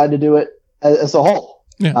leagues decide to do it as a whole.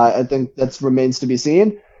 Yeah. I think that remains to be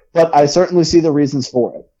seen. But I certainly see the reasons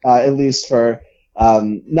for it, at least for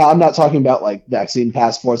now, I'm not talking about like vaccine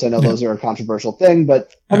passports. I know those are a controversial thing,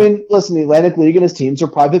 but I mean, listen, the Atlantic League and his teams are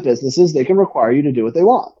private businesses. They can require you to do what they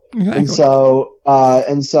want. Exactly.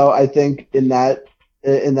 And so I think in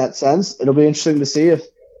that sense, it'll be interesting to see if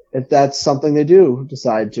that's something they do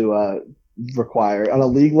decide to require on a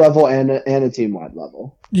league level and a team-wide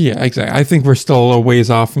level. Yeah, exactly. I think we're still a ways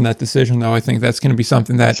off from that decision, though. I think that's going to be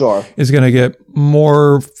something that is going to get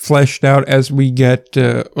more fleshed out as we get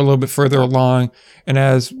a little bit further along, and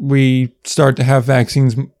as we start to have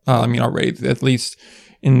vaccines. Already, at least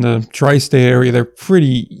in the tri-state area, they're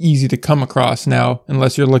pretty easy to come across now,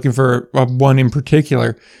 unless you're looking for one in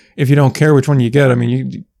particular. If you don't care which one you get, I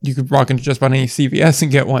mean, you could walk into just about any CVS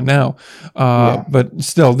and get one now. But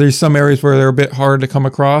still, there's some areas where they're a bit hard to come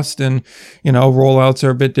across, and, rollouts are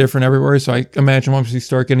a bit different everywhere. So I imagine once we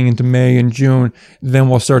start getting into May and June, then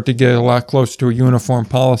we'll start to get a lot closer to a uniform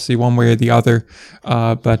policy one way or the other.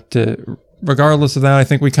 But regardless of that, I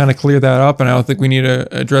think we kind of clear that up, and I don't think we need to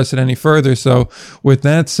address it any further. So with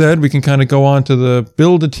that said, we can kind of go on to the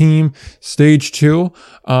Build a Team Stage 2.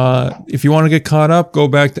 If you want to get caught up, go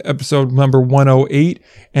back to episode number 108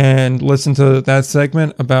 and listen to that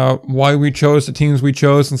segment about why we chose the teams we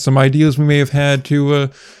chose and some ideas we may have had to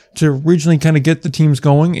originally kind of get the teams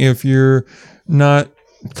going. If you're not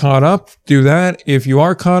caught up, do that. If you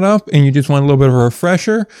are caught up and you just want a little bit of a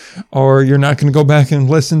refresher, or you're not going to go back and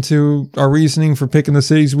listen to our reasoning for picking the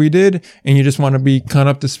cities we did, and you just want to be caught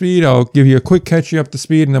up to speed, I'll give you a quick catch you up to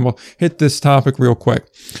speed, and then we'll hit this topic real quick.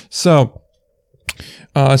 So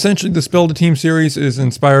essentially, this Build a Team series is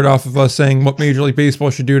inspired off of us saying what Major League Baseball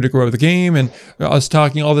should do to grow the game, and us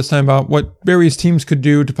talking all this time about what various teams could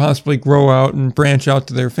do to possibly grow out and branch out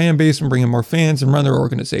to their fan base and bring in more fans and run their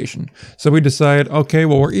organization. So we decided, okay,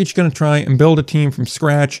 well, we're each going to try and build a team from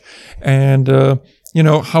scratch, and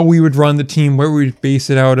how we would run the team, where we would base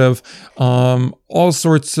it out of, all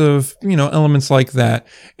sorts of, elements like that,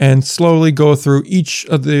 and slowly go through each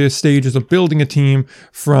of the stages of building a team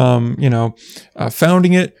from,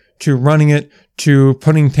 founding it to running it to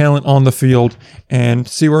putting talent on the field and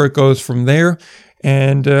see where it goes from there.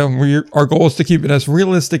 And our goal is to keep it as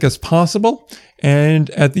realistic as possible. And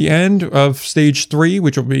at the end of stage 3,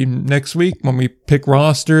 which will be next week, when we pick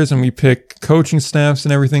rosters and we pick coaching staffs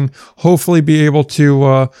and everything, hopefully be able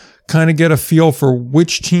to kind of get a feel for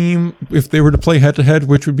which team, if they were to play head-to-head,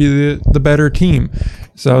 which would be the better team.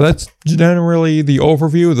 So that's generally the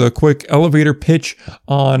overview, the quick elevator pitch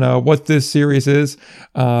on what this series is.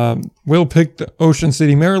 Will picked Ocean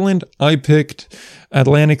City, Maryland. I picked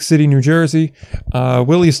Atlantic City, New Jersey.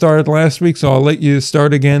 Willie started last week, so I'll let you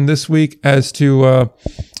start again this week as to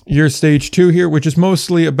your stage 2 here, which is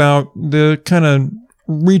mostly about the kind of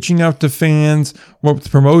reaching out to fans, what the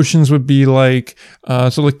promotions would be like,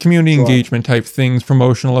 so like community engagement type things,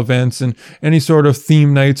 promotional events, and any sort of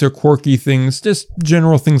theme nights or quirky things, just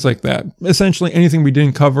general things like that. Essentially anything we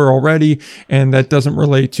didn't cover already and that doesn't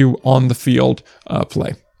relate to on the field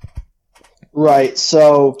play. Right.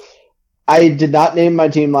 So I did not name my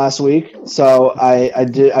team last week, so I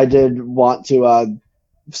did want to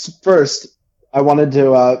first I wanted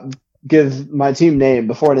to give my team name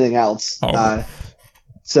before anything else.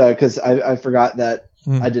 So, because I forgot that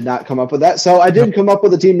I did not come up with that. So I did come up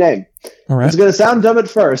with a team name. All right. It's going to sound dumb at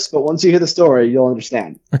first, but once you hear the story, you'll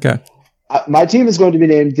understand. Okay. My team is going to be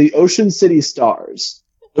named the Ocean City Stars.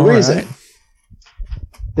 The reason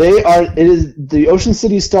the Ocean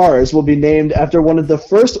City Stars will be named after one of the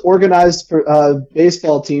first organized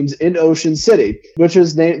baseball teams in Ocean City, which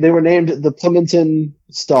was they were named the Plimpton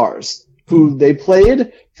Stars, who they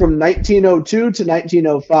played from 1902 to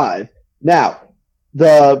 1905. Now,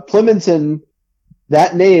 the Plimpton,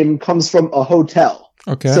 that name comes from a hotel.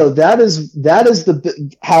 Okay. So that is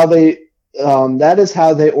how they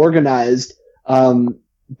organized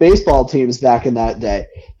baseball teams back in that day.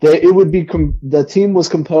 The team was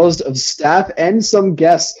composed of staff and some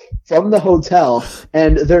guests from the hotel,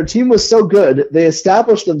 and their team was so good they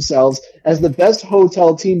established themselves as the best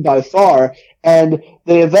hotel team by far. And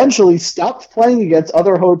they eventually stopped playing against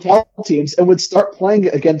other hotel teams and would start playing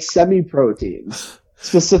against semi-pro teams,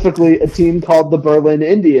 specifically a team called the Berlin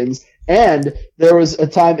Indians. And there was a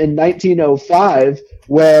time in 1905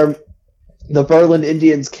 where the Berlin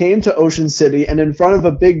Indians came to Ocean City, and in front of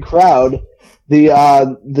a big crowd,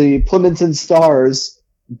 the Plimpton Stars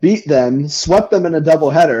beat them, swept them in a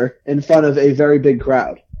doubleheader in front of a very big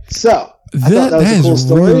crowd. So that was a cool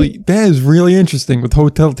story. That is really interesting with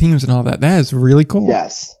hotel teams and all that. That is really cool.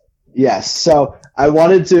 Yes. So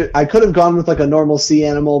I could have gone with like a normal sea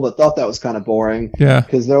animal, but thought that was kind of boring. Yeah.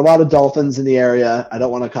 Because there are a lot of dolphins in the area. I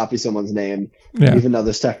don't want to copy someone's name, even though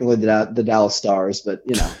there's technically the Dallas Stars, but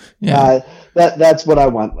that's what I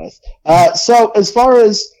went with. So as far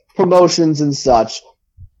as promotions and such,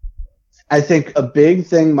 I think a big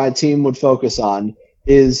thing my team would focus on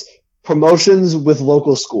is promotions with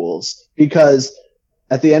local schools, because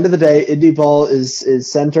at the end of the day, indie ball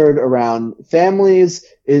is centered around families.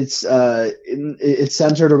 It's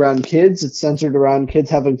centered around kids. It's centered around kids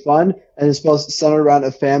having fun, and it's supposed to center around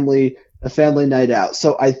a family night out.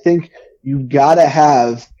 So I think you gotta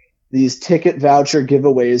have these ticket voucher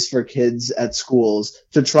giveaways for kids at schools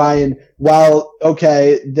to try and, the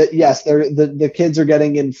kids are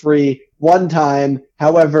getting in free one time.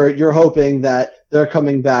 However, you're hoping that they're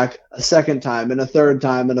coming back a second time and a third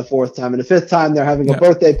time and a fourth time and a fifth time. They're having a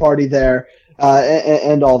birthday party there,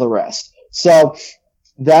 and all the rest. So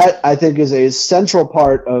that, I think, is a central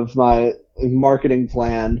part of my marketing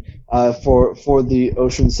plan for the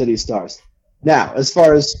Ocean City Stars. Now, as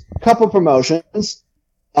far as couple promotions,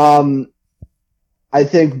 I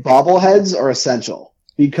think bobbleheads are essential,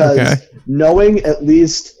 because knowing at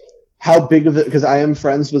least how big of it, because I am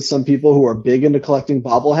friends with some people who are big into collecting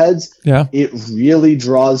bobbleheads. Yeah. It really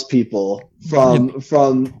draws people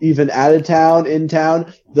from even out of town, in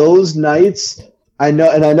town. Those nights, I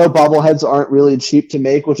know bobbleheads aren't really cheap to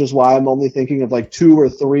make, which is why I'm only thinking of like two or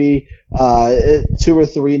three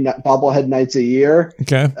bobblehead nights a year.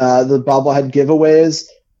 Okay. The bobblehead giveaways,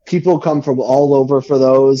 people come from all over for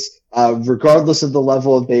those, regardless of the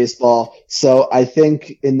level of baseball. So I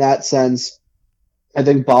think in that sense, I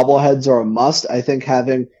think bobbleheads are a must. I think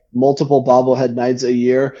having multiple bobblehead nights a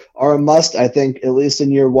year are a must. I think at least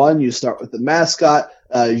in year one, you start with the mascot,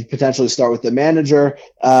 you potentially start with the manager,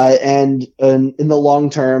 and in the long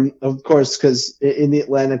term, of course, because in the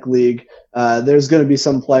Atlantic League, there's going to be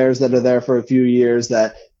some players that are there for a few years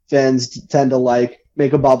that fans tend to like.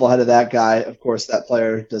 make a bobblehead of that guy. Of course, that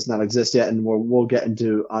player does not exist yet, and we'll get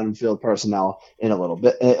into on-field personnel in a little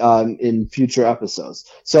bit in future episodes.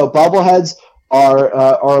 So bobbleheads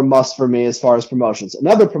are a must for me as far as promotions.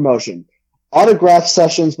 Another promotion, autograph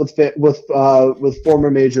sessions with former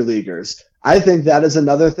major leaguers. I think that is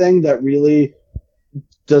another thing that really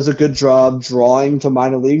does a good job drawing to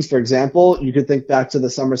minor leagues. For example, you could think back to the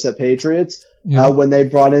Somerset Patriots when they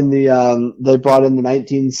brought in the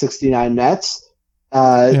 1969 Nets.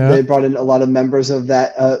 They brought in a lot of members of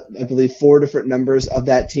that. I believe 4 different members of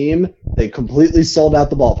that team. They completely sold out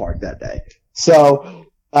the ballpark that day. So,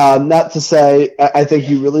 not to say, I think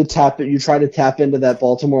you really you try to tap into that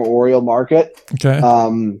Baltimore Oriole market. Okay.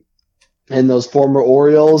 And those former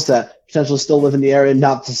Orioles that potentially still live in the area.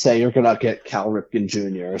 Not to say you're going to get Cal Ripken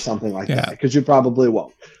Jr. or something like that, because you probably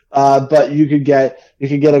won't. But you could get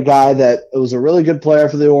a guy that was a really good player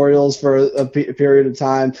for the Orioles for a period of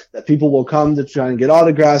time that people will come to try and get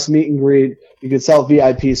autographs, meet and greet. You could sell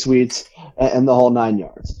VIP suites and the whole 9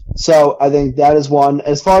 yards. So I think that is one.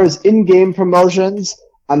 As far as in-game promotions,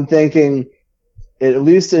 I'm thinking at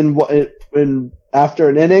least in after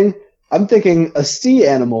an inning, I'm thinking a sea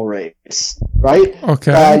animal race, right?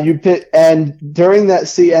 Okay. You pick, and during that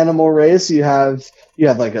sea animal race, you have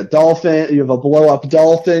like a dolphin, you have a blow up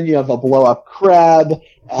dolphin, you have a blow up crab,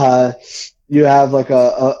 you have like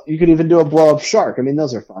you could even do a blow up shark. I mean,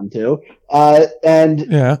 those are fun too.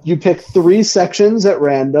 You pick 3 sections at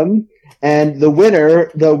random, and the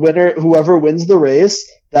winner, whoever wins the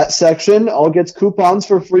race, that section all gets coupons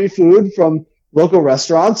for free food from local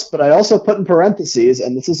restaurants, but I also put in parentheses,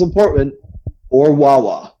 and this is important, or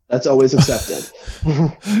Wawa. That's always accepted.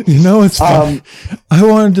 It's funny. I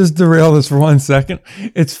want to just derail this for 1 second.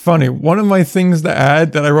 It's funny. One of my things to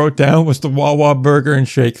add that I wrote down was the Wawa burger and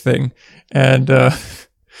shake thing. And and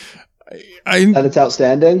it's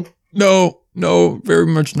outstanding? No, very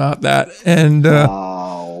much not that. And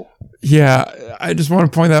yeah, I just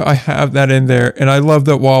want to point out I have that in there, and I love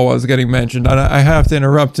that Wawa is getting mentioned. And I have to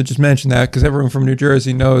interrupt to just mention that because everyone from New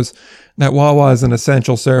Jersey knows that Wawa is an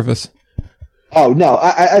essential service. Oh no,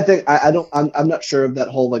 I think I'm not sure of that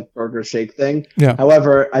whole like burger shake thing. Yeah.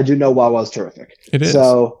 However, I do know Wawa's terrific. It is.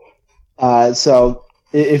 So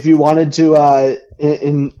if you wanted to,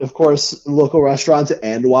 in of course local restaurants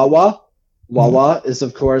and Wawa is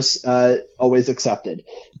of course always accepted.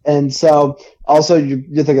 And so also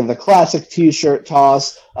you think of the classic T-shirt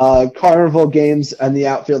toss, carnival games and the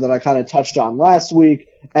outfield that I kind of touched on last week,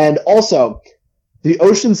 and also the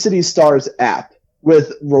Ocean City Stars app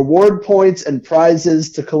with reward points and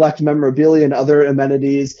prizes to collect memorabilia and other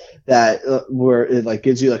amenities that where it like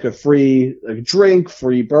gives you like a free drink,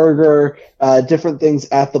 free burger, different things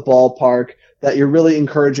at the ballpark that you're really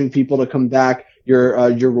encouraging people to come back.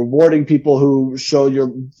 You're rewarding people who show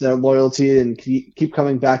their loyalty and keep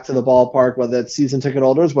coming back to the ballpark, whether it's season ticket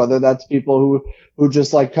holders, whether that's people who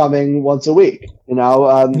just like coming once a week.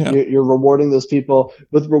 You're rewarding those people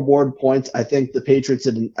with reward points. I think the Patriots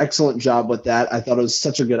did an excellent job with that. I thought it was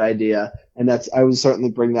such a good idea, and I would certainly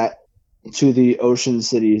bring that to the Ocean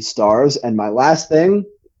City Stars. And my last thing,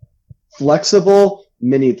 flexible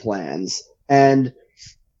mini plans. And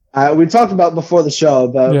we talked about before the show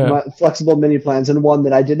about my flexible mini plans, and one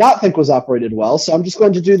that I did not think was operated well. So I'm just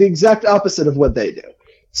going to do the exact opposite of what they do.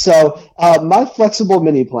 So my flexible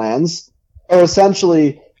mini plans are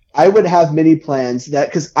essentially, I would have mini plans that,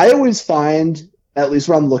 because I always find, at least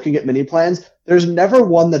when I'm looking at mini plans, there's never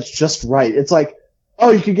one that's just right. It's like,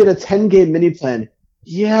 oh, you could get a 10-game mini plan.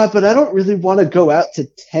 Yeah, but I don't really want to go out to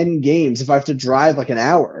 10 games if I have to drive like an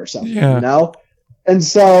hour or something, And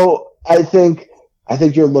so I think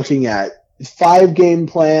you're looking at 5-game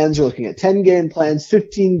plans, you're looking at 10-game plans,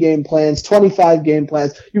 15-game plans, 25-game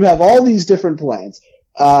plans. You have all these different plans.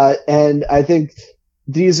 And I think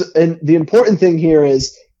and the important thing here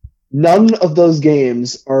is none of those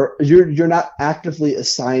games you're not actively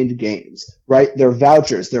assigned games, right? They're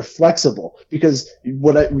vouchers. They're flexible, because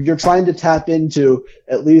you're trying to tap into,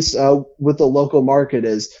 at least with the local market,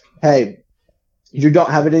 is, hey, you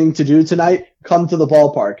don't have anything to do tonight, come to the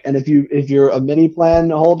ballpark. And if you're a mini plan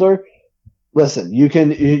holder, listen, you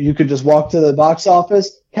could just walk to the box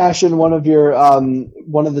office, cash in one of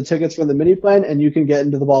the tickets from the mini plan, and you can get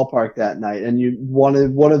into the ballpark that night. And one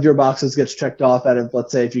of your boxes gets checked off out of,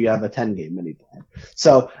 let's say, if you have a 10-game mini plan.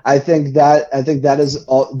 So I think that is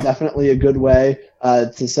definitely a good way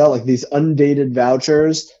to sell like these undated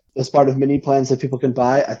vouchers as part of mini plans that people can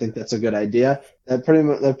buy. I think that's a good idea. That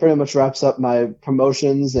pretty much wraps up my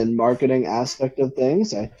promotions and marketing aspect of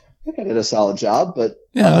things. I think I did a solid job, but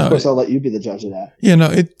of course I'll let you be the judge of that. Yeah,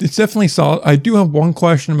 no, it's definitely solid. I do have one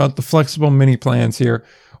question about the flexible mini plans here.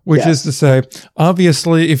 Which is to say,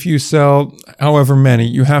 obviously, if you sell however many,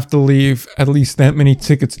 you have to leave at least that many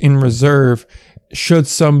tickets in reserve. Should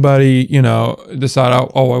somebody, decide, I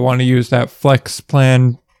want to use that flex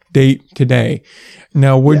plan date today.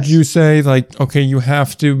 Now, would you say, like, okay, you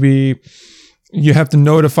have to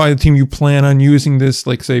notify the team you plan on using this,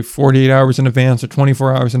 like, say, 48 hours in advance or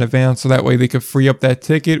 24 hours in advance, so that way they could free up that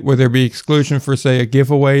ticket? Would there be exclusion for, say, a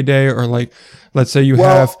giveaway day, or, like, let's say you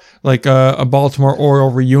have, like, a Baltimore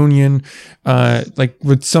Oriole reunion, like,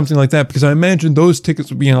 with something like that? Because I imagine those tickets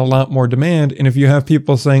would be in a lot more demand, and if you have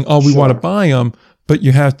people saying, we want to buy them, but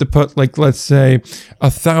you have to put, like, let's say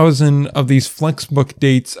 1,000 of these Flexbook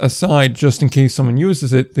dates aside just in case someone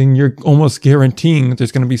uses it, then you're almost guaranteeing that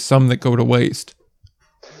there's going to be some that go to waste.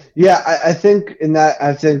 Yeah, I think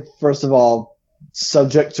first of all,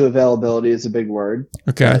 subject to availability is a big word.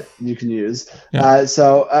 Okay. That you can use. Yeah.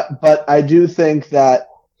 But I do think that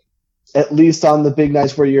at least on the big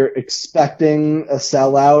nights where you're expecting a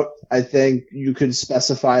sellout, I think you could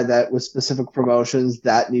specify that with specific promotions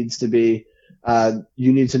that needs to be,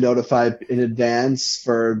 you need to notify in advance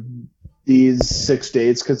for these 6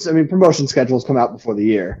 dates, because promotion schedules come out before the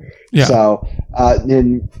year. Yeah. So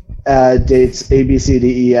in dates A, B, C,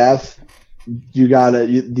 D, E, F,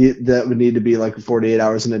 that would need to be like 48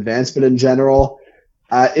 hours in advance. But in general,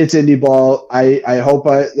 it's indie ball. I hope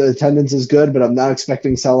the attendance is good, but I'm not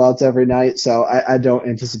expecting sellouts every night, so I don't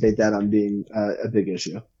anticipate that on being a big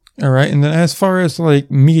issue. All right. And then as far as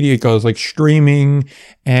like media goes, like streaming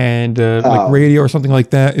and like radio or something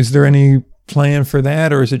like that, is there any plan for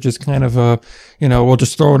that? Or is it just kind of we'll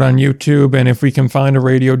just throw it on YouTube, and if we can find a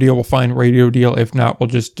radio deal, we'll find a radio deal. If not, we'll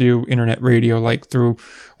just do internet radio, like through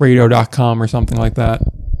radio.com or something like that.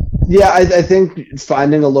 Yeah, I think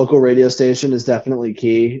finding a local radio station is definitely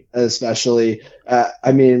key, especially, I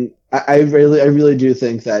really do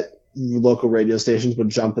think that local radio stations would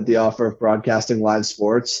jump at the offer of broadcasting live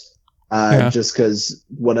sports, just because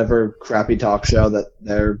whatever crappy talk show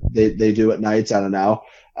that they do at nights, I don't know.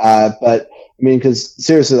 But because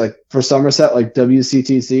seriously, like for Somerset, like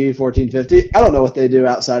WCTC 1450, I don't know what they do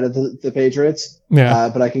outside of the Patriots. Yeah.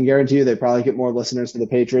 But I can guarantee you they probably get more listeners for the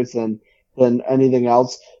Patriots than anything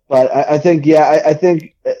else. But I think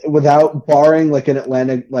without barring like an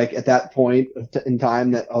Atlantic, like at that point in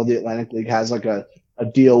time that the Atlantic League has like a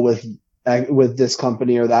deal with this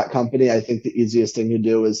company or that company, I think the easiest thing to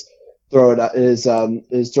do is throw it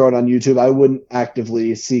on YouTube. I wouldn't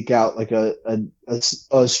actively seek out like a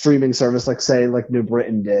streaming service like New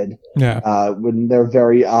Britain did. Yeah. When they're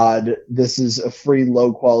very odd. This is a free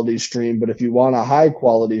low quality stream, but if you want a high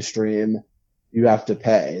quality stream, you have to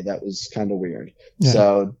pay. That was kind of weird. Yeah.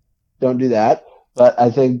 So don't do that. But I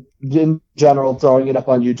think in general, throwing it up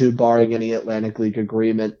on YouTube, barring any Atlantic League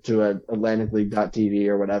agreement to a AtlanticLeague.tv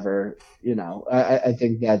or whatever, I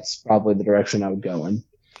think that's probably the direction I would go in.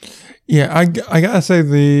 Yeah, I gotta say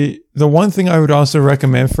the one thing I would also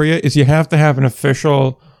recommend for you is you have to have an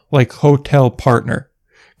official like hotel partner,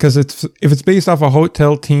 because if it's based off a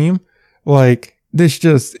hotel team, like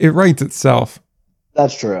it writes itself.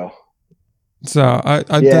 That's true. So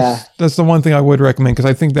that's the one thing I would recommend, because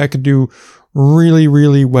I think that could do really,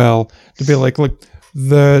 really well to be like, look,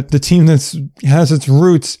 the team that has its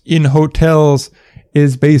roots in hotels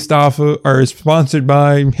is based off of, or is sponsored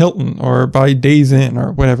by Hilton or by Days Inn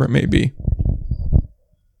or whatever it may be.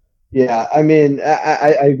 Yeah, I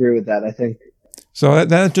agree with that. I think so.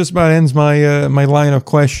 That just about ends my my line of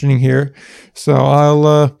questioning here. So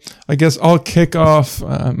I guess I'll kick off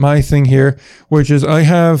my thing here, which is I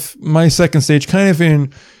have my second stage kind of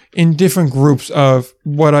in different groups of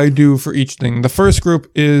what I do for each thing. The first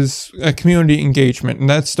group is a community engagement, and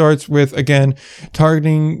that starts with, again,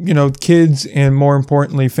 targeting, kids and more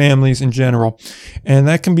importantly, families in general. And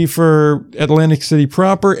that can be for Atlantic City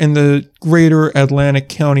proper and the greater Atlantic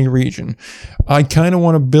County region. I kind of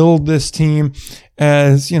want to build this team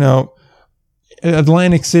as,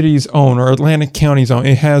 Atlantic City's own or Atlantic County's own.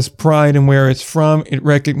 It has pride in where it's from. It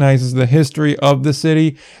recognizes the history of the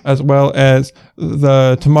city as well as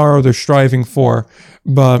the tomorrow they're striving for.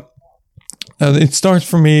 But it starts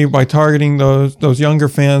for me by targeting those younger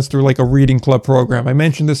fans through like a reading club program. I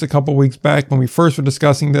mentioned this a couple weeks back when we first were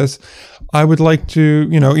discussing this. I would like to,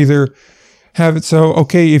 either have it so,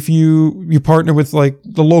 okay, if you partner with like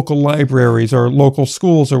the local libraries or local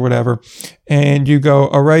schools or whatever, and you go,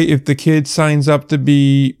 all right, if the kid signs up to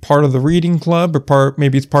be part of the reading club or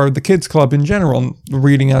maybe it's part of the kids club in general, the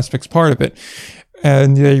reading aspect's part of it,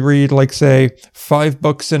 and they read like, say, 5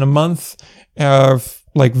 books in a month of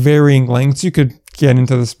like varying lengths. You could get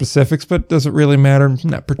into the specifics, but it doesn't really matter,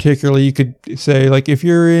 not particularly. You could say like, if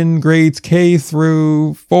you're in grades K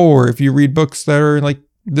through 4, if you read books that are like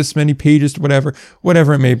this many pages to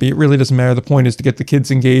whatever it may be. It really doesn't matter. The point is to get the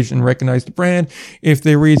kids engaged and recognize the brand. If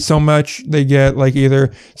they read so much, they get like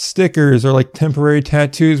either stickers or like temporary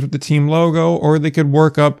tattoos with the team logo, or they could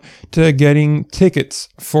work up to getting tickets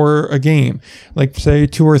for a game, like say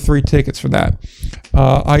 2 or 3 tickets for that.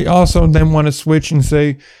 I also then want to switch and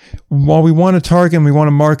say, while we want to target and we want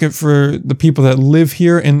to market for the people that live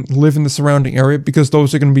here and live in the surrounding area, because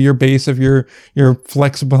those are going to be your base of your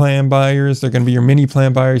flexible plan buyers, they're going to be your mini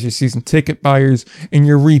plan buyers, your season ticket buyers, and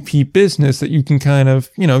your repeat business that you can kind of,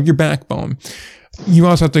 your backbone. You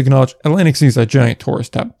also have to acknowledge Atlantic City is a giant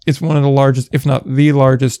tourist hub. It's one of the largest, if not the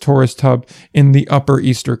largest tourist hub in the upper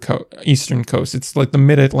eastern coast. It's like the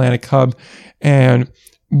mid-Atlantic hub, and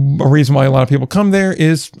a reason why a lot of people come there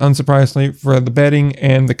is, unsurprisingly, for the betting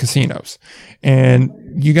and the casinos. And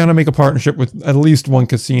you got to make a partnership with at least one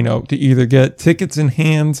casino to either get tickets in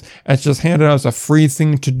hands as just handed out as a free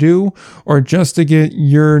thing to do, or just to get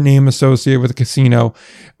your name associated with a casino.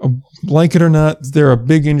 Like it or not, they're a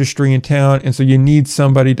big industry in town, and so you need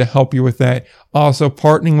somebody to help you with that. Also,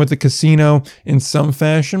 partnering with the casino in some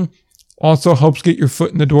fashion also helps get your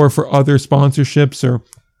foot in the door for other sponsorships or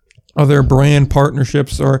other brand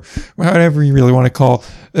partnerships, or whatever you really want to call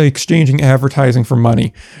exchanging advertising for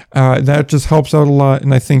money. That just helps out a lot,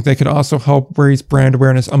 and I think they could also help raise brand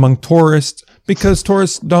awareness among tourists, because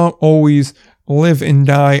tourists don't always live and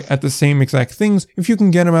die at the same exact things. If you can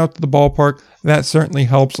get them out to the ballpark, that certainly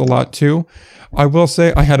helps a lot too. I will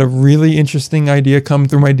say I had a really interesting idea come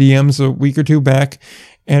through my DMs a week or 2 back,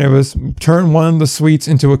 and it was turn one of the suites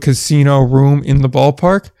into a casino room in the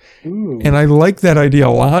ballpark. Ooh. And I like that idea a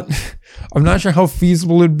lot. I'm not sure how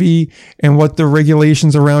feasible it would be and what the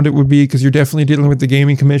regulations around it would be, because you're definitely dealing with the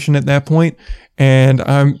gaming commission at that point. And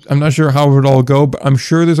I'm not sure how it would all go, but I'm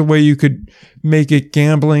sure there's a way you could make it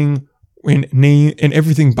gambling in name and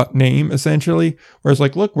everything but name, essentially. Whereas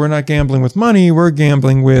like, look, we're not gambling with money, we're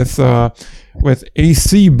gambling with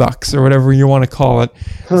AC bucks or whatever you want to call it.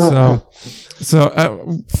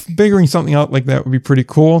 So figuring something out like that would be pretty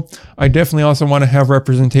cool. I definitely also want to have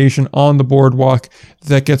representation on the boardwalk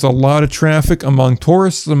that gets a lot of traffic among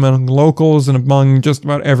tourists, among locals, and among just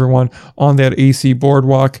about everyone on that AC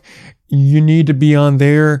boardwalk. You need to be on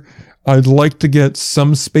there. I'd like to get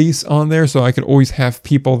some space on there so I could always have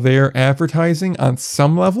people there advertising on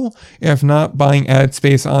some level. If not, buying ad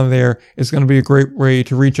space on there is going to be a great way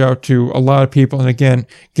to reach out to a lot of people and, again,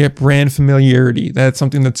 get brand familiarity. That's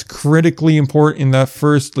something that's critically important in that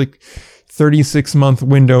first 36-month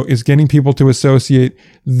window, is getting people to associate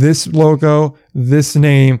this logo, this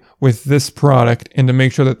name with this product, and to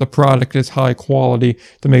make sure that the product is high quality,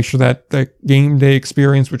 to make sure that the game day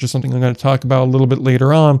experience, which is something I'm going to talk about a little bit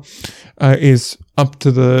later on, is up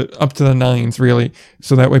to the nines, really.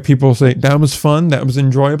 So that way people say, that was fun, that was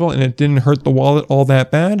enjoyable, and it didn't hurt the wallet all that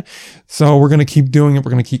bad. So we're going to keep doing it.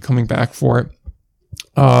 We're going to keep coming back for it.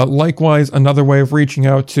 Likewise, another way of reaching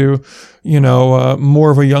out to,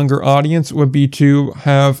 more of a younger audience would be to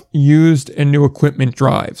have used and new equipment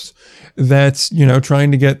drives. That's,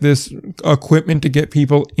 trying to get this equipment to get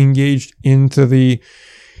people engaged into the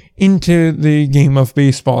game of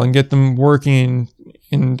baseball and get them working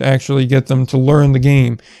and actually get them to learn the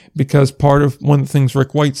game. Because part of one of the things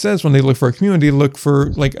Rick White says when they look for a community, look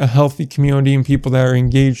for like a healthy community and people that are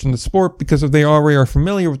engaged in the sport, because if they already are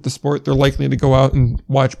familiar with the sport, they're likely to go out and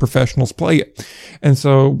watch professionals play it. And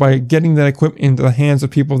so by getting that equipment into the hands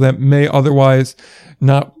of people that may otherwise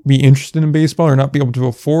not be interested in baseball or not be able to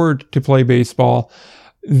afford to play baseball,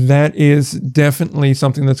 that is definitely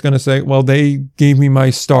something that's going to say, well, they gave me my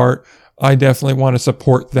start, I definitely want to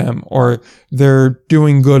support them, or they're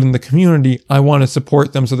doing good in the community, I want to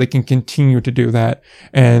support them so they can continue to do that.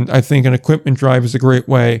 And I think an equipment drive is a great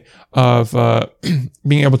way of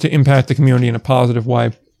being able to impact the community in a positive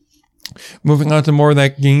way. Moving on to more of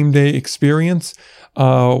that game day experience,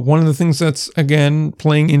 one of the things that's, again,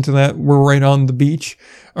 playing into that, we're right on the beach,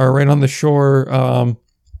 or right on the shore,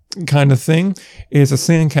 kind of thing, is a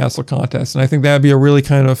sandcastle contest. And I think that'd be a really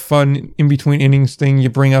kind of fun in between innings thing. You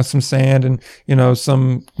bring out some sand and,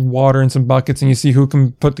 some water and some buckets, and you see who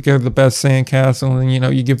can put together the best sandcastle. And,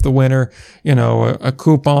 you give the winner, a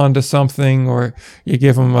coupon to something, or you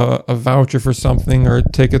give them a voucher for something, or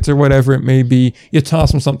tickets, or whatever it may be. You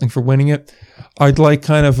toss them something for winning it. I'd like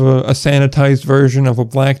kind of a sanitized version of a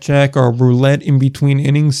blackjack or a roulette in between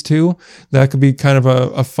innings too. That could be kind of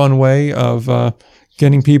a fun way of,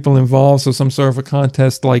 getting people involved. So some sort of a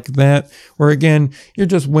contest like that, where again, you're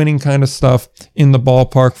just winning kind of stuff in the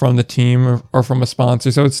ballpark from the team or from a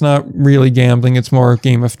sponsor. So it's not really gambling. It's more a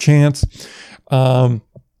game of chance.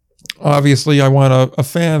 Obviously, I want a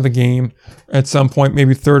fan of the game at some point,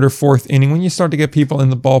 maybe third or fourth inning, when you start to get people in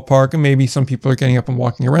the ballpark, and maybe some people are getting up and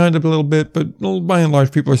walking around a little bit, but by and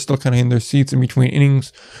large, people are still kind of in their seats in between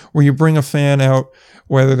innings, where you bring a fan out,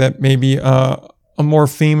 whether that may be a more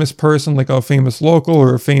famous person, like a famous local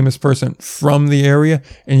or a famous person from the area,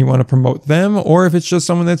 and you want to promote them, or if it's just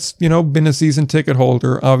someone that's, been a season ticket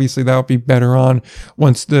holder, obviously that would be better on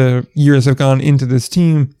once the years have gone into this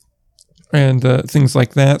team. And things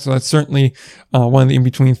like that. So that's certainly one of the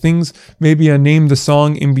in-between things. Maybe a name the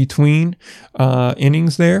song in between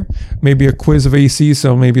innings there. Maybe a quiz of AC.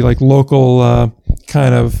 So maybe like local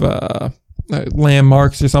kind of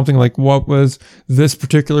landmarks or something, like what was this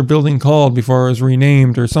particular building called before it was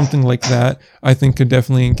renamed, or something like that, I think could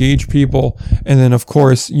definitely engage people. And then, of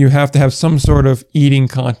course, you have to have some sort of eating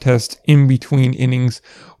contest in between innings,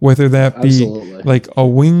 whether that be like a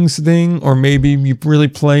wings thing, or maybe you really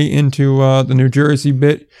play into the New Jersey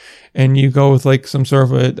bit and you go with like some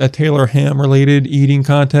sort of a Taylor Ham related eating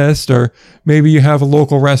contest, or maybe you have a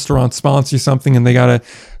local restaurant sponsor something and they got to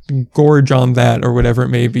gorge on that, or whatever it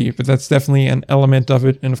may be. But that's definitely an element of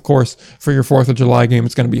it. And of course, for your 4th of July game,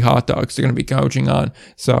 it's going to be hot dogs they're going to be gouging on.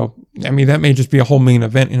 So, I mean, that may just be a whole main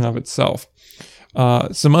event in and of itself.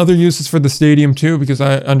 Some other uses for the stadium too, because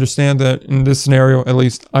I understand that in this scenario, at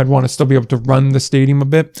least, I'd want to still be able to run the stadium a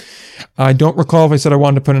bit. I don't recall if I said I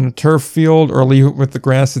wanted to put in a turf field or leave it with the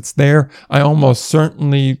grass that's there. I almost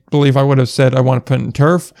certainly believe I would have said I want to put in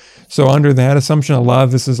turf. So under that assumption, a lot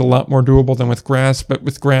of this is a lot more doable than with grass, but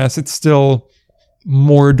with grass, it's still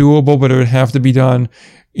more doable, but it would have to be done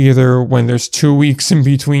either when there's 2 weeks in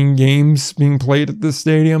between games being played at this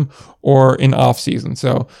stadium, or in off season.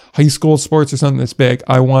 So high school sports are something that's big.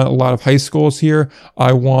 I want a lot of high schools here.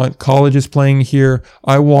 I want colleges playing here.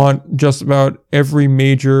 I want just about every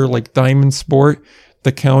major like diamond sport,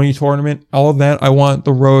 the county tournament, all of that. I want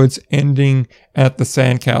the roads ending at the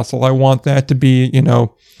Sandcastle. I want that to be,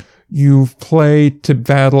 you play to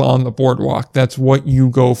battle on the boardwalk. That's what you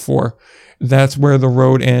go for. That's where the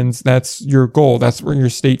road ends. That's your goal. That's where your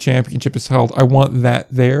state championship is held. I want that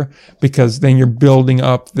there, because then you're building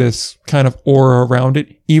up this kind of aura around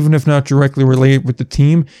it, even if not directly related with the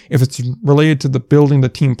team. If it's related to the building the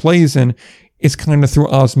team plays in, it's kind of through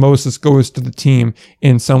osmosis goes to the team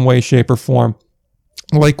in some way, shape, or form.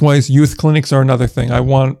 Likewise, youth clinics are another thing. I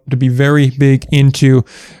want to be very big into,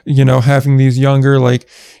 having these younger,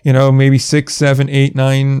 maybe 6, 7, 8,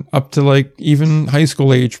 9, up to like even high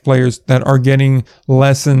school age players that are getting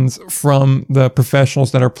lessons from the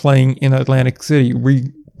professionals that are playing in Atlantic City.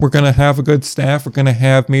 We're going to have a good staff. We're going to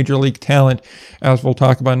have major league talent, as we'll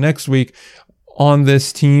talk about next week, on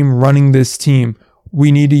this team, running this team.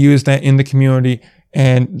 We need to use that in the community.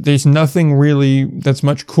 And there's nothing really that's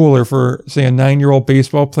much cooler for, say, a 9-year-old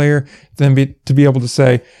baseball player than to be able to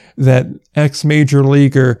say that X major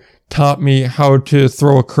leaguer taught me how to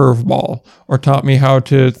throw a curveball, or taught me how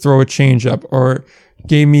to throw a changeup, or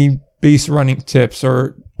gave me base running tips,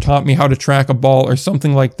 or taught me how to track a ball, or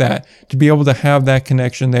something like that. To be able to have that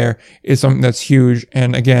connection there is something that's huge.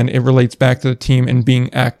 And again, it relates back to the team and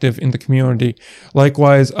being active in the community.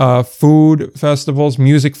 Likewise, food festivals,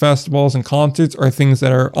 music festivals, and concerts are things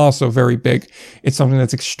that are also very big. It's something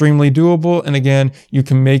that's extremely doable. And again, you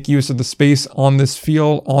can make use of the space on this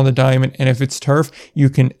field, on the diamond. And if it's turf, you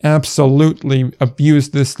can absolutely abuse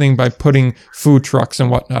this thing by putting food trucks and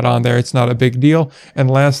whatnot on there. It's not a big deal. And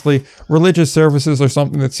lastly, religious services are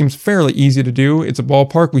something that seems fairly easy to do. It's a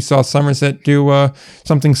ballpark. We saw Somerset do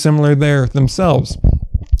something similar there themselves.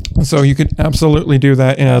 So you could absolutely do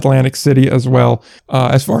that in Atlantic City as well.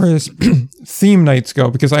 As far as theme nights go,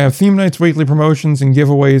 because I have theme nights, weekly promotions, and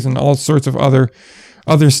giveaways, and all sorts of other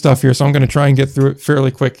stuff here. So I'm going to try and get through it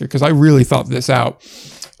fairly quick here, because I really thought this out.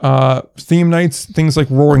 Theme nights, things like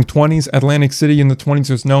Roaring 20s. Atlantic City in the 20s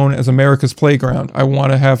was known as America's Playground. I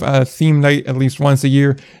want to have a theme night at least once a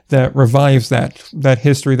year that revives that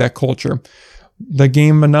history, that culture. The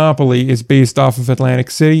game Monopoly is based off of Atlantic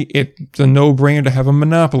City. It's a no-brainer to have a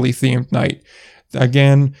Monopoly themed night.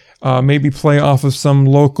 Again, maybe play off of some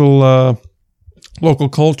local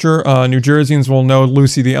culture. New Jerseyans will know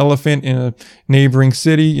Lucy the Elephant in a neighboring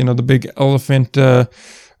city. The big elephant.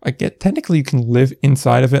 Technically you can live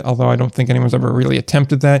inside of it, although I don't think anyone's ever really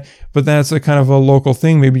attempted that, but that's a kind of a local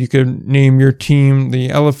thing. Maybe you could name your team the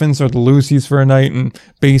Elephants or the Lucys for a night and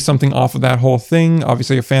base something off of that whole thing.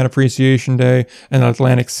 Obviously a Fan Appreciation Day, an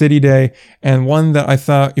Atlantic City Day, and one that I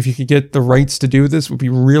thought if you could get the rights to do this would be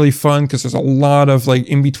really fun, because there's a lot of like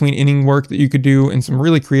in-between inning work that you could do and some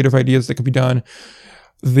really creative ideas that could be done.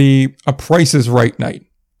 A Price is Right night.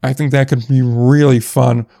 I think that could be really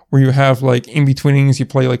fun, where you have like in between innings, you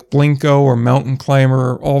play like Blinko or Mountain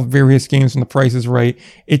Climber, or all various games when the price is right.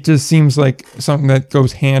 It just seems like something that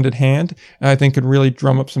goes hand in hand, and I think could really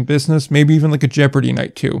drum up some business. Maybe even like a Jeopardy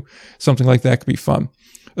night too. Something like that could be fun.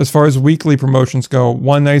 As far as weekly promotions go,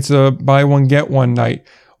 one night's a buy one, get one night.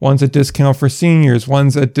 One's a discount for seniors.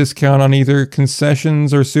 One's a discount on either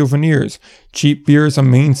concessions or souvenirs. Cheap beer is a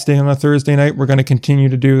mainstay on a Thursday night. We're going to continue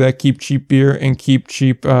to do that. Keep cheap beer and keep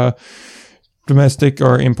cheap domestic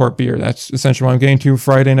or import beer. That's essentially what I'm getting to.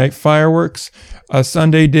 Friday night fireworks.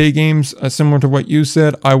 Sunday day games, similar to what you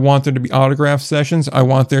said. I want there to be autograph sessions. I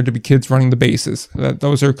want there to be kids running the bases.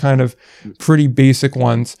 Those are kind of pretty basic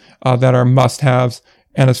ones that are must-haves.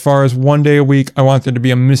 And as far as one day a week, I want there to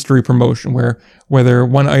be a mystery promotion where whether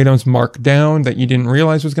one item's marked down that you didn't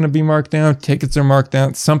realize was going to be marked down, tickets are marked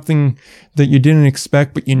down, something that you didn't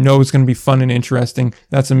expect but you know is going to be fun and interesting.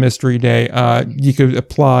 That's a mystery day. You could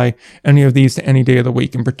apply any of these to any day of the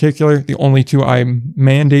week. In particular, the only two I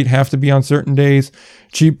mandate have to be on certain days.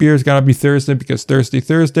 Cheap beer's got to be Thursday because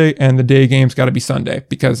Thursday, and the day game's got to be Sunday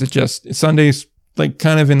because Sunday's like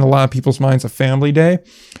kind of in a lot of people's minds a family day.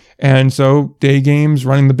 And so day games,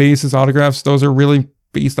 running the bases, autographs, those are really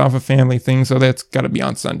based off of family things. So that's got to be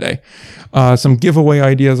on Sunday. Some giveaway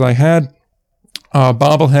ideas I had.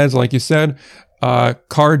 Bobbleheads, like you said.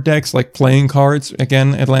 Card decks, like playing cards.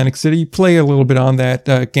 Again, Atlantic City, play a little bit on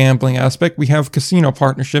that gambling aspect. We have casino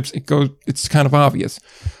partnerships. It's kind of obvious.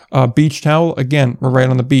 Beach towel, again, we're right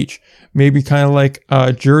on the beach. Maybe kind of like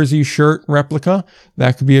a jersey shirt replica.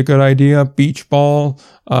 That could be a good idea. Beach ball,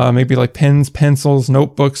 maybe like pens, pencils,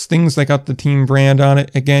 notebooks, things that got the team brand on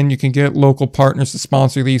it. Again, you can get local partners to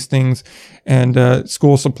sponsor these things, and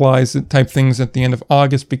school supplies type things at the end of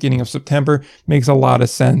August, beginning of September. Makes a lot of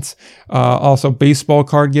sense. Also, baseball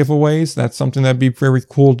card giveaways. That's something that'd be very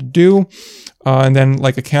cool to do. And then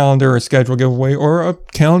like a calendar or schedule giveaway, or a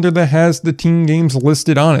calendar that has the team games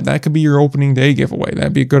listed on it. That could be your opening day giveaway.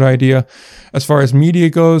 That'd be a good idea. As far as media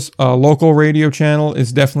goes, a local radio channel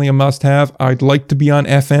is definitely a must-have. I'd like to be on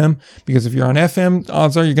FM, because if you're on FM,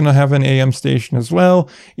 odds are you're going to have an AM station as well.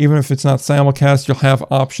 Even if it's not simulcast, you'll have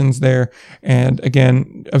options there. And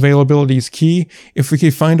again, availability is key. If we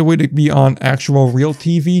could find a way to be on actual real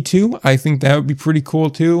TV too, I think that would be pretty cool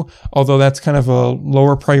too, although that's kind of a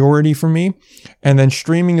lower priority for me. And then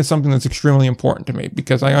streaming is something that's extremely important to me,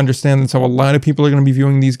 because I understand that's how a lot of people are going to be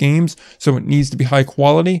viewing these games, so it needs to be high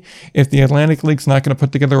quality. If the Atlantic League's not going to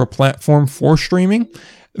put together a platform for streaming,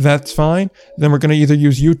 that's fine. Then we're going to either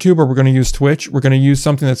use YouTube or we're going to use Twitch. We're going to use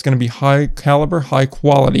something that's going to be high caliber, high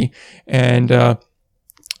quality. And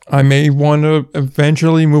I may want to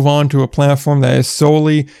eventually move on to a platform that is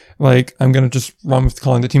solely like, I'm going to just run with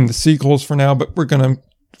calling the team the Seagulls for now, but we're going to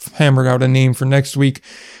hammer out a name for next week.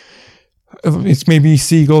 It's maybe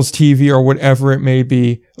Seagulls TV or whatever it may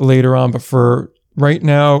be later on, but for right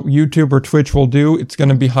now, YouTube or Twitch will do. It's going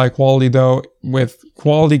to be high quality though, with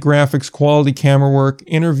quality graphics, quality camera work,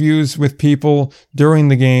 interviews with people during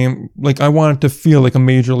the game. Like, I want it to feel like a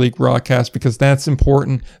major league broadcast, because that's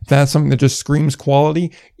important. That's something that just screams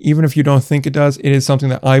quality. Even if you don't think it does, it is something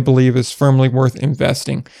that I believe is firmly worth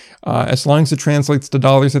investing. As long as it translates to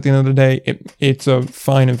dollars at the end of the day, it's a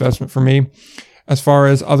fine investment for me. As far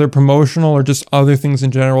as other promotional or just other things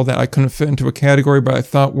in general that I couldn't fit into a category, but I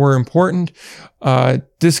thought were important,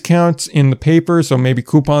 discounts in the paper, so maybe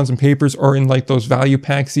coupons and papers, or in like those value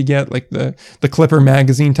packs you get, like the Clipper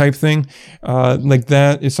magazine type thing, like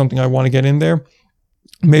that is something I want to get in there.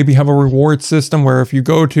 Maybe have a reward system where if you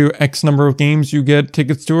go to X number of games, you get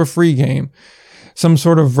tickets to a free game. Some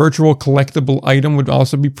sort of virtual collectible item would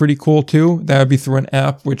also be pretty cool too. That would be through an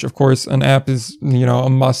app, which of course an app is, a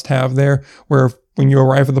must have there, where when you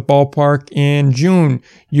arrive at the ballpark in June,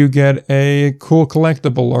 you get a cool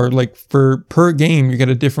collectible, or like per game, you get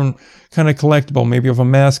a different kind of collectible, maybe of a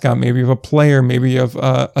mascot, maybe of a player, maybe of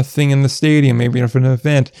a thing in the stadium, maybe of an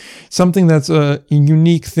event. Something that's a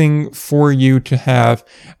unique thing for you to have,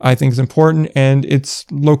 I think is important, and it's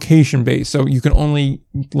location based. So you can only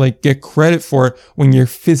like get credit for it when you're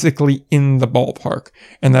physically in the ballpark.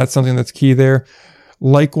 And that's something that's key there.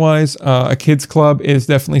 Likewise, a kids club is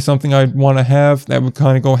definitely something I'd want to have. That would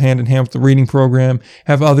kind of go hand in hand with the reading program.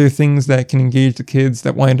 Have other things that can engage the kids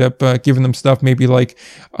that wind up giving them stuff, maybe like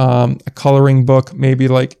a coloring book, maybe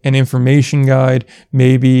like an information guide,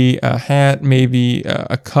 maybe a hat, maybe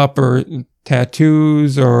a cup, or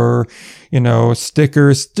tattoos, or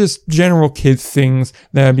stickers, just general kids things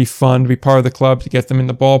that'd be fun to be part of the club, to get them in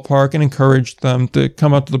the ballpark and encourage them to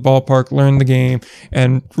come out to the ballpark, learn the game,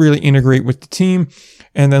 and really integrate with the team.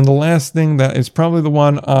 And then the last thing that is probably the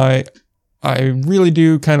one I I really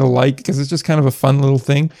do kind of like, because it's just kind of a fun little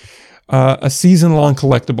thing. A season-long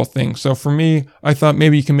collectible thing. So for me, I thought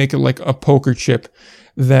maybe you can make it like a poker chip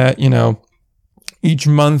that, each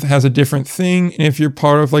month has a different thing. And if you're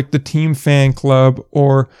part of like the team fan club,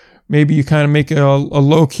 or maybe you kind of make it a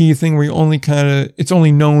low-key thing where you only it's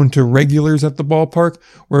only known to regulars at the ballpark,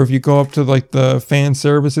 where if you go up to like the fan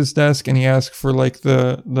services desk and you ask for like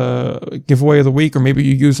the giveaway of the week, or maybe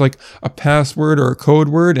you use like a password or a code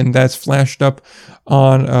word, and that's flashed up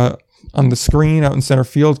on the screen out in center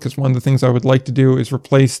field, because one of the things I would like to do is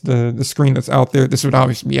replace the screen that's out there. This would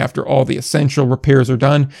obviously be after all the essential repairs are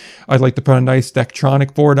done. I'd like to put a nice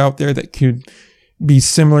Daktronic board out there that could be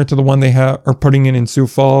similar to the one they are putting in Sioux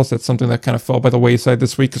Falls. That's something that kind of fell by the wayside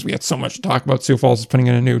this week because we had so much to talk about. Sioux Falls is putting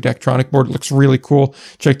in a new Daktronic board. It looks really cool.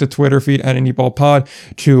 Check the Twitter feed at IndieBallPod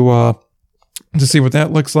to see what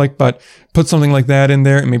that looks like, but put something like that in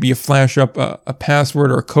there, and maybe you flash up a password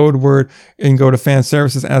or a code word and go to fan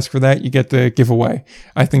services, ask for that, you get the giveaway.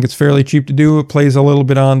 I think it's fairly cheap to do. It plays a little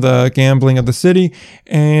bit on the gambling of the city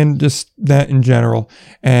and just that in general.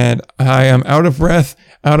 And I am out of breath,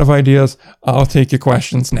 out of ideas. I'll take your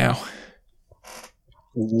questions now.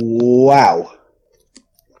 Wow.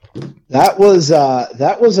 That was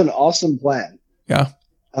an awesome plan. Yeah.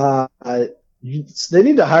 They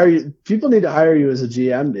need to hire you. People need to hire you as a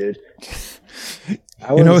GM, dude.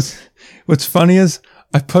 What's funny is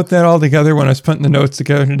I put that all together when I was putting the notes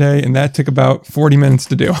together today, and that took about 40 minutes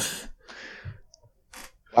to do.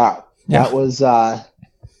 Wow. Yeah. That was, I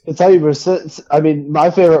tell you, I mean,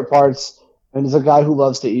 my favorite parts, and as a guy who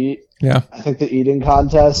loves to eat, yeah, I think the eating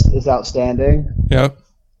contest is outstanding. Yep.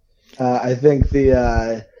 I think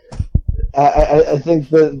I think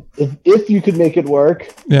that if you could make it work,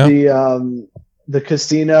 yeah. The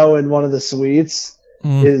casino in one of the suites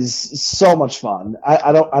is so much fun.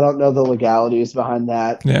 I don't know the legalities behind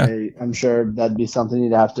that. Yeah. I'm sure that'd be something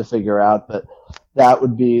you'd have to figure out, but that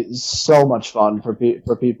would be so much fun for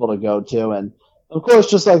people to go to. And of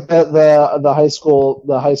course, just like the high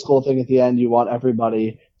school thing at the end, you want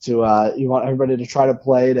everybody to try to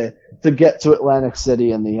play to get to Atlantic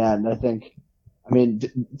City in the end. I mean,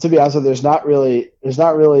 to be honest with you, there's not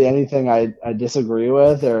really anything I disagree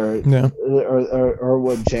with or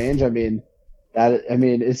would change. I mean,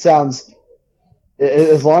 it sounds,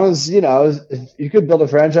 as long as, if you could build a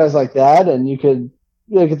franchise like that, and you could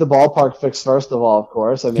get the ballpark fixed first of all, of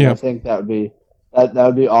course. I mean, yeah. I think that would be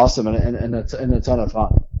awesome and a ton of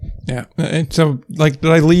fun. Yeah. And so, like,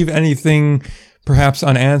 did I leave anything perhaps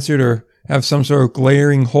unanswered or have some sort of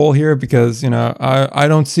glaring hole here? Because, I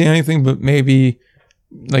don't see anything, but maybe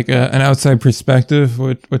like an outside perspective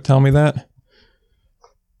would tell me that.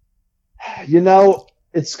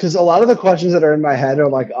 It's because a lot of the questions that are in my head are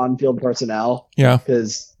like on-field personnel. Yeah.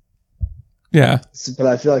 Yeah. But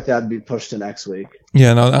I feel like that'd be pushed to next week.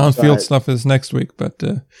 Yeah, no, the on-field stuff is next week, but.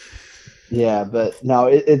 Yeah, but no,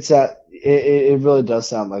 it really does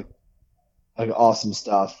sound like awesome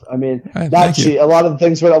stuff. I mean, not cheap. A lot of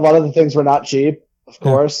the things were not cheap, of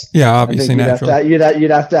course. Yeah, obviously, naturally.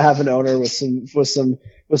 You'd have to have an owner with some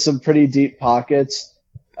pretty deep pockets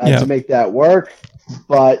to make that work.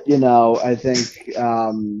 But I think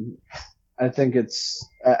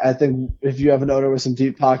if you have an owner with some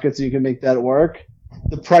deep pockets, you can make that work.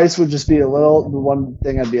 The price would just be the one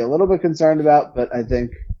thing I'd be a little bit concerned about. But I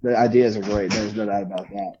think the ideas are great. There's no doubt about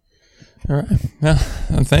that. All right. Well,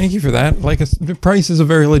 thank you for that. The price is a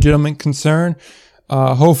very legitimate concern.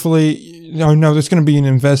 Hopefully, there's going to be an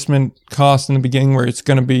investment cost in the beginning where it's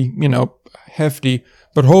going to be, hefty.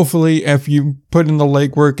 But hopefully, if you put in the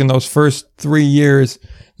legwork in those first 3 years,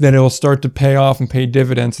 then it will start to pay off and pay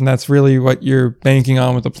dividends. And that's really what you're banking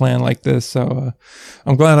on with a plan like this. So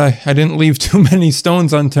I'm glad I didn't leave too many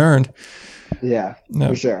stones unturned. Yeah,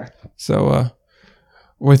 for sure. So,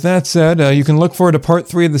 with that said, you can look forward to part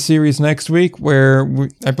 3 of the series next week, where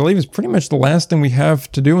I believe is pretty much the last thing we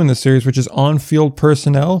have to do in the series, which is on-field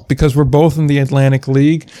personnel, because we're both in the Atlantic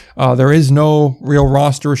League. There is no real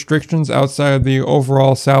roster restrictions outside of the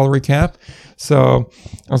overall salary cap. So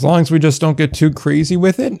as long as we just don't get too crazy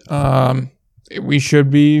with it, we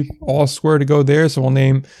should be all square to go there. So we'll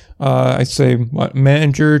name,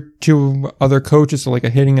 manager, 2 other coaches, so like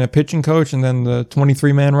a hitting and a pitching coach, and then the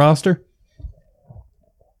 23-man roster.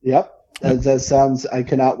 Yep. That sounds, I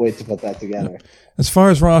cannot wait to put that together. As far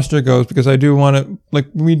as roster goes, because we do want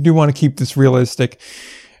to keep this realistic.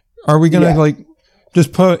 Are we going to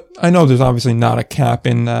just put, I know there's obviously not a cap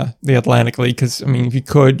in the Atlantic League, because, if you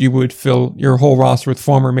could, you would fill your whole roster with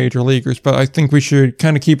former major leaguers, but I think we should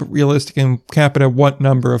kind of keep it realistic and cap it at what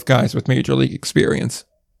number of guys with major league experience?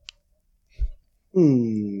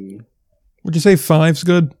 Would you say 5's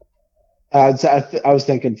good? I was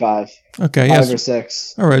thinking 5. Okay, 5 or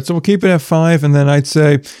 6. All right, so we'll keep it at 5, and then I'd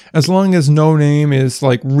say as long as No Name is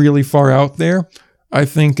like really far out there, I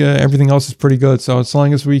think everything else is pretty good. So as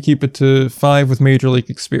long as we keep it to 5 with Major League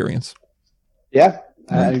experience. Yeah,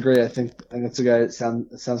 I agree. I think that's a good. It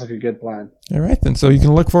sounds like a good plan. All right, then. So you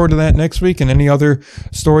can look forward to that next week, and any other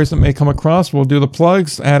stories that may come across. We'll do the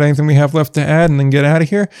plugs, add anything we have left to add, and then get out of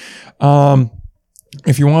here.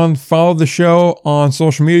 If you want to follow the show on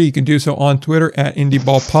social media, you can do so on Twitter at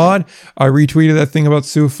IndieBallPod. I retweeted that thing about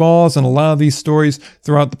Sioux Falls and a lot of these stories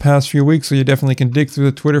throughout the past few weeks, so you definitely can dig through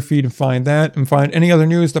the Twitter feed and find that and find any other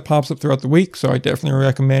news that pops up throughout the week. So I definitely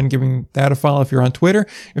recommend giving that a follow if you're on Twitter.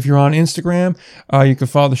 If you're on Instagram, you can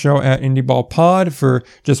follow the show at IndieBallPod for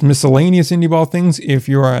just miscellaneous Indie Ball things. If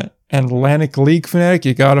you're an Atlantic League fanatic,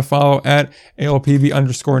 you got to follow at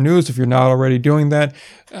ALPV_news if you're not already doing that.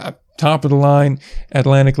 Top of the line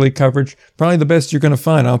Atlantic League coverage, probably the best you're going to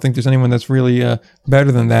find. I don't think there's anyone that's really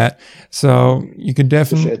better than that. So you could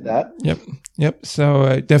definitely appreciate that. Yep.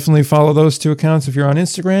 So definitely follow those 2 accounts if you're on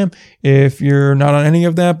Instagram. If you're not on any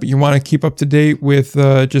of that, but you want to keep up to date with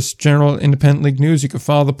just general independent league news, you can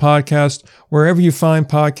follow the podcast wherever you find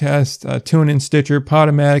podcasts. TuneIn, Stitcher,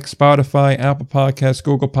 Podomatic, Spotify, Apple Podcasts,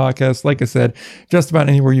 Google Podcasts. Like I said, just about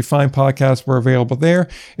anywhere you find podcasts, we're available there.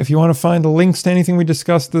 If you want to find the links to anything we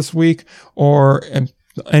discussed this week or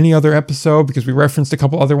any other episode, because we referenced a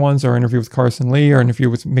couple other ones, our interview with Carson Lee, our interview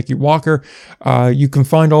with Mickey Walker, you can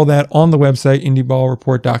find all that on the website,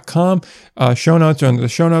 IndieBallReport.com. Show notes are under the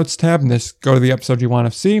show notes tab, and just go to the episode you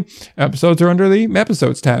want to see. Episodes are under the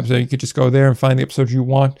episodes tab, so you could just go there and find the episodes you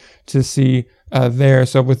want to see there.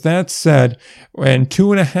 So with that said, and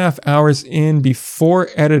 2.5 hours in before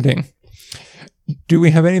editing, do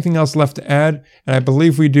we have anything else left to add? And I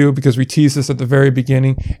believe we do, because we teased this at the very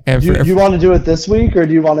beginning. And do you want to do it this week, or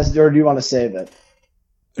do you want to save it?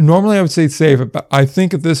 Normally, I would say save it, but I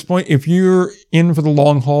think at this point, if you're in for the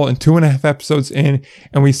long haul and 2.5 episodes in,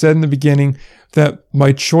 and we said in the beginning that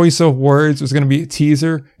my choice of words was going to be a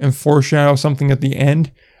teaser and foreshadow something at the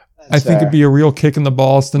end, I think it'd be a real kick in the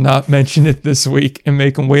balls to not mention it this week and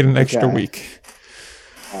make them wait an extra week.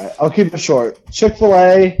 All right, I'll keep it short.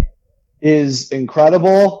 Chick-fil-A is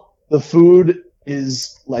incredible. The food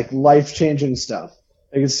is like life-changing stuff.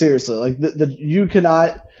 Like, seriously, like you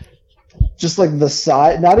cannot just like the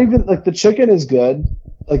side, not even like the chicken is good.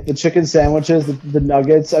 Like the chicken sandwiches, the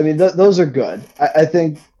nuggets. I mean, those are good. I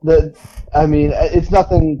think it's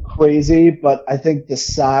nothing crazy, but I think the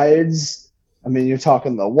sides, I mean, you're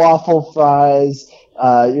talking the waffle fries,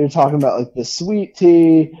 you're talking about like the sweet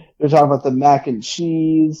tea, you're talking about the mac and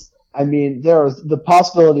cheese. I mean, the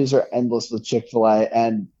possibilities are endless with Chick-fil-A,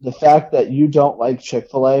 and the fact that you don't like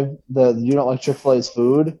Chick-fil-A, you don't like Chick-fil-A's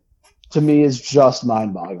food, to me is just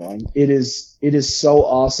mind-boggling. It is so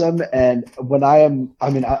awesome, and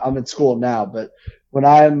I'm in school now, but when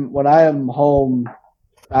I am home,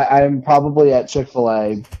 I am probably at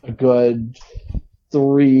Chick-fil-A a good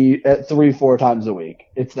 3-4 times a week.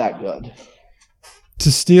 It's that good.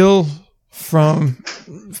 To steal from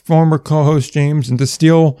former co-host James and to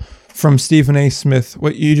steal from Stephen A. Smith,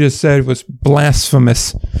 what you just said was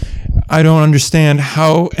blasphemous. I don't understand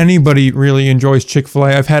how anybody really enjoys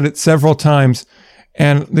Chick-fil-A. I've had it several times,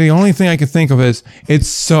 and the only thing I can think of is it's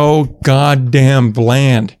so goddamn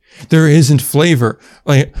bland. There isn't flavor.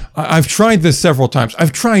 Like, I've tried this several times.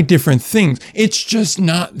 I've tried different things. It's just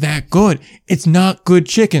not that good. It's not good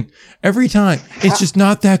chicken. Every time, it's just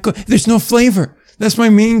not that good. There's no flavor. That's my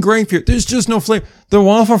main gripe here. There's just no flavor. The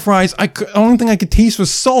waffle fries, the only thing I could taste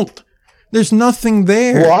was salt. There's nothing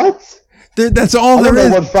there. What? That's all there is. I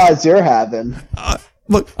don't know what fries you're having.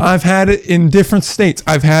 Look, I've had it in different states.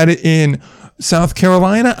 I've had it in South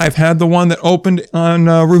Carolina. I've had the one that opened on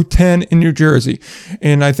Route 10 in New Jersey.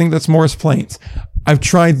 And I think that's Morris Plains. I've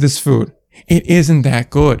tried this food. It isn't that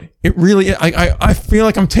good. It really, I feel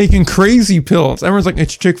like I'm taking crazy pills. Everyone's like,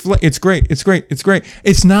 it's Chick-fil-A. It's great. It's great. It's great.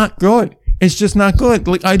 It's not good. It's just not good.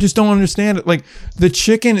 Like, I just don't understand it. Like, the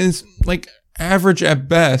chicken is like average at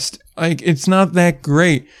best. Like, it's not that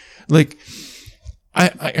great. Like,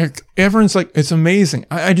 everyone's like, it's amazing.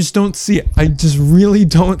 I just don't see it. I just really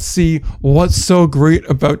don't see what's so great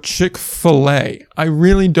about Chick-fil-A. I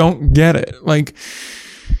really don't get it. Like,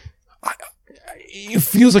 it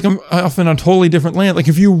feels like I'm often on a totally different land. Like,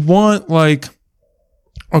 if you want like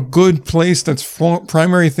a good place that's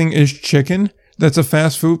primary thing is chicken, that's a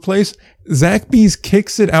fast food place, Zaxby's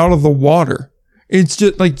kicks it out of the water. It's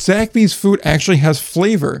just like Zaxby's food actually has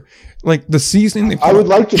flavor. Like the seasoning. I would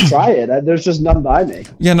like to try it. There's just none by me.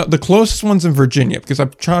 Yeah, no, the closest one's in Virginia because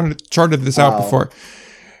I've charted this out before.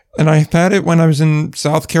 And I've had it when I was in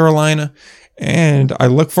South Carolina. and I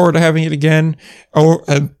look forward to having it again, or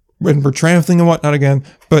when we're traveling and whatnot again.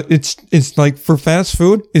 But it's like, for fast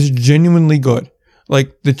food, it's genuinely good.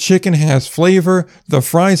 Like, the chicken has flavor, the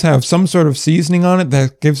fries have some sort of seasoning on it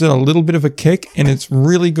that gives it a little bit of a kick, and it's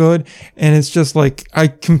really good. And it's just like, I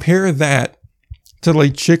compare that to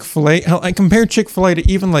like Chick-fil-A. Hell, I compare Chick-fil-A to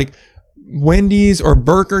even like Wendy's or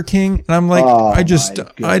Burger King, and I'm like,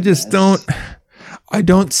 I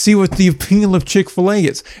don't see what the appeal of Chick-fil-A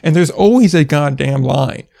is. And there's always a goddamn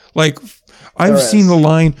line. Like, I've seen the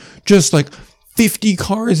line just like 50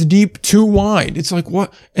 cars deep, too wide. It's like,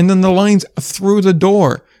 what? And then the line's through the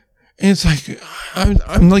door. And it's like,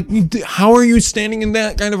 I'm like, how are you standing in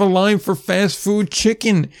that kind of a line for fast food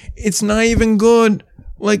chicken? It's not even good.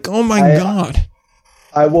 Like, oh my God.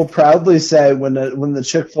 I will proudly say when the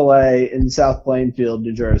Chick-fil-A in South Plainfield,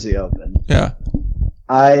 New Jersey opened. Yeah.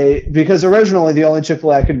 Because originally the only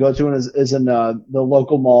Chick-fil-A I could go to is in the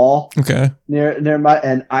local mall. Okay. Near my,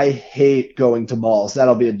 and I hate going to malls.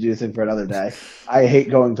 That'll be a do thing for another day. I hate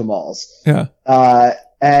going to malls. Yeah.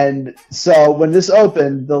 And so when this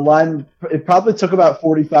opened, the line, it probably took about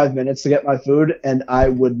 45 minutes to get my food, and I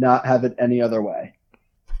would not have it any other way.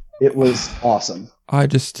 It was awesome. I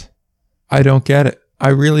don't get it. I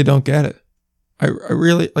really don't get it. I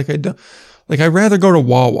really, I'd rather go to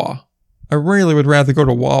Wawa. I really would rather go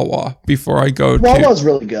to Wawa before I go to... Wawa's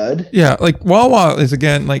really good. Yeah, like, Wawa is,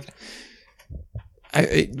 again, like...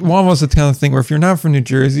 Wawa's the kind of thing where if you're not from New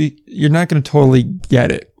Jersey, you're not going to totally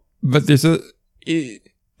get it. But it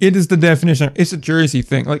is the definition. It's a Jersey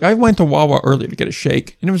thing. Like, I went to Wawa earlier to get a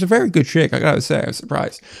shake, and it was a very good shake, I gotta say. I was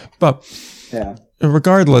surprised. But... yeah.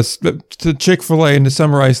 Regardless, to Chick-fil-A, and to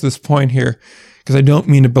summarize this point here, because I don't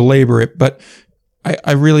mean to belabor it, but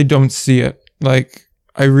I really don't see it. Like...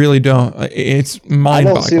 I really don't. It's mind-boggling.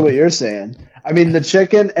 I don't see what you're saying. I mean, the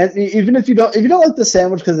chicken, and even if you don't like the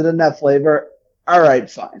sandwich because it didn't have flavor, all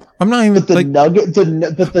right, fine. I'm not even. But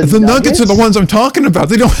the nuggets are the ones I'm talking about.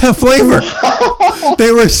 They don't have flavor.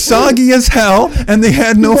 They were soggy as hell, and they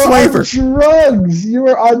had no flavor. Drugs. You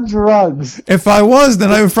were on drugs. If I was,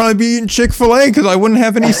 then I would probably be eating Chick-fil-A because I wouldn't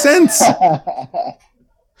have any sense.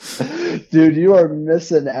 Dude, you are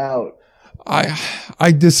missing out.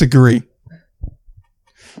 I disagree.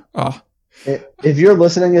 If you're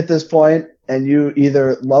listening at this point and you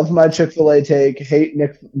either love my Chick-fil-A take, hate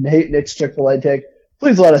Nick's Chick-fil-A take,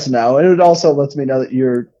 please let us know. And it also lets me know that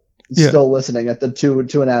you're still listening at the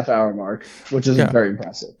 2.5 hour mark, which is very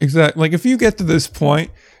impressive. Exactly. Like, if you get to this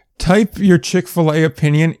point, type your Chick-fil-A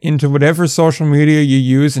opinion into whatever social media you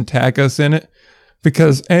use and tag us in it.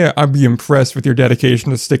 Because I'd be impressed with your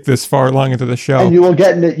dedication to stick this far along into the show. And you will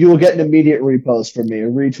get an immediate repost from me, a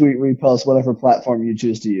retweet, repost, whatever platform you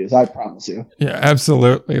choose to use. I promise you. Yeah,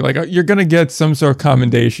 absolutely. Like, you're gonna get some sort of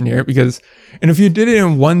commendation here and if you did it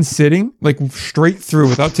in one sitting, like straight through,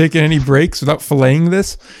 without taking any breaks, without filleting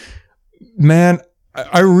this, man,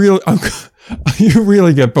 you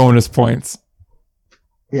really get bonus points.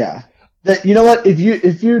 Yeah. You know what? If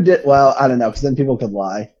you did well, I don't know, because then people could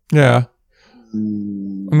lie. Yeah. I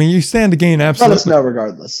mean, you stand to gain absolutely... Let us know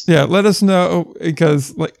regardless. Yeah, let us know,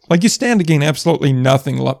 because like you stand to gain absolutely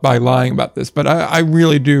nothing by lying about this, but I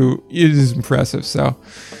really do. It is impressive. So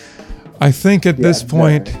I think at this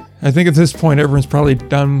point, everyone's probably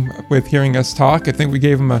done with hearing us talk. I think we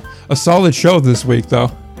gave them a solid show this week, though.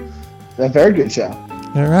 A very good show.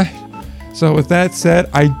 All right. So with that said,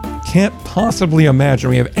 I can't possibly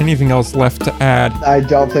imagine we have anything else left to add. I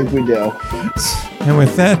don't think we do. And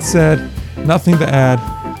with that said... nothing to add.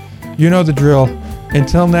 You know the drill.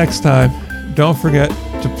 Until next time, don't forget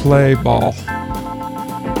to play ball.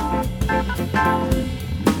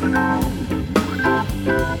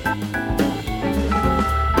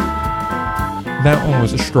 That one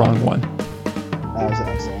was a strong one. That was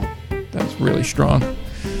excellent. That was really strong.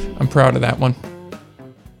 I'm proud of that one.